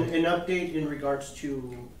 So an update in regards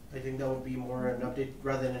to, I think that would be more an update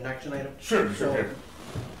rather than an action item. Sure.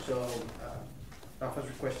 So, Rafa's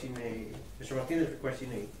requesting Mr. Martinez is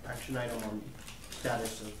requesting a action item on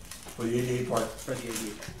status of, For the ADA park. for the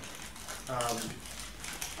ADA.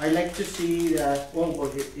 I'd like to see that,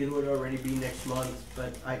 well, it would already be next month,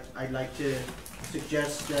 but I'd like to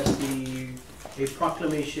suggest that a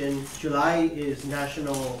proclamation, July is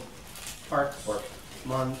National Parks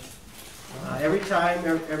Month. Every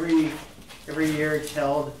year it's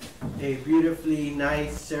held a beautifully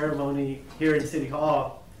nice ceremony here in City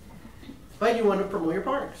Hall. But you want to promote your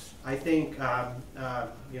parks. I think,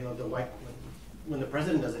 you know, when the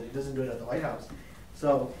president does it, he doesn't do it at the White House.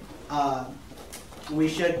 So we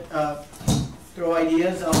should throw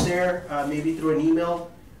ideas out there, maybe through an email,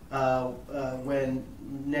 when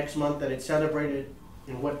next month that it's celebrated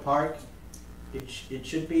in what park. It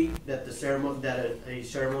should be that the ceremony, that a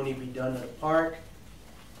ceremony be done at a park.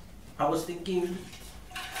 I was thinking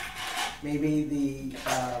maybe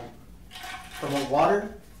promote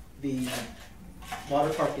water. The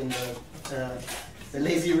water park in the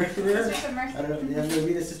Lazy River. Sisters of Mercy. I don't know if that's gonna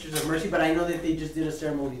be the Sisters of Mercy, but I know that they just did a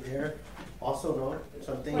ceremony there. also, no,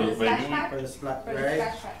 something For the Maybe splash we- pad? for the splat, For the right?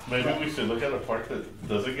 splash pad. Maybe we should look at a park that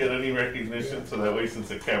doesn't get any recognition, so that way, since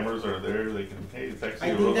the cameras are there, they can, hey, it's actually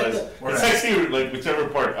I a real think nice, that it's actually like whichever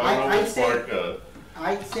park, I don't know I'd which say- park,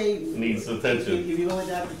 I'd say. needs attention. If you go with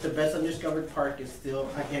that, the best undiscovered park is still,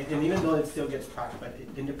 and even though it still gets packed, but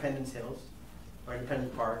Independence Hills, or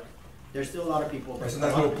Independence Park, there's still a lot of people. There's a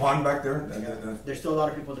nice little pond back there. There's still a lot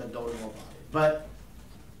of people that don't know about it, but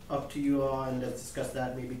up to you all, and let's discuss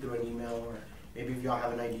that maybe through an email, or maybe if y'all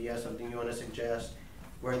have an idea, something you wanna suggest,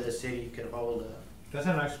 where the city could hold That's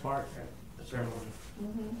a nice park, a ceremony.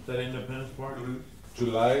 that Independence Park.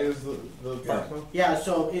 July is the park now? Yeah,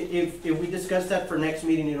 so if we discuss that for next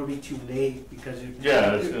meeting, it'll be too late, because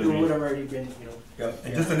Yeah, it's it gonna be- would have already been, Yeah,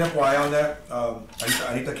 and just an FYI on that,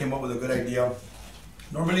 Anita came up with a good idea.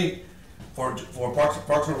 Normally, for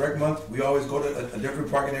Parks and Rec month, we always go to a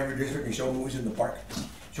different park in every district and show movies in the park.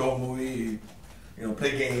 Show a movie,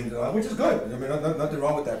 play games, which is good. I mean, nothing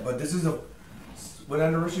wrong with that. But this is what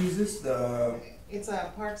anniversary is this? It's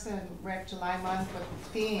a Parks and Rec July month, but the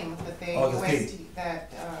theme that they, Oh, the UST,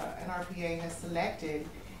 that NRPA has selected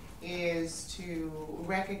is to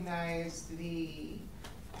recognize the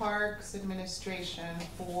Parks Administration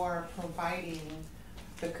for providing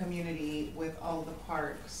the community with all the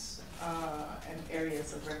parks and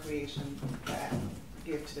areas of recreation that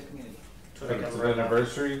give to the community. It's an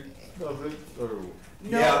anniversary of it, or?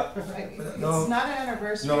 No, Yeah. it's No. not an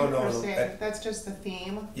anniversary No, per no. se, that's just the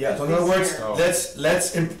theme. Yeah, so in this other words, year. Oh.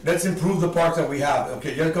 let's improve the parks that we have.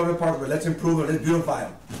 Okay, let's go to the parks, but let's improve them, let's beautify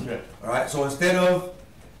them. Yeah. All right, so instead of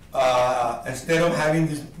having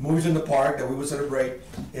these movies in the park that we would celebrate,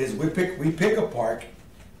 is we pick a park,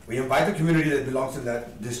 we invite the community that belongs to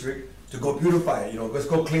that district to go beautify it. Let's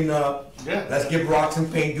go clean up. Yeah. Let's get rocks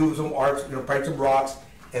and paint, do some art, paint some rocks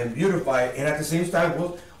and beautify it. And at the same time,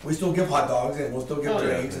 we still give hot dogs and we'll still give Oh,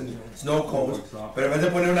 yeah. drinks and snow cones. But if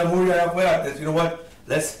they're putting una movie allá afuera, you know what?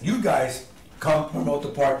 Let's you guys come promote the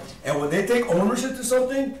park. And when they take ownership to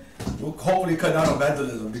something, we'll hopefully cut down on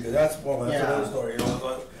vandalism, because that's another story.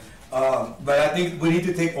 But I think we need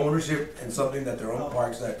to take ownership in something that their own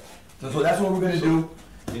parks that. So that's what we're gonna do.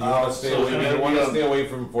 And you wanna stay, So away- we gotta you wanna be on- stay away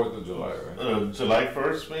from 4th of July, right? July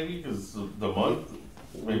 1st maybe, because the month,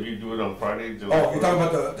 maybe do it on Friday, July. Oh, you're talking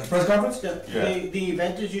about the press conference? The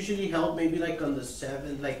event is usually held maybe like on the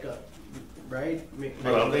 7th, right?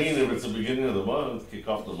 But I'm thinking if it's the beginning of the month, kick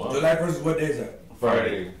off the month. July 1st is what day is that?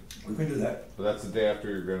 Friday, We can do that. but that's the day after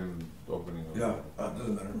your grand opening. Yeah,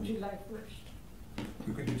 doesn't matter. July 1st.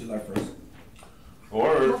 We can do July 1st.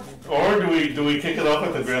 Or do we kick it off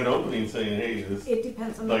at the grand opening saying, hey, this, It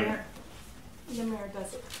depends on the Like- mayor. The mayor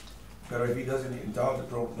does it. But if he doesn't, he tells the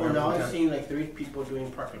pro. Well, now I've seen like 3 people doing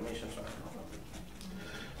proclamations, so I don't know.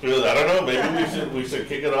 because I don't know, maybe we should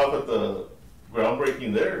kick it off at the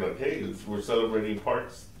groundbreaking there, like, hey, we're celebrating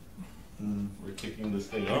parks. We're kicking this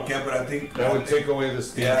thing We off. can, but I think. That would take away the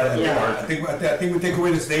steam Yeah, from the yeah. park. I think we take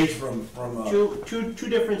away the stage from. Two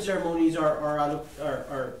different ceremonies are out of,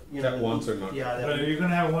 At once or not. Yeah, But if that- you're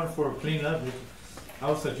gonna have one for cleanup, I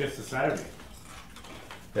would suggest a Saturday,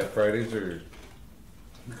 Yeah, Fridays or,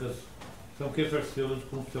 because some kids are still in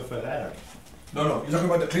school stuff like that. No, you're talking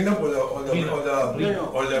about the cleanup or the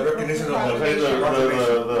Cleanup. or the recognition of Okay,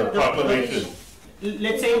 the proclamation.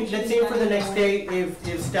 Let's say for the next day,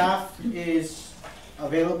 if staff is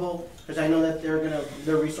available, because I know that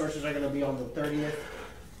their resources are gonna be on the 30th.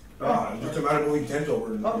 Just a matter of moving tents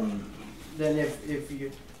over. Then if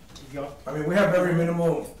y'all, I mean, we have very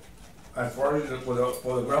minimal as far as for the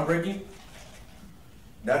groundbreaking.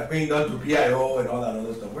 That's being done through PIO and all that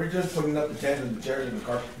other stuff. We're just putting up the tents and the chairs and the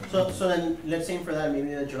carpet. so then, let's aim for that,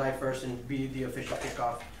 maybe the July 1st and be the official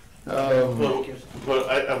kickoff.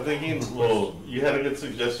 But I'm thinking, well, you had a good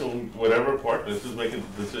suggestion, whatever part, let's just make a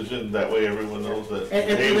decision, that way everyone knows that,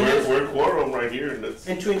 And hey, for the next- we're quorum right here, and that's.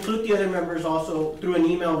 And to include the other members also, through an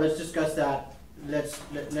email, let's discuss that. Let's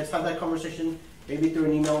have that conversation, maybe through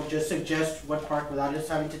an email, just suggest what park without us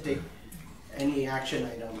having to take any action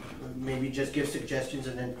item. Maybe just give suggestions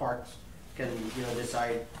and then parks can,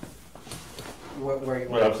 decide where you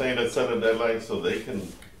But I'm want. saying let's set a deadline so they can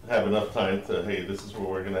have enough time to, hey, this is where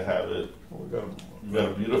we're gonna have it. we got You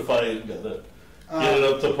gotta beautify it, you gotta get it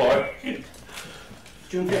up to par.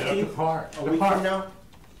 June The 15th, park, a the week park. from now,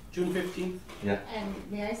 June 15th.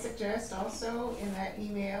 And may I suggest also in that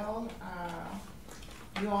email,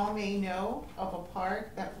 you all may know of a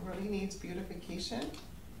park that really needs beautification,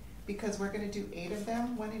 because we're gonna do 8 of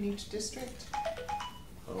them, 1 in each district.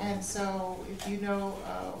 And so if you know,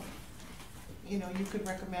 you could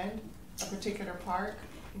recommend a particular park,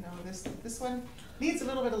 this one needs a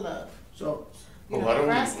little bit of love. So, Well, why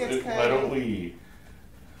Grass gets cut. don't we,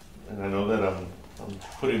 and I know that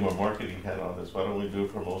putting our marketing hat on this. Why don't we do a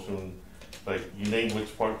promotion, like, you name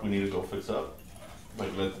which park we need to go fix up?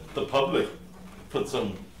 Like, let the public put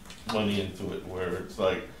some money into it, where it's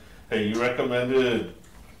like, hey, you recommended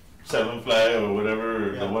Seven Flag or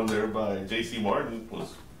whatever, the Yeah. one there by J.C. Martin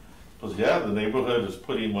was yeah, the neighborhood is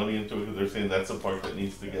putting money into it, because they're saying that's a park that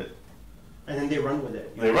needs to get, And then they run with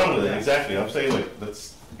it. they run with it, Yeah. exactly, I'm saying, like,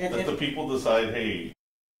 let And- the people decide, hey,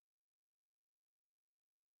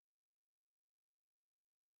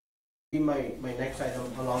 My next item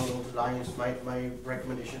along those lines, my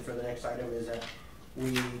recommendation for the next item is that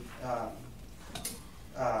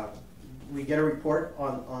we get a report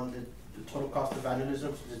on the total cost of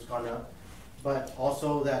vandalism, since it's gone up, but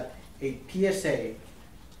also that a PSA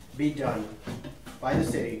be done by the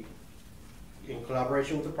city in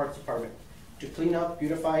collaboration with the Parks Department to clean up,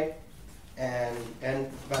 beautify, and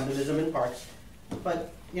vandalism in parks.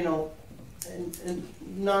 But, you know, and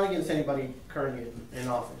not against anybody currently in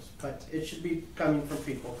office, but it should be coming from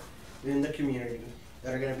people in the community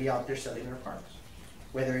that are gonna be out there selling their parks.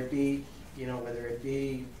 Whether it be, I don't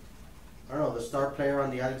know, the star player on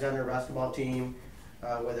the Alexander basketball team,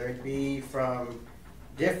 whether it be from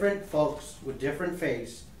different folks with different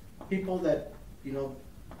faiths, people that,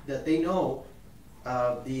 that they know,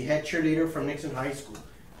 the head cheerleader from Nixon High School,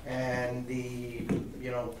 and the,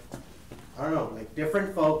 I don't know, like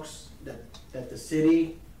different folks that the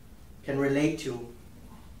city can relate to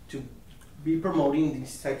be promoting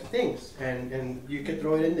these types of things, and you could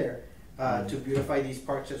throw it in there, to beautify these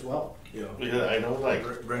parks as well. Yeah. yeah, I know, like,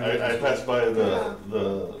 Bring I it- passed by That's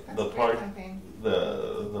the a great park, campaign.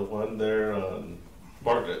 the one there on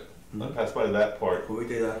Bartlett. I passed by that park, We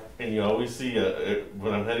did that. and you always see,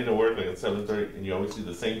 when I'm heading to work, like at 7:30, and you always see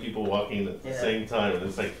the same people walking at the Yeah. same time, and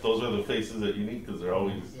it's like, those are the faces that you need, because they're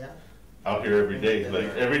always Yeah. out here every day,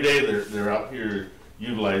 like, every day they're out here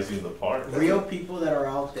utilizing the park. Real people that are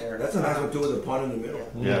out there. That's a nice one too, with the pond in the middle.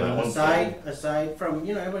 Yeah, that one's. Aside from,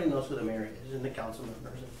 everybody knows who the mayor is and the council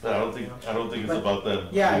members. I don't think it's But- about them.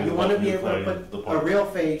 Yeah, It's you about wanna be able to beautifying put the a park. real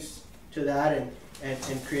face to that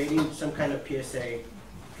and creating some kind of PSA.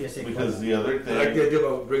 Because the other I like the thing, idea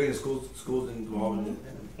about bringing the schools involved in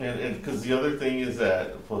it. and because the other thing is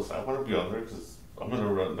that, plus, I want to be on there, because I'm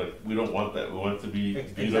gonna run, like, we don't want that, we want it to be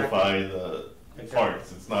Exactly. beautify the Exactly.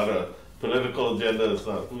 parks. It's not a political agenda, it's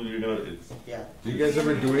not who you're gonna, it's, Yeah. Do you guys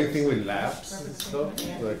ever do anything with labs and stuff?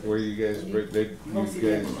 Like where you guys bring, you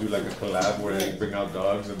guys do like a collab where they bring out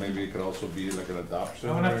dogs, and maybe it could also be like an adoption?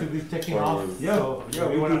 I'm gonna have to or- be taking or- off, so,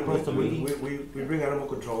 we wanna close the meeting. We bring animal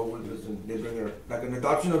control with us, and they bring their, like an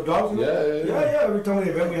adoption of dogs. You know? Yeah. Yeah, every time we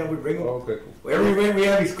event we have, we bring them. Oh, okay, cool. Every event we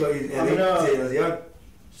have, he's close, and I'm they gonna- say, yeah,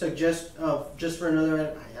 Suggest, just for another,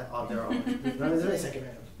 there are second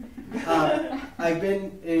item. I've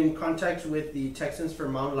been in contact with the Texans for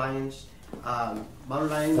Mountain Lions, Mountain Four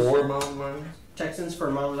Lions, mountain lions? Texans for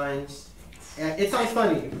Mountain Lions. And it sounds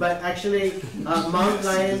funny, but actually, Mountain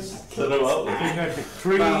Lions, set them up. Looking at the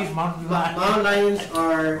trees, mountain lion. Mountain lions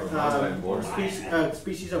are, Or mountain lion board.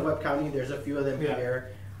 species of Webb County, there's a few of them Yeah.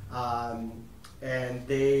 here. And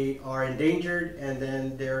they are endangered, and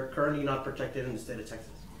then they're currently not protected in the state of Texas.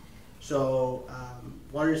 So,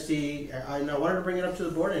 wanted to see, I wanted to bring it up to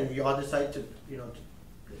the board, and if you all decide to, to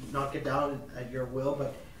knock it down at your will,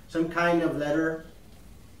 but some kind of letter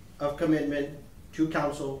of commitment to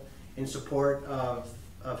council in support of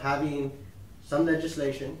having some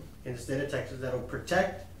legislation in the state of Texas that will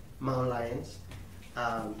protect mountain lions.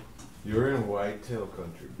 You're in whitetail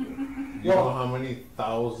country. You Well- know how many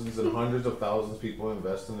thousands and hundreds of thousands people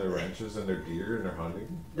invest in their ranches and their deer and their hunting?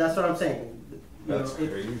 That's what I'm saying. You That's know,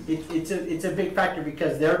 crazy. it's a big factor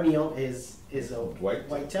because their meal is a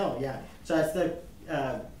Whitetail. yeah. So that's the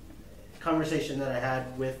conversation that I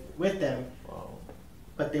had with them. Wow.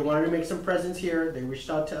 But they wanted to make some presence here. They reached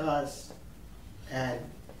out to us, and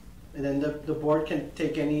then the board can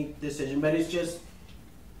take any decision. But it's just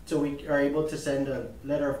so we are able to send a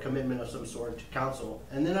letter of commitment of some sort to council.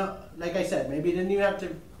 And then, like I said, maybe it didn't even have to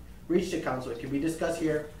reach the council. It can be discussed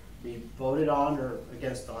here, be voted on or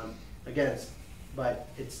against. But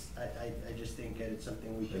it's, I just think that it's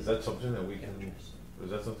something we can. Is that something that we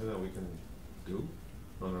can, do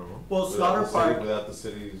on our own? Well, Without Slaughter the city- Park- Without the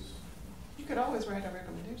city's You could always write a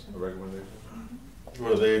recommendation. recommendation?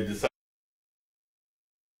 Where they decide.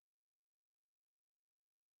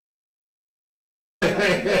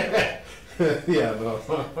 Yeah, no.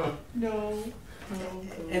 No.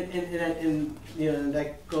 And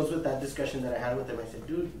that goes with that discussion that I had with them. I said,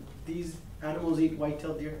 dude, these animals eat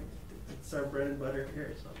white-tailed deer. It's our bread and butter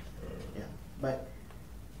here. So, yeah. But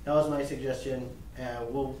that was my suggestion.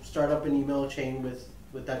 We'll start up an email chain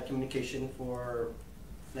with that communication for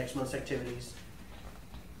next month's activities.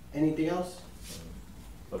 Anything else?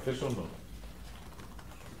 Official,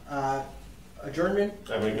 no. Adjournment,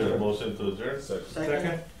 I make a motion to adjourn.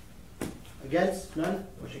 second? Against, none?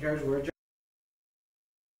 Motion carries, we're adjourned.